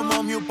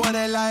 Como Mew por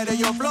el aire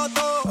yo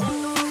floto,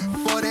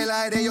 por el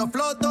aire yo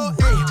floto.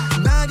 Ey,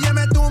 nadie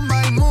me tumba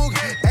el mug,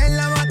 en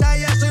la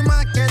batalla soy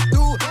más que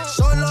tú.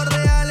 Solo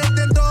reales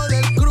dentro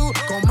del crew,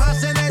 con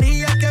más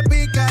energía que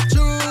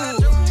Pikachu.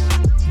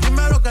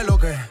 Dime lo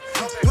que,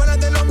 tú eres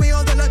de los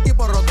míos del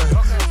equipo Roque.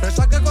 Te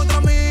saques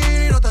contra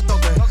mí y no te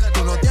toques.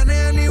 Tú no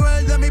tienes el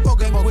nivel de mi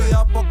Pokémon.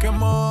 Cuida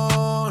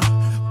Pokémon,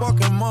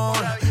 Pokémon,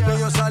 que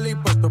yo salí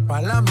puesto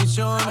pa' la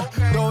misión.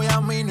 Yo voy a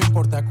mí, no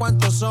importa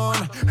cuántos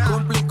son.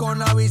 Cumplí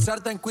con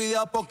avisar, ten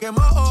cuidado,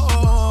 Pokémon.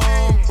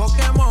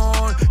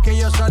 Pokémon, que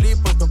yo salí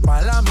puesto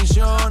pa' la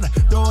misión.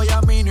 Yo voy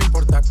a mí, no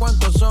importa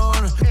cuántos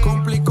son.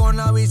 Cumplí con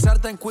avisar,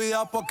 ten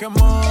cuidado,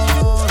 Pokémon.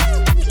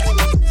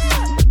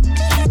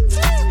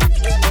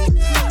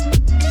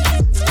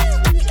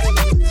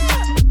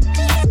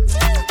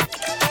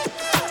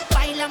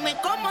 Báilame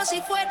como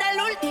si fuera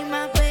la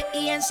última vez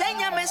y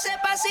enséñame ese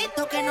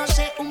pasito que no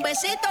sé, un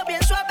besito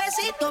bien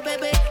suavecito,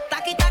 bebé.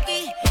 Taqui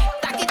taqui,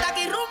 taqui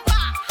taqui rumba.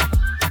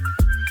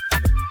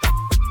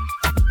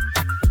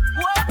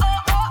 Oh, oh,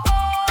 oh,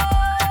 oh.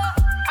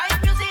 Hay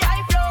music,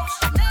 hay flows.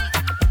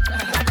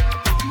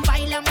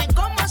 Báilame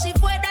como si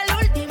fuera la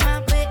última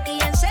vez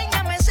y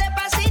enséñame ese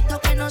pasito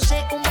que no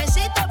sé, un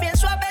besito bien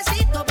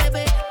suavecito,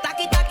 bebé.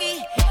 Taqui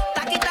taqui,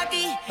 taqui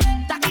taqui,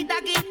 taqui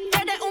taqui.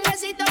 Tienes un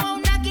besito o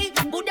un aquí,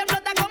 Buda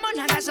flota como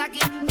Nagasaki.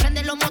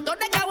 Prende los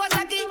motores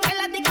Kawasaki, en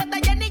la discota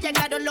Jenny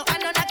llegaron los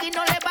Anunnaki,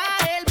 no le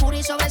baje. El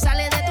puri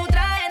sobresale de tu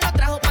traje, no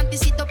trajo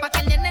panticito pa' que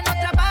el nene no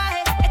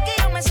trabaje. Es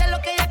que yo me sé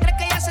lo que ella cree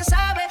que ya se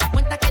sabe.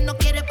 Cuenta que no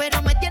quiere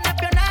pero me tiene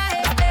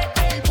espionaje.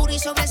 El puri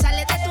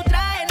sobresale de tu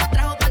traje, no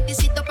trajo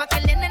panticito pa' que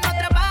el nene no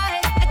trabaje.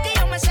 Es que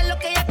yo me sé lo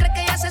que ella cree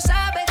que ya se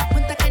sabe.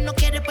 Cuenta que no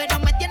quiere pero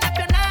me tiene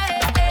espionaje.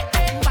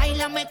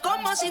 Báilame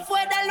como si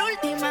fuera la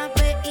última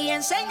vez y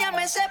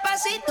enséñame ese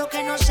pasito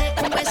que no sé,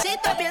 un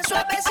besito bien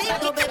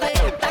suavecito, bebé.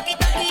 Taqui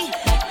taqui,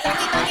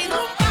 taqui taqui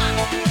rumba.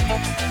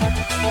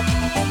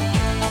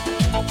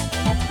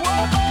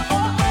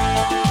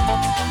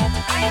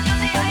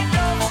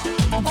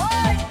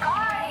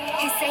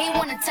 He say he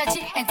wanna touch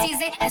it and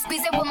tease it and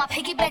squeeze it. Well, my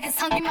piggyback is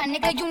hungry, my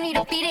nigga, you need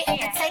to feed it. If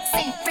the text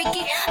ain't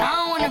freaky, I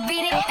don't wanna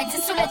read it. And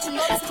just to let you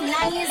know, this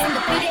Punani is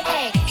undefeated.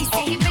 Ay, he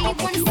say he really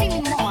wanna see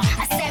me more.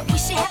 I said we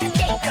should have a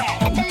date, girl,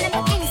 at the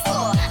Lamborghini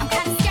store. I'm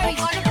kinda scary,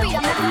 hard to read,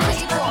 I'm looking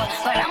pretty for.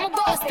 But I'm a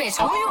boss bitch,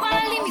 who you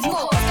gonna leave me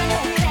for? No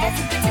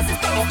classy bitches is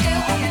so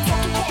still. I'm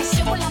talking cash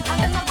shit while I'm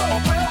popping my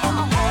gold grill. I'm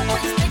a whole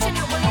rich bitch and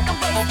I will like I'm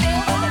broke still.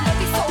 The love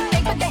be so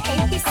fake, but the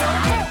hate be so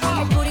real.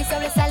 El booty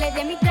sobresale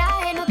de mi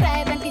traje, no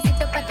trae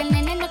blanquicito pa' que el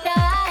nene no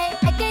trabaje.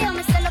 Es que yo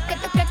me sé lo que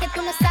tú crees que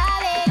tú no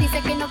sabes.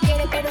 Dice que no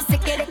quiere, pero se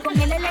quiere con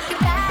él en el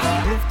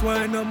equipaje.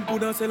 Trouve-toi un homme pour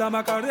danser la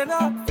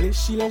Macarena.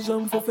 Fléchis les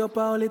jambes, faut faire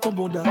parler ton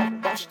bonda.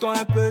 Penche-toi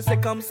un peu,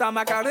 c'est comme ça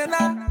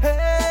Macarena.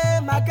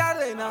 Hey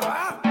Macarena.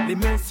 Les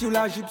mains sur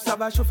la jupe, ça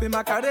va chauffer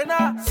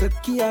Macarena. Cette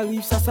qui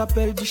arrive, ça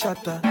s'appelle du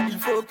chata. Il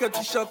faut que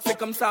tu choques, c'est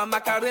comme ça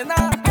Macarena.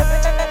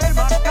 Hey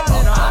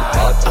Macarena.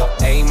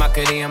 Ayy,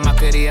 Macarena,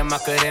 Macarena,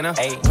 Macarena.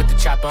 Ayy, put the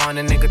chopper on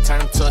the nigga,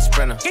 turn him to a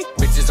sprinter.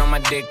 Bitches on my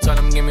dick, tell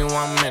him give me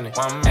 1 minute.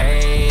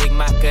 Ayy,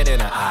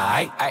 Macarena,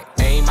 aight, aight.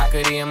 Ayy,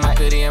 Macarena,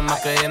 Macarena,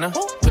 Macarena.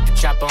 Put the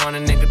chopper on a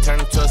nigga, turn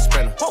him to a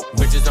sprinter.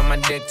 Bitches on my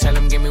dick, tell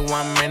him give me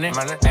 1 minute.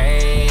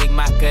 Ayy,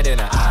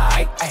 Macarena,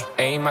 aight, aight.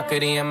 Ayy,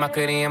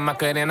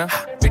 Macarena.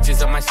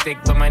 Bitches on my stick,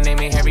 but my name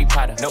ain't Harry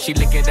Potter. Nope. She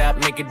lick it up,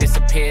 make it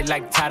disappear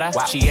like Tata.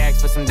 Wow. She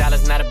asked for some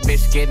dollars, not a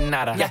bitch getting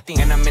nada. Yeah.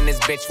 And I'm in this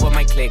bitch for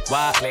my click.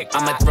 Why?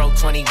 I'ma throw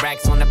 20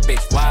 racks on the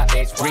bitch. Why?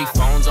 3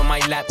 phones on my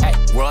lap,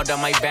 world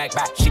on my back.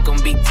 She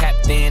gon' be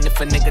tapped in if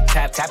a nigga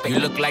tap it. You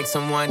look like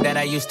someone that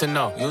I used to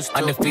know.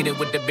 Undefeated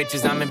with the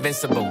bitches, I'm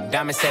invincible.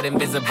 Diamond said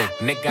invisible.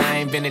 Nigga, I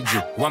ain't been a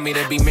Jew. Want me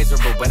to be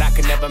miserable, but I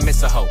can never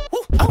miss a hoe.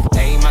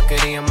 Ayy,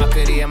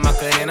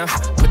 Macarena.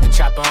 Put the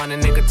chopper on a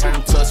nigga, turn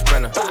him to a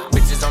sprinter.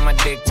 Bitches on my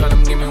dick, told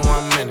him give me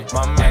 1 minute.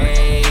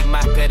 Ayy,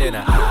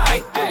 Macarena.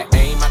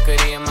 Ayy,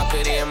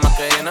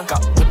 Macarena.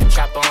 Put the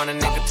chopper on a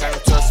nigga, turn him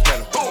to a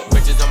sprinter.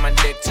 Bitches on my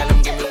dick, tell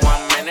him give me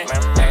 1 minute.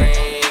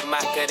 Ayy,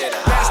 Macarena.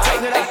 Last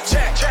time that I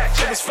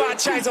checked, it was 5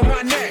 chains on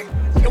my neck.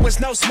 There was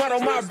no smut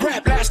on my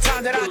rap. Last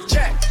time that I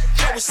checked,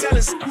 I was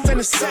selling in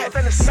the set.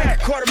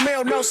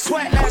 $250,000, no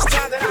sweat. Last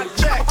time that I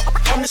checked,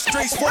 on the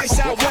streets, voice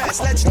out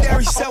west.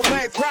 Legendary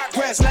self-made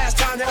progress. Last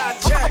time that I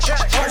checked,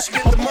 first you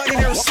get the money,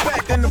 the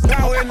respect, and the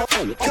power, and the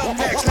come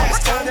next.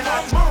 Last time that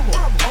I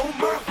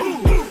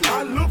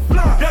I look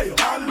fly, yeah,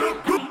 I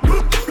look good.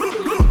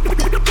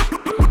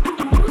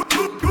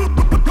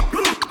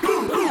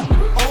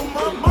 On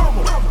my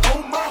mama,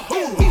 on my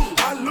hood,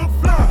 I look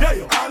fly,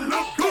 yeah, I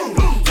look good.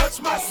 Touch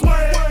my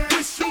swag,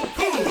 wish you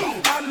could.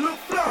 I look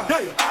fly,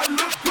 yeah, I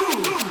look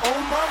good. On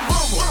my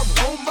mama,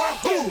 on my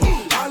hood,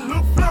 I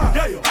look fly,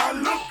 yeah, I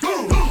look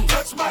good.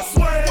 Touch my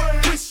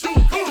swag, wish you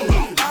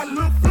could. I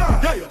look fly,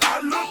 yeah,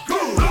 I look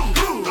good.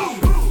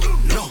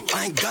 No,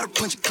 I ain't gotta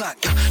punch a clock.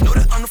 Know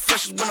that I'm the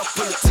freshest when I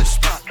pull it to the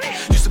spot.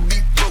 Used to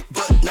be broke,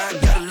 but now I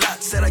got a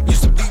lot. Said I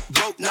used to be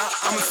broke, now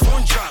I'm in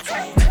foreign drops.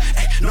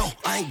 No,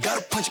 I ain't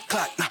gotta punch a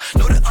clock.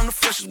 Know that I'm the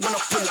freshest when I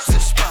pull it to the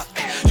spot.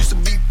 Used to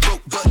be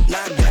broke, but now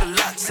I got a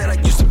lot. Said I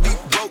used to be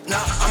broke,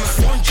 now I'm in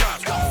foreign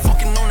drops.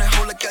 Fucking on that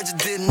hoe like I just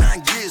did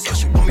 9 years.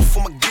 She want me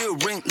for my gear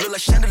ring, look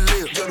like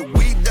chandelier. Yo, the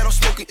weed that I'm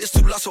smoking is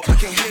too loud, so I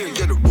can't hear it.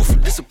 Yeah, the roof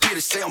will disappear,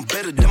 they say I'm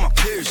better than my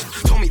peers.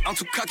 Told me I'm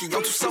too cocky,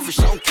 I'm too selfish,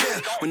 I don't care.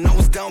 When I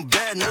was down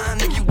bad, nah,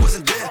 nigga, you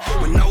wasn't there.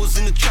 When I was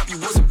in the trap, you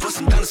wasn't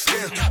busting down the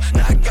scale.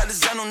 Now I got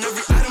design on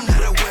every item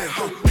that I wear.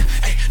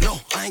 Hey, no,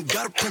 I ain't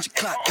gotta punch a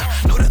clock.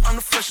 Know that I'm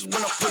the freshest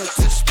when I pull it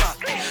to the spot.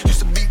 Used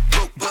to be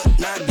broke, but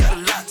now I got a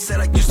lot. Said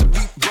I used to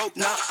be broke,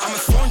 now I'm in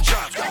foreign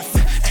drops.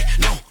 Hey,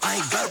 no, I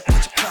ain't gotta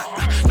punch a clock.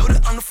 Know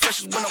that I'm the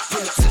freshest when I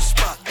pull it to the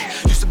spot.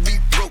 Used to be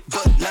broke,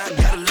 but now I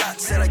got a lot.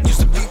 Said I used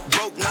to be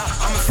broke, now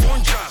I'm in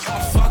foreign drops.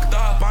 I'm fucked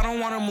up, I don't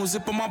wanna move,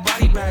 zip on my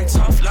body bag.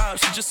 Tough love,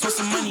 she just wants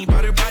some money,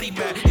 bought her body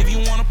back. If you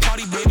wanna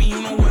party, baby,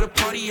 you know where the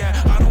party at.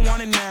 I don't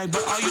wanna nag,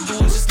 but all you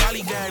do is just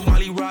lollygag.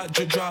 Molly rock,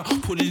 drop,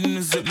 put it in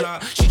the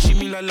ziplock. She treat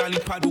me like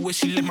lollipop, the way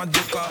she lit my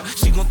dick up.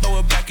 She gon' throw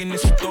it back and then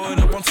she throw it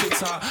up on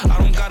TikTok. I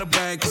don't got a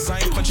bag, cause I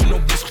ain't punching no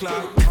bitch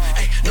clock.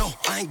 Hey, no,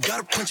 I ain't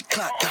gotta punch a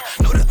clock.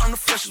 Know that I'm the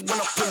freshest when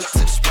I pull it to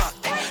the spot.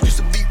 Used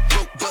to be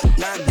broke, but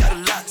now I got a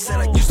lot. Said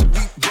I used to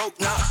be broke,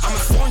 now I'm in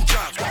foreign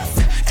drops.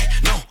 Hey,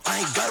 no, I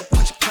ain't gotta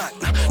punch a clock.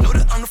 Know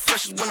that I'm the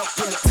freshest when I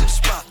pull it to the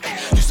spot.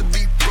 Used to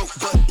be broke,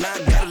 but now I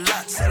got a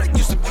lot. Said I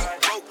used to be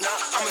broke, now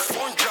I'm in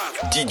foreign drops.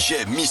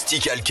 DJ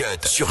Mystical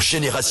Cut sur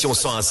Génération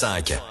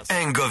 101.5.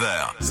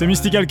 Hangover. C'est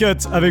Mystical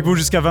Cut avec vous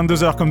jusqu'à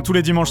 22h comme tous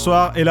les dimanches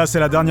soirs. Et là, c'est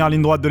la dernière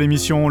ligne droite de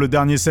l'émission, le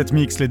dernier set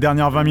mix, les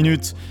dernières 20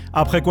 minutes.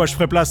 Après quoi, je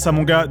ferai place à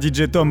mon gars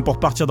DJ Tom pour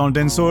partir dans le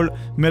dancehall.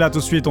 Mais là, tout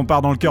de suite, on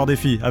part dans le cœur des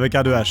filles avec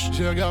A2H.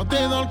 J'ai regardé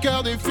dans le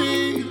cœur des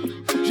filles,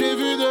 j'ai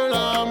vu de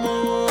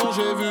l'amour,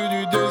 j'ai vu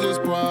du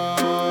désespoir.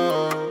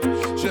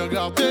 J'ai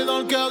regardé dans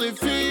le cœur des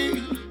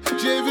filles,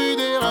 j'ai vu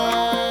des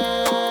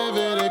rêves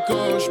et des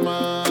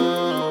cauchemars.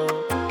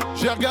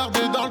 J'ai regardé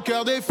dans le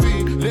cœur des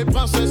filles, les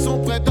princesses sont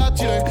prêtes à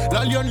tirer.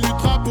 La lionne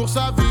luttera pour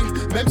sa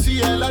vie, même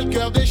si elle a le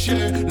cœur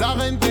déchiré. La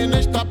reine des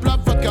neiges tape la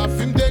vodka,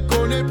 fume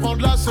décoller, prend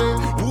de la C.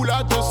 Roule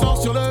à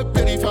 200 sur le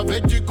périph'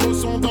 avec du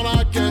cosson dans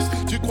la caisse.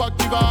 Tu crois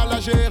que tu vas la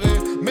gérer,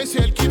 mais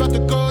c'est elle qui va te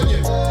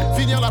cogner.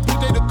 Finir la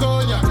bouteille de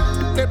cognac,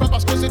 et pas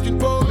parce que c'est une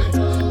paumée.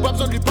 Pas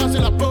besoin de lui passer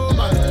la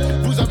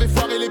pommade. Vous avez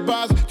foiré les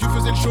bases, tu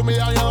faisais le show mais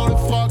y'a rien dans le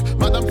froc.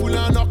 Madame voulait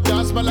un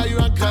orgasme, elle a eu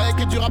un grec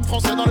et du rap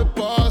français dans le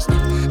poste.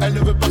 Elle ne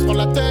veut pas se prendre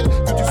la tête,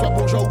 que tu sois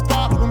bourgeois ou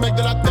pas, ou mec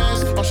de la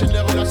thèse. Enchaîne les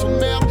relations de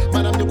merde,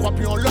 madame ne croit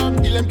plus en l'homme,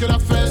 il aime que la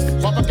fesse.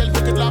 Crois pas qu'elle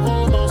veut que de la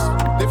romance,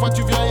 des fois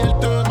tu viens et elle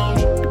te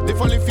mange. Des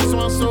fois les filles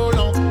sont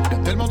insolentes, y'a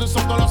tellement de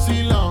sang dans leur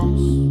silence.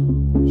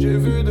 J'ai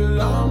vu de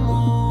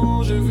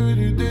l'amour, j'ai vu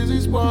du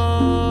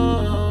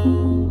désespoir.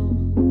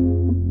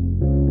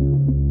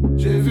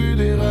 J'ai vu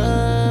des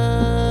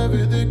rêves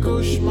et des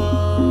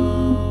cauchemars.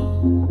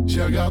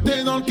 J'ai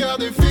regardé dans le cœur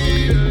des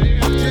filles,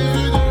 j'ai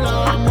vu de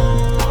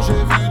l'amour, j'ai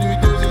vu du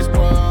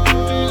désespoir.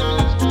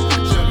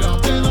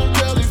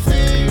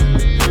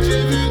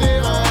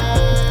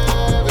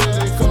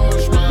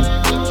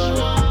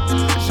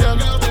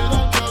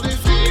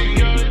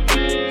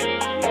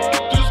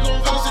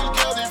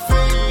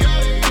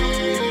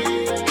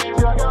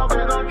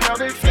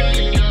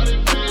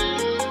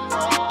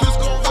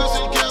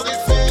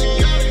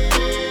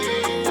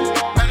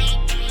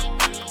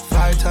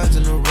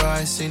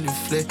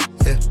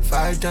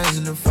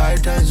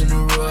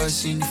 I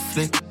seen the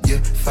flick.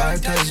 Yeah,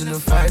 5 times in a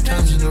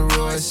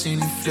row, I seen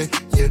the flick.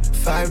 Yeah,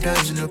 5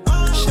 times in a.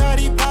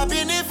 Shawty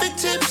poppin' if it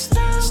tips.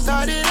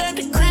 Started at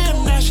the crib,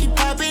 now she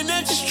poppin'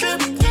 at the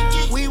strip.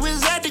 We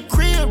was at the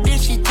crib, then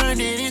she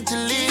turned it into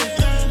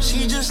live.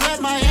 She just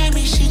left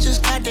Miami, she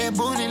just got that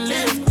booty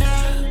lift.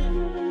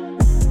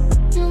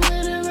 You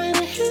with it right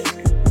here,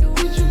 you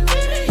with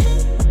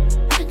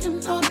it,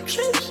 making all the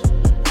trips.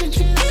 Did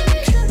you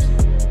make it?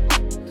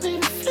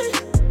 Made a flip,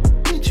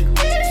 did you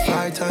make it?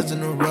 5 times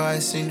in a row, I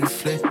seen the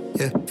flick.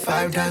 Yeah,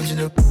 5 times in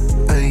a.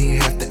 I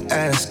ain't have to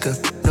ask her.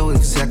 Know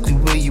exactly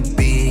where you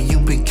been. You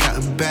been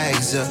counting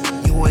bags up.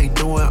 You ain't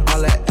doing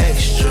all that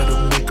extra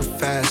to make a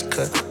fast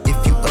cut.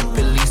 If you up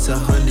at least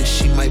 100,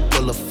 she might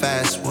pull a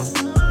fast one.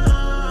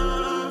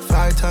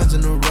 5 times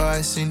in a row,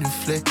 I seen the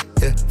flick.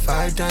 Yeah,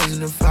 5 times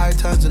in a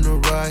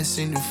row, I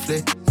seen the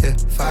flick. Yeah,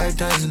 5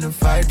 times in a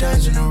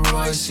row,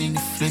 I seen the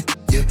flick.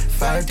 Yeah,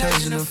 5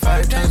 times in a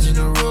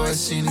row, I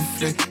seen the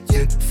flick.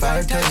 Yeah,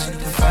 5 times in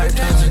a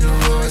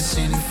row, I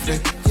seen the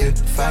flick. Yeah,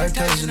 5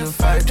 times in a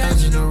row, I seen the flick. Yeah, 5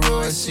 times in a row,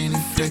 I seen the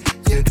flick.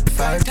 Yeah,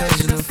 5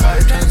 times in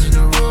a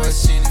row, I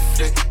seen the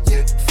flick.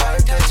 Yeah,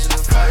 5 times in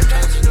a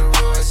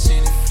row, I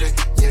seen the flick.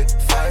 Yeah,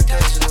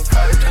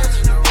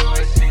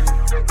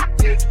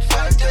 5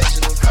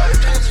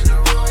 times in a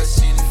row, I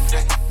seen the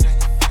flick.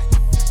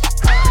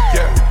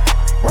 Yeah,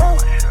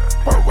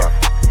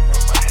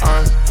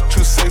 I'm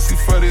too sexy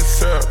for this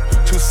syrup,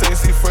 too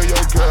sexy for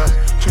your girl,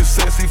 too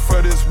sexy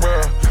for this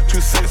world,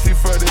 too sexy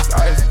for this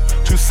ice,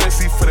 too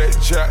sexy for that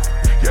jack.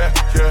 Yeah,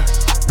 yeah,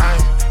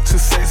 I'm too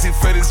sexy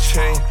for this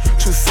chain,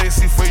 too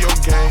sexy for your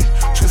game,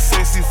 too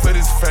sexy for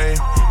this fame.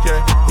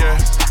 Yeah, yeah,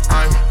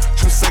 I'm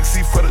too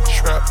sexy for the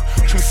trap,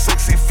 too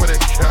sexy for that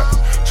cap,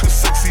 too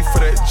sexy for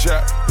that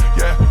jack.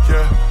 Yeah,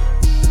 yeah.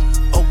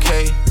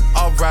 Okay,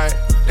 alright,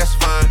 that's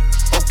fine.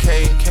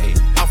 Okay,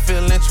 I'm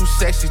feeling too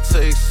sexy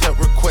to accept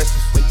requests.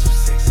 Way too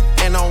sexy.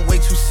 And I'm way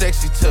too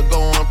sexy to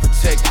go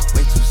unprotected.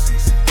 Way too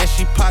sexy. And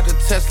she popped a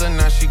Tesla,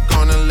 now she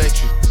gonna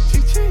let you.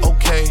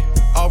 Okay,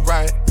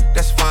 alright,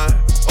 that's fine.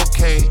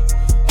 Okay,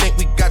 think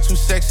we got too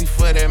sexy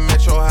for that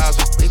metro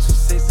housing. Way too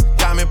sexy.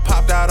 Diamond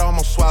popped out,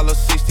 almost swallowed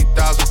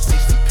 60,000.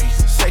 60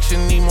 pieces.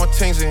 Section need more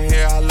things in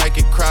here, I like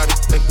it crowded.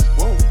 Like,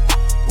 whoa,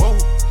 whoa.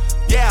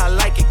 Yeah, I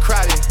like it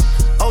crowded.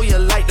 Oh, you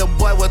like the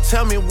boy? Well,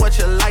 tell me what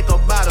you like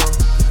about him.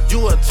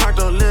 You a turned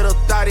a little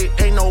thotty,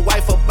 ain't no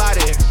wife about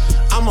it.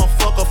 I'ma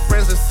fuck her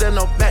friends and send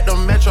her back to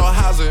metro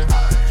housing.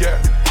 Yeah.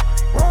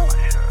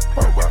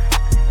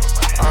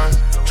 I'm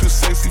too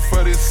sexy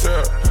for this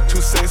syrup,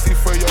 too sexy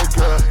for your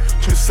girl,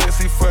 too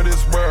sexy for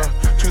this world,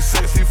 too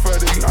sexy for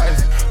this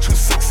ice, too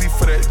sexy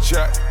for that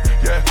jack.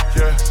 Yeah,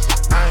 yeah.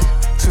 I'm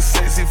too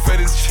sexy for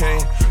this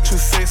chain, too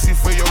sexy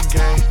for your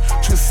game,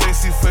 too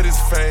sexy for this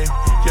fame.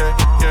 Yeah,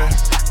 yeah.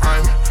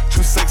 I'm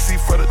too sexy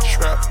for the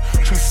trap,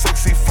 too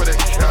sexy for that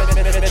cap,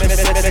 too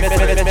sexy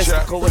for that jack.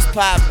 Mystical, what's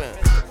poppin'?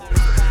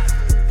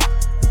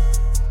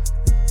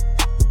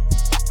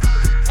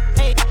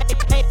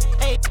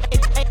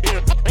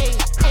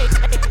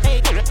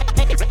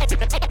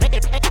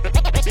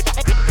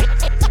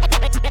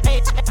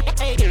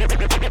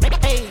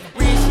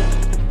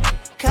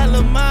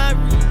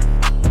 Calamari,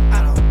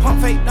 I don't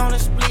pump fake on a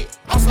split.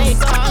 I'm so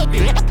sorry.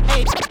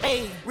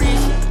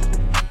 Rich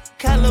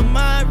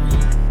calamari,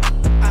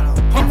 I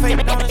don't pump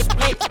fake on a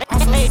split. I'm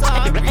so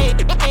sorry.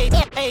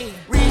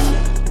 Rich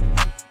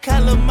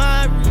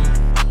calamari,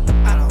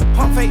 I don't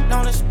pump fake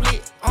on a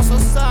split. I'm so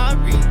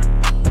sorry.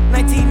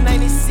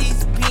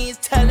 1996 beans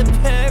Tyler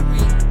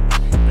Perry,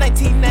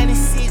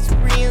 1996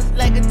 rims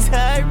like a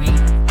Atari.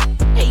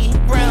 Hey,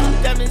 brown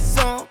diamonds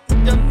on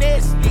the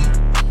Nestle.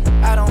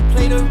 I don't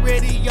play the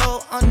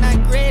radio, I'm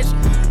not grassy.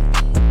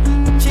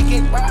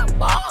 Chicken brown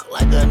ball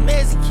like a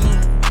Mexican.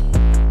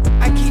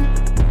 I keep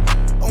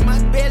on my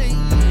belly,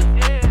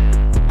 yeah.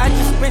 I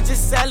just spent your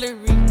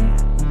salary.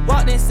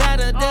 Walked inside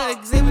of the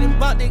exhibit and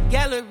bought the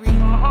gallery.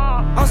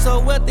 I'm so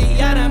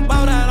wealthy, I done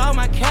bought out all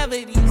my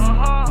cavities.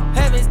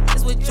 Having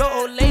sex with your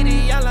old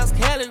lady, I lost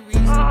calories.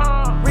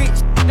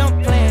 Rich,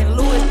 I'm playing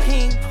Louis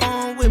ping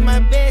pong with my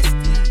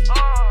bestie.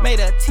 Made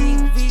a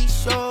TV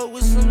show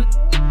with some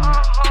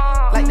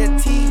like the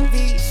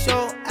TV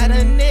show out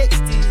of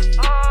Nexty.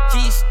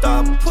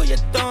 G-Star, pull your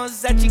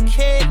thumbs at your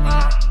candy.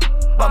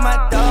 Bought my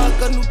dog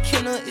a new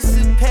killer, it's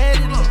his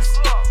panties.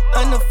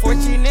 Under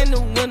 14 and the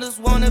winners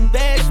wanna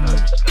bash me.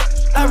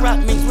 I rock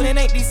minks when it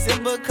ain't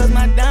December, cause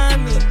my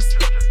diamonds.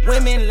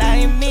 Women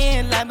lying,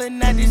 men lie, but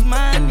not this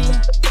money.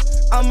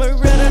 I'm a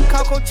real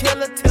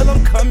Coca-Cola till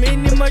I'm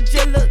coming in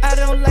Margiela. I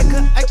don't like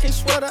her, I can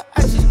sweater,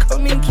 I just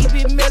come in, keep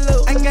it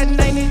mellow. I got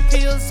 90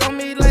 pills on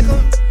me like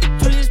a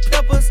Julius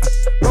Peppers.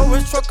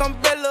 Rolling truck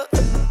umbrella,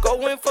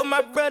 going for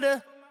my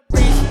brother.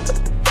 Rich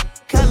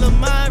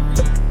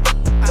calamari,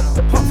 I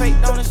don't pump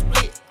fake on a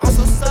split, I'm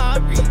so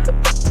sorry.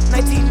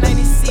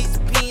 1996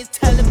 beans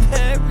Tyler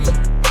Perry,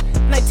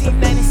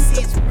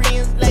 1996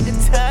 rims like a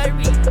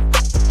Atari.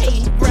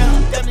 Hey,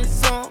 brown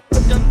diamonds on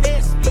the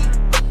Nestle.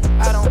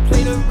 I don't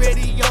play the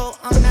radio,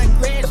 I'm not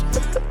grassy.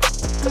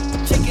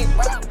 Chicken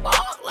brown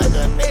ball like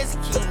a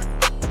Mexican.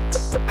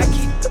 I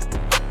keep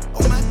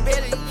on my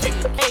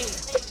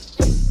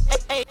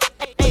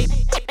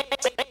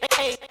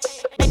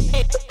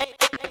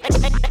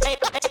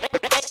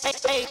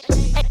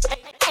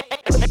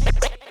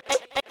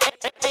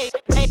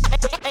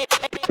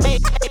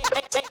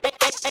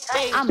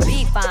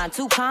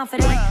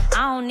confident.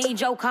 I don't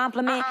need your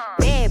compliment.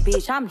 Bad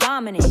bitch, I'm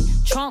dominant.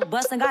 Trunk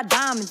bustin', got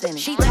diamonds in it.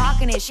 She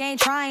talking it, she ain't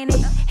trying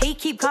it. He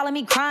keep calling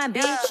me crying,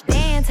 bitch.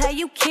 Dan, tell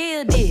you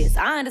killed this.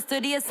 I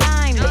understood the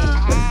assignment.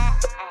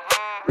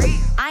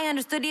 I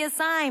understood the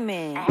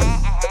assignment.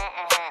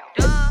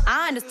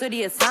 I understood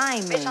the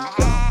assignment.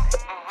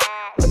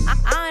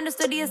 I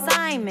understood the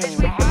assignment.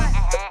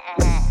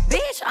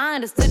 Bitch, I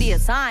understood the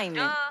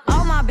assignment.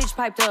 All my bitch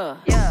piped up.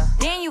 Yeah.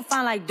 Then you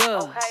find like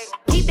duh. Okay.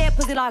 Keep that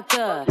pussy locked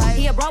up.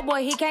 He a broke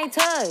boy, he can't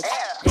touch.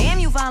 Damn,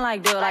 you find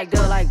like duh, like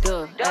duh, like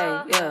duh.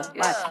 Hey, yeah.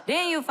 Like,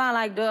 then you find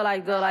like duh,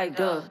 like duh, like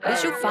duh.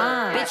 Bitch, you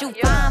fine. Bitch, you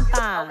fine,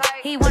 fine.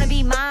 He wanna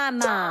be my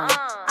mom.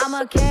 I'm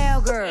a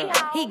cowgirl.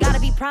 He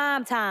gotta be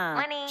prime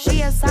time.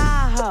 She a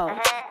side hoe.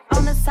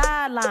 On the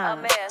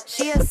sideline.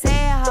 She a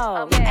sad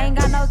hoe. Ain't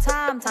got no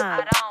time.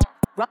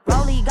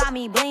 Rolly got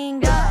me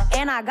blinged up,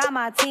 and I got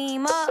my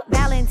team up.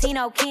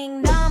 Valentino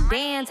Kingdom,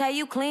 Dan tell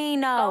you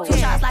clean though. 2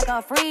 shots like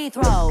a free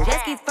throw.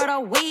 Just keep for the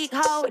weak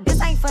hoe. This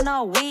ain't for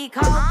no weak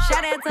hoe.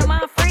 Shout out to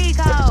my free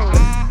code.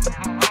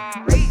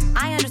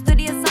 I understood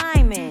the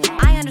assignment.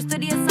 I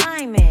understood the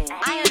assignment.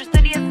 I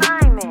understood the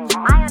assignment.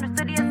 I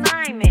understood the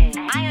assignment.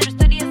 I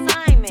understood the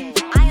assignment.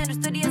 I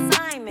understood the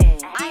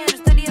assignment. I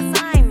understood the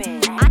assignment.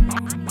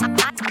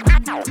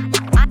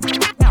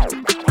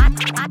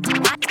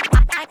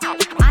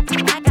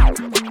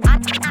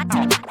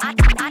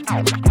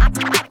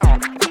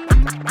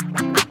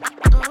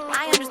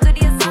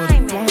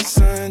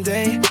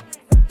 Sunday,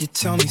 you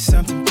told me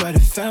something, but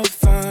it felt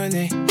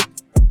funny.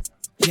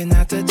 You're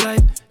not the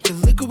type to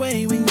look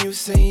away when you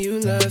say you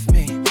love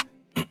me.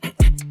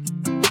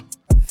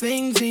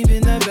 Things ain't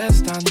been the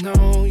best, I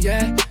know,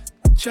 yeah.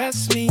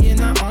 Trust me, you're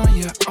not on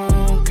your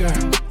own,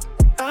 girl.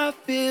 I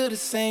feel the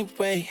same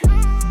way.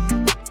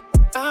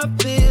 I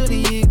feel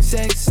the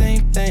exact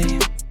same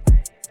thing.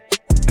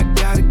 I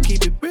gotta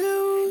keep it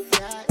real.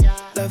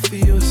 Love for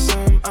you is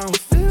something I don't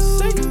feel.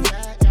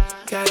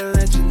 Gotta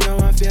let you know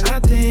I feel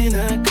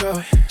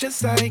identical,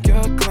 just like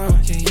your clone.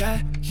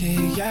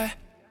 Yeah.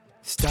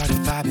 Started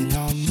vibing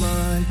on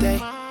Monday,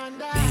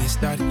 then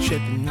started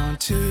tripping on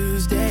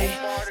Tuesday,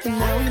 and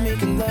now we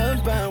making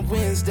love by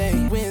Wednesday.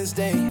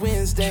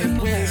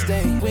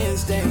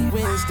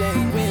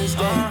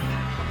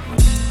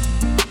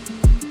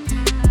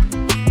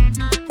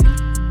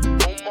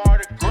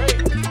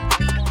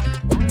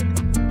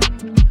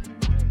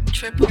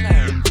 Triple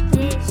R.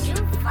 Did you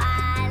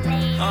finally?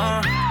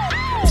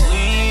 We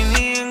ain't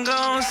even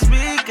gon'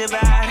 speak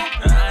about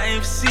it.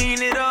 I've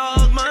seen it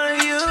all, man.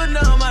 You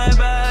know my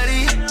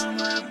body.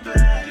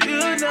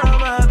 You know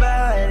my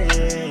body.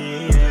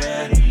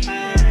 Yeah.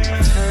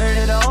 I've heard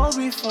it all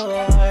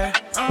before.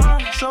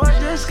 So I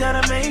just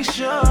gotta make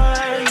sure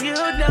you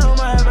know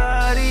my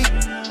body.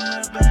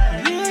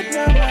 You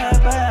know my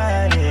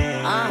body.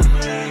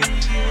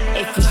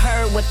 If you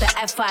heard what the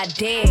F I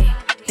did,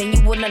 then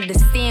you wouldn't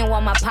understand why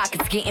my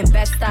pockets getting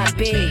best I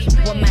big.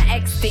 What my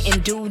ex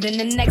didn't do, then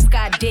the next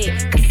guy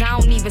did. Cause I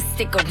don't even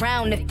stick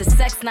around if the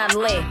sex not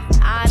lit.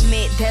 I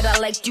admit that I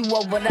liked you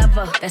or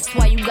whatever. That's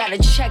why you gotta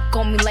check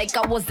on me like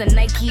I was a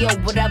Nike or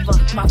whatever.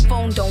 My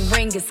phone don't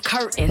ring, it's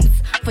curtains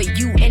for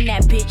you and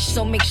that bitch,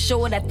 so make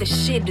sure that the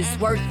shit is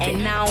worth it.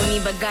 And I don't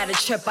even gotta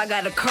trip, I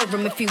gotta curve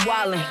him if he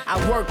wildin'.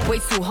 I work way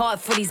too hard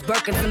for these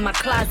Birkins in my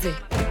closet.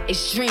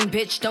 It's dream,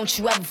 bitch, don't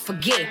you ever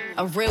forget.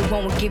 A real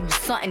one will give you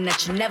something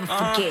that you never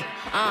forget.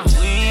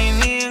 We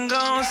ain't even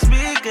gon'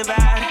 speak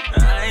about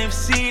it. I've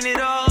seen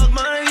it all,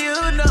 man.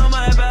 You know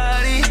my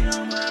body.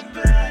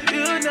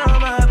 You know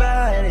my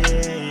body.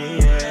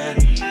 Yeah.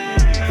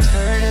 I've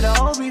heard it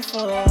all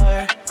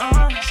before.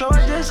 So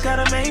I just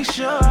gotta make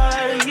sure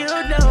you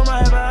know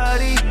my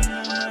body.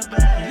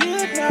 You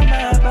know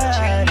my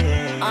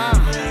body.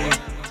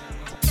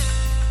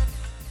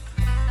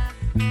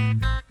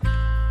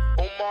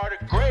 Omar the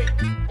Great.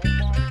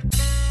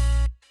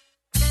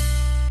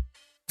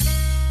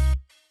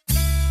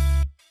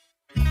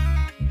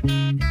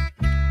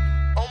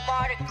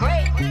 Omar the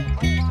Great.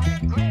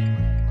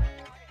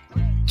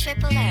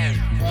 Triple R.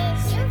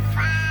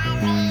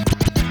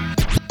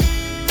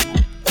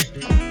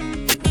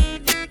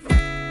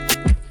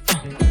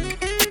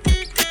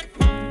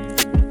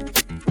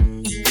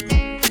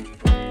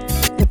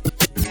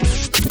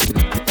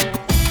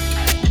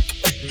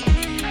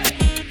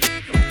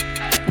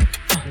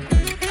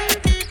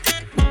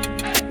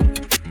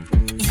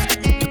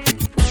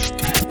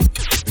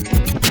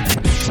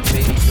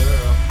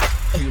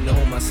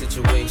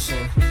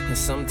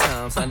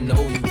 Sometimes I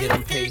know you get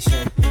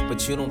impatient,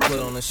 but you don't put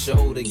on a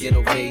show to get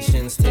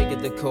ovations. Take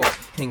it to court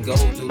and go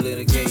through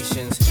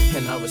litigations.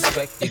 And I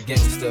respect your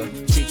gangster.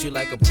 Treat you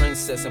like a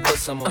princess and put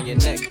some on your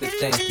neck to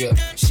thank you.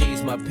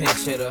 She's my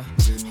pinch hitter.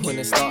 When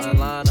the starting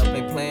lineup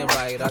ain't playing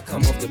right, I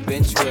come off the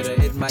bench with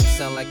her. It might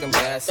sound like I'm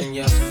gassing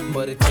ya,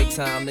 but it takes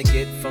time to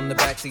get from the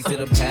backseat to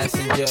the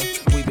passenger.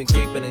 We've been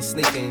creeping and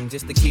sneaking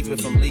just to keep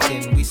it from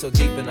leaking. We so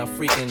deep in our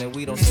freaking and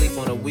we don't sleep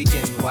on the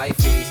weekend.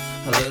 Wifey's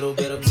a little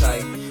bit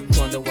uptight.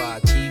 Wonder why I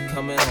keep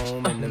coming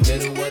home in the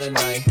middle of the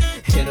night.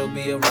 It'll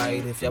be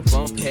alright. If y'all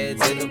bump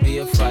heads, it'll be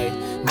a fight.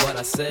 But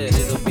I said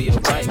it'll be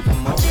alright.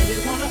 Come on. I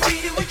really wanna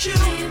be with you.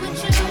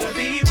 Wanna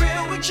be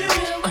real with you.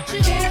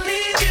 Can't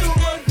leave you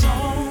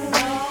alone. I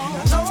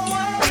know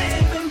I'm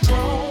living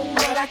wrong,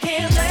 but I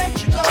can't let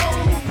you go.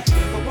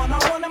 You're the one I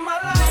want in my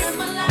life.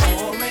 I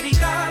already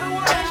got a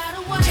wife.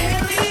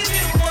 Can't leave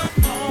you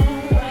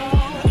alone.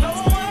 I know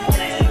I'm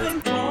living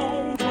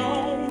wrong.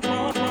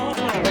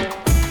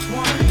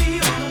 Wanna be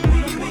with you,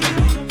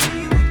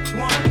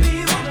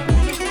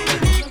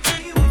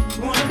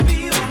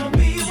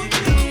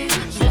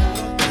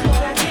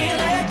 but I can't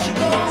let you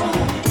go.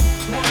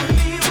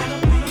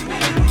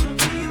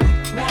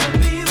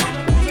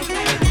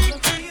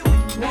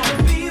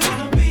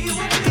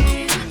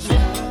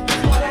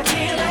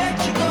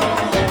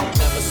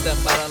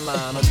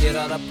 Get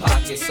out of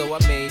pocket, so I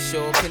made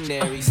sure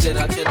canary sit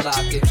out your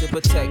locket to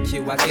protect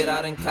you. I get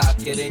out and cock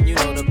it, and you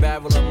know the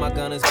barrel of my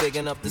gun is big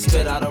enough to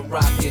spit out a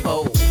rocket.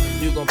 Oh,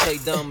 you gon' play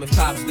dumb if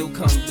cops do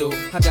come through.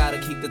 I gotta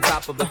keep the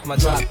top up if my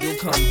drop do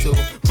come through.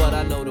 But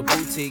I know the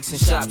boutiques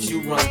and shops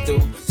you run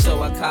through,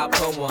 so I cop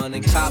her one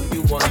and cop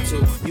you one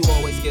too. You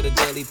always get a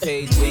daily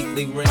page,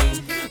 weekly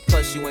ring.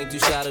 Plus you ain't too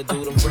shy to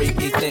do them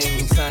freaky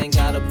things. I ain't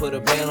gotta put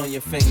a band on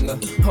your finger.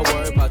 I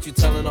worry about you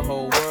telling the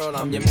whole world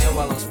I'm your man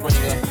while I'm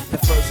Springer.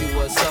 At first you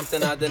was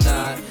something I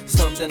denied,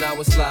 something I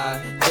would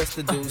slide, just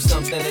to do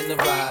something in the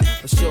ride.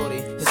 But shorty,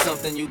 it's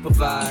something you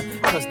provide,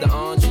 cause the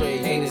entree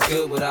ain't as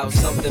good without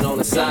something on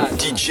the side.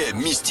 DJ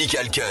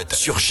Mystical Cut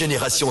sur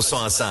Génération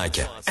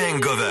 101.5.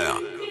 Hangover.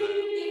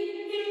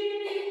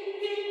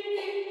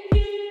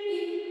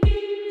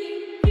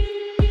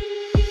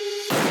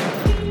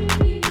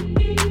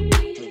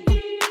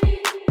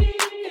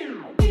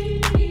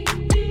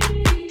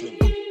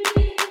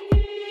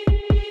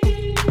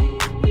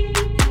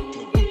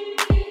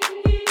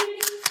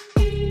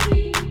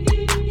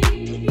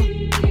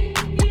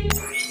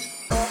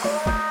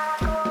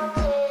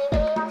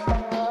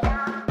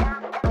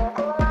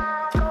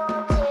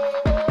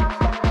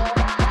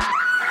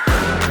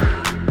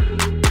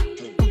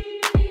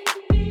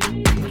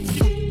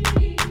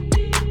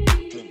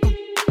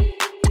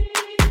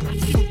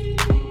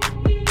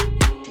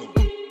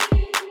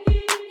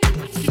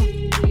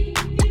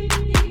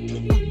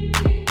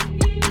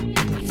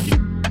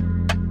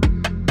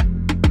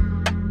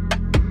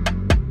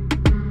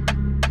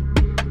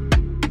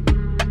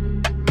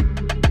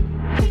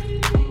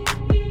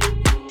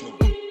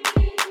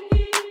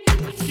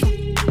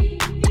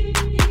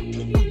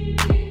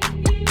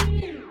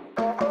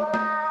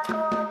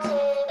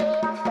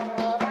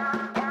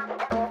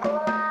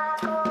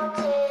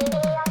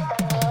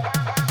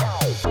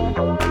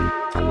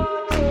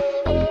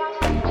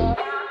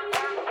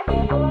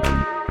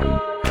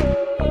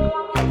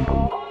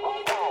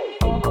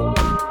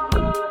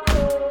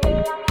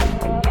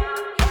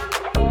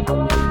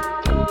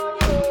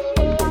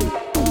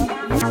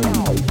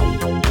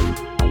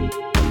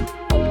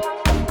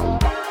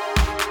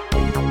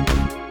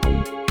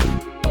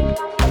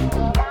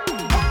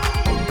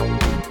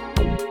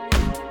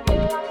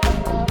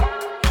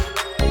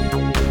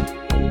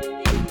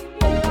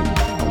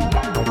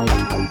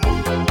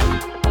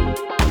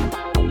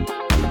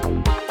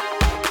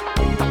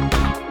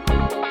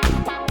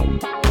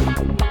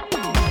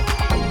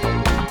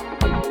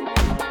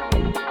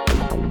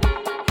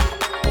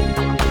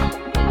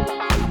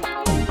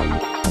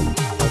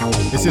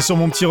 C'est sur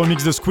mon petit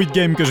remix de Squid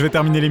Game que je vais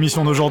terminer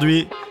l'émission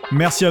d'aujourd'hui.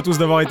 Merci à tous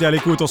d'avoir été à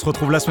l'écoute. On se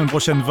retrouve la semaine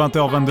prochaine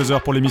 20h,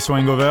 22h pour l'émission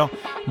Hangover.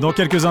 Dans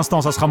quelques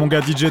instants, ça sera mon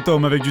gars DJ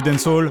Tom avec du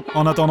dancehall.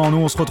 En attendant, nous,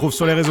 on se retrouve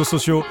sur les réseaux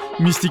sociaux.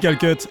 Mystical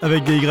Cut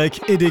avec des Y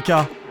et des K.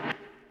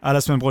 À la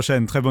semaine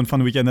prochaine. Très bonne fin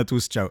de week-end à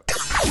tous. Ciao.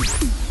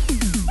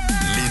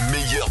 Les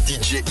meilleurs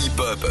DJ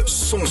hip-hop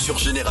sont sur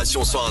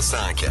Génération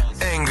 101.5.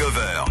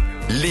 Hangover,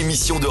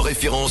 l'émission de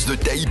référence de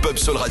ta hip-hop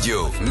Soul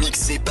Radio.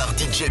 Mixée par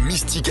DJ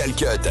Mystical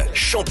Cut,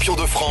 champion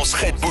de France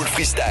Red Bull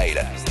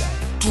Freestyle.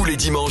 Tous les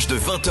dimanches de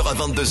 20h à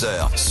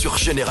 22h sur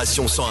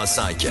Génération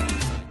 101.5.